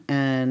Ron,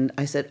 and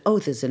I said,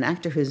 there's an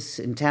actor who's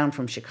in town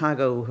from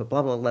Chicago,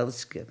 blah, blah, blah,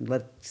 let's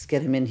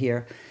get him in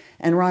here.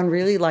 And Ron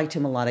really liked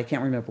him a lot. I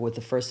can't remember what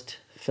the first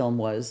film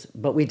was,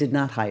 but we did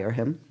not hire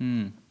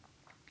him.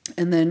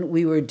 And then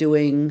we were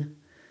doing,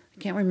 I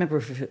can't remember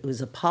if it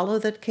was Apollo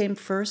that came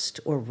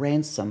first or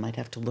Ransom. I'd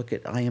have to look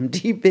at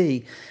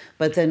IMDb.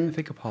 But then I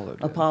think Apollo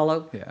did.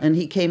 Apollo. Yeah. And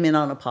he came in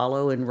on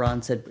Apollo, and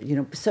Ron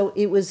said, so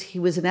he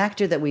was an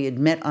actor that we had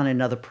met on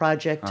another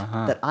project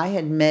that I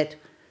had met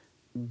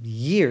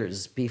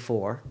years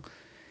before.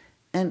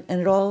 And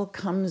it all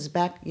comes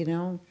back,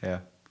 Yeah.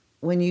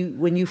 when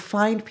you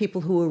find people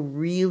who are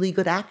really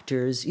good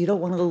actors, you don't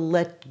want to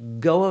let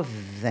go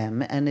of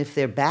them. And if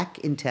they're back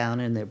in town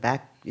and they're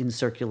back in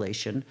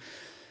circulation,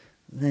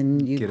 then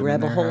you Get 'em grab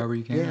in a there hold. however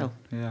you can.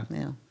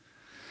 Yeah.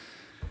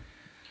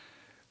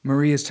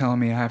 Maria's telling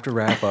me I have to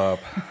wrap up.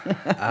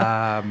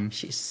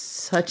 She's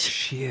such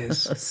She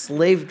is. a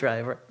slave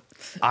driver.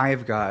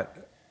 I've got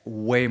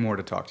way more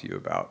to talk to you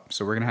about,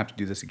 so we're going to have to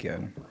do this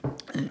again.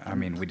 I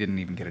mean, we didn't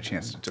even get a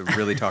chance to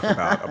really talk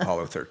about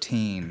Apollo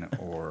 13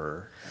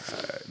 or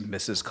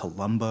Mrs.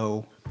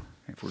 Columbo,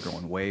 if we're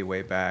going way,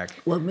 way back.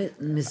 Well,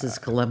 Mrs.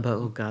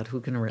 Columbo, oh God,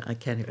 I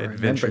can't even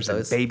Adventures in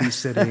remember those.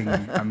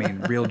 Babysitting. I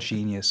mean, real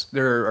genius.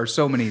 There are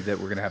so many that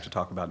we're going to have to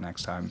talk about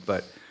next time,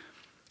 but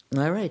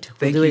All right.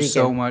 thank we'll do you it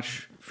so again.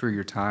 much for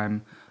your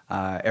time.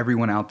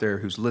 Everyone out there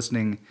who's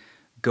listening,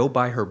 go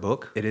buy her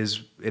book. It is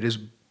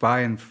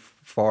by and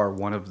far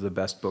one of the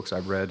best books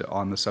I've read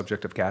on the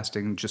subject of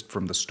casting, just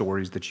from the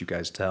stories that you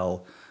guys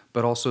tell,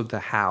 but also the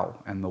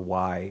how and the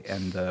why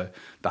and the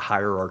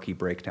hierarchy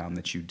breakdown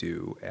that you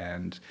do,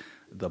 and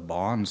the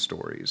Bond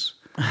stories.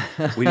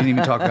 We didn't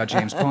even talk about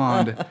James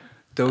Bond.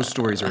 Those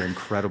stories are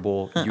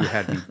incredible. You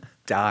had me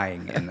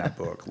dying in that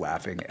book,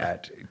 laughing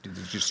at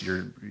just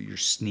your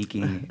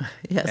sneaking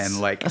Yes.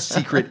 and like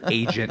secret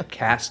agent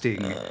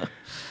casting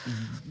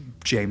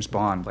James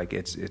Bond. Like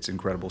it's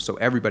incredible. So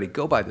everybody,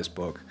 go buy this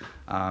book,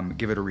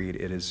 give it a read.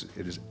 It is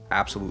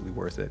absolutely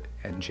worth it.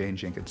 And Jane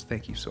Jenkins,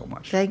 thank you so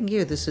much. Thank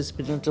you. This has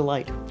been a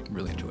delight.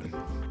 Really enjoyed it.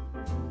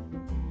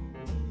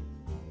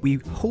 We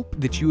hope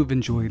that you have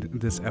enjoyed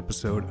this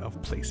episode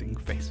of Placing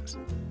Faces.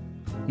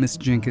 Miss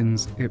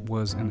Jenkins, it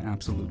was an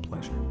absolute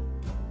pleasure.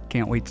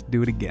 Can't wait to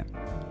do it again.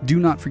 Do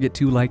not forget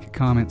to like,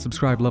 comment,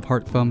 subscribe, love,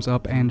 heart, thumbs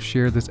up, and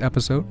share this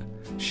episode.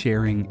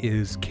 Sharing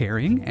is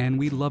caring, and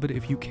we'd love it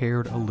if you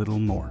cared a little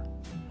more.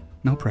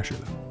 No pressure,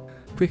 though.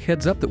 Quick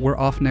heads up that we're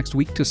off next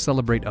week to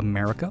celebrate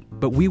America,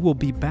 but we will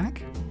be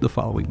back the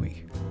following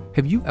week.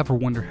 Have you ever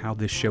wondered how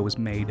this show is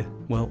made?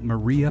 Well,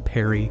 Maria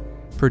Perry,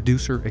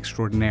 producer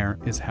extraordinaire,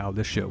 is how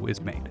the show is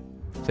made.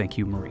 Thank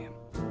you, Maria.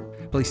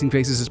 Placing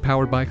Faces is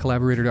powered by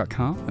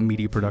Collaborator.com, a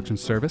media production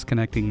service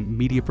connecting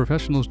media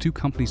professionals to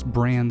companies,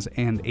 brands,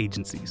 and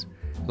agencies,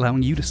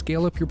 allowing you to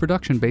scale up your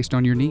production based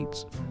on your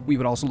needs. We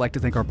would also like to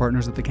thank our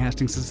partners at the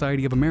Casting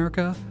Society of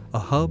America, a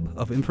hub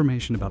of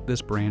information about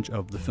this branch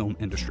of the film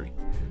industry.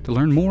 To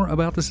learn more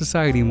about the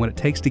society and what it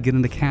takes to get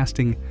into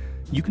casting,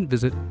 you can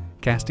visit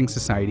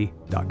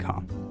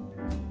castingsociety.com.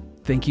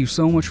 Thank you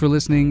so much for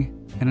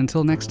listening, and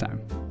until next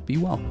time, be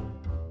well.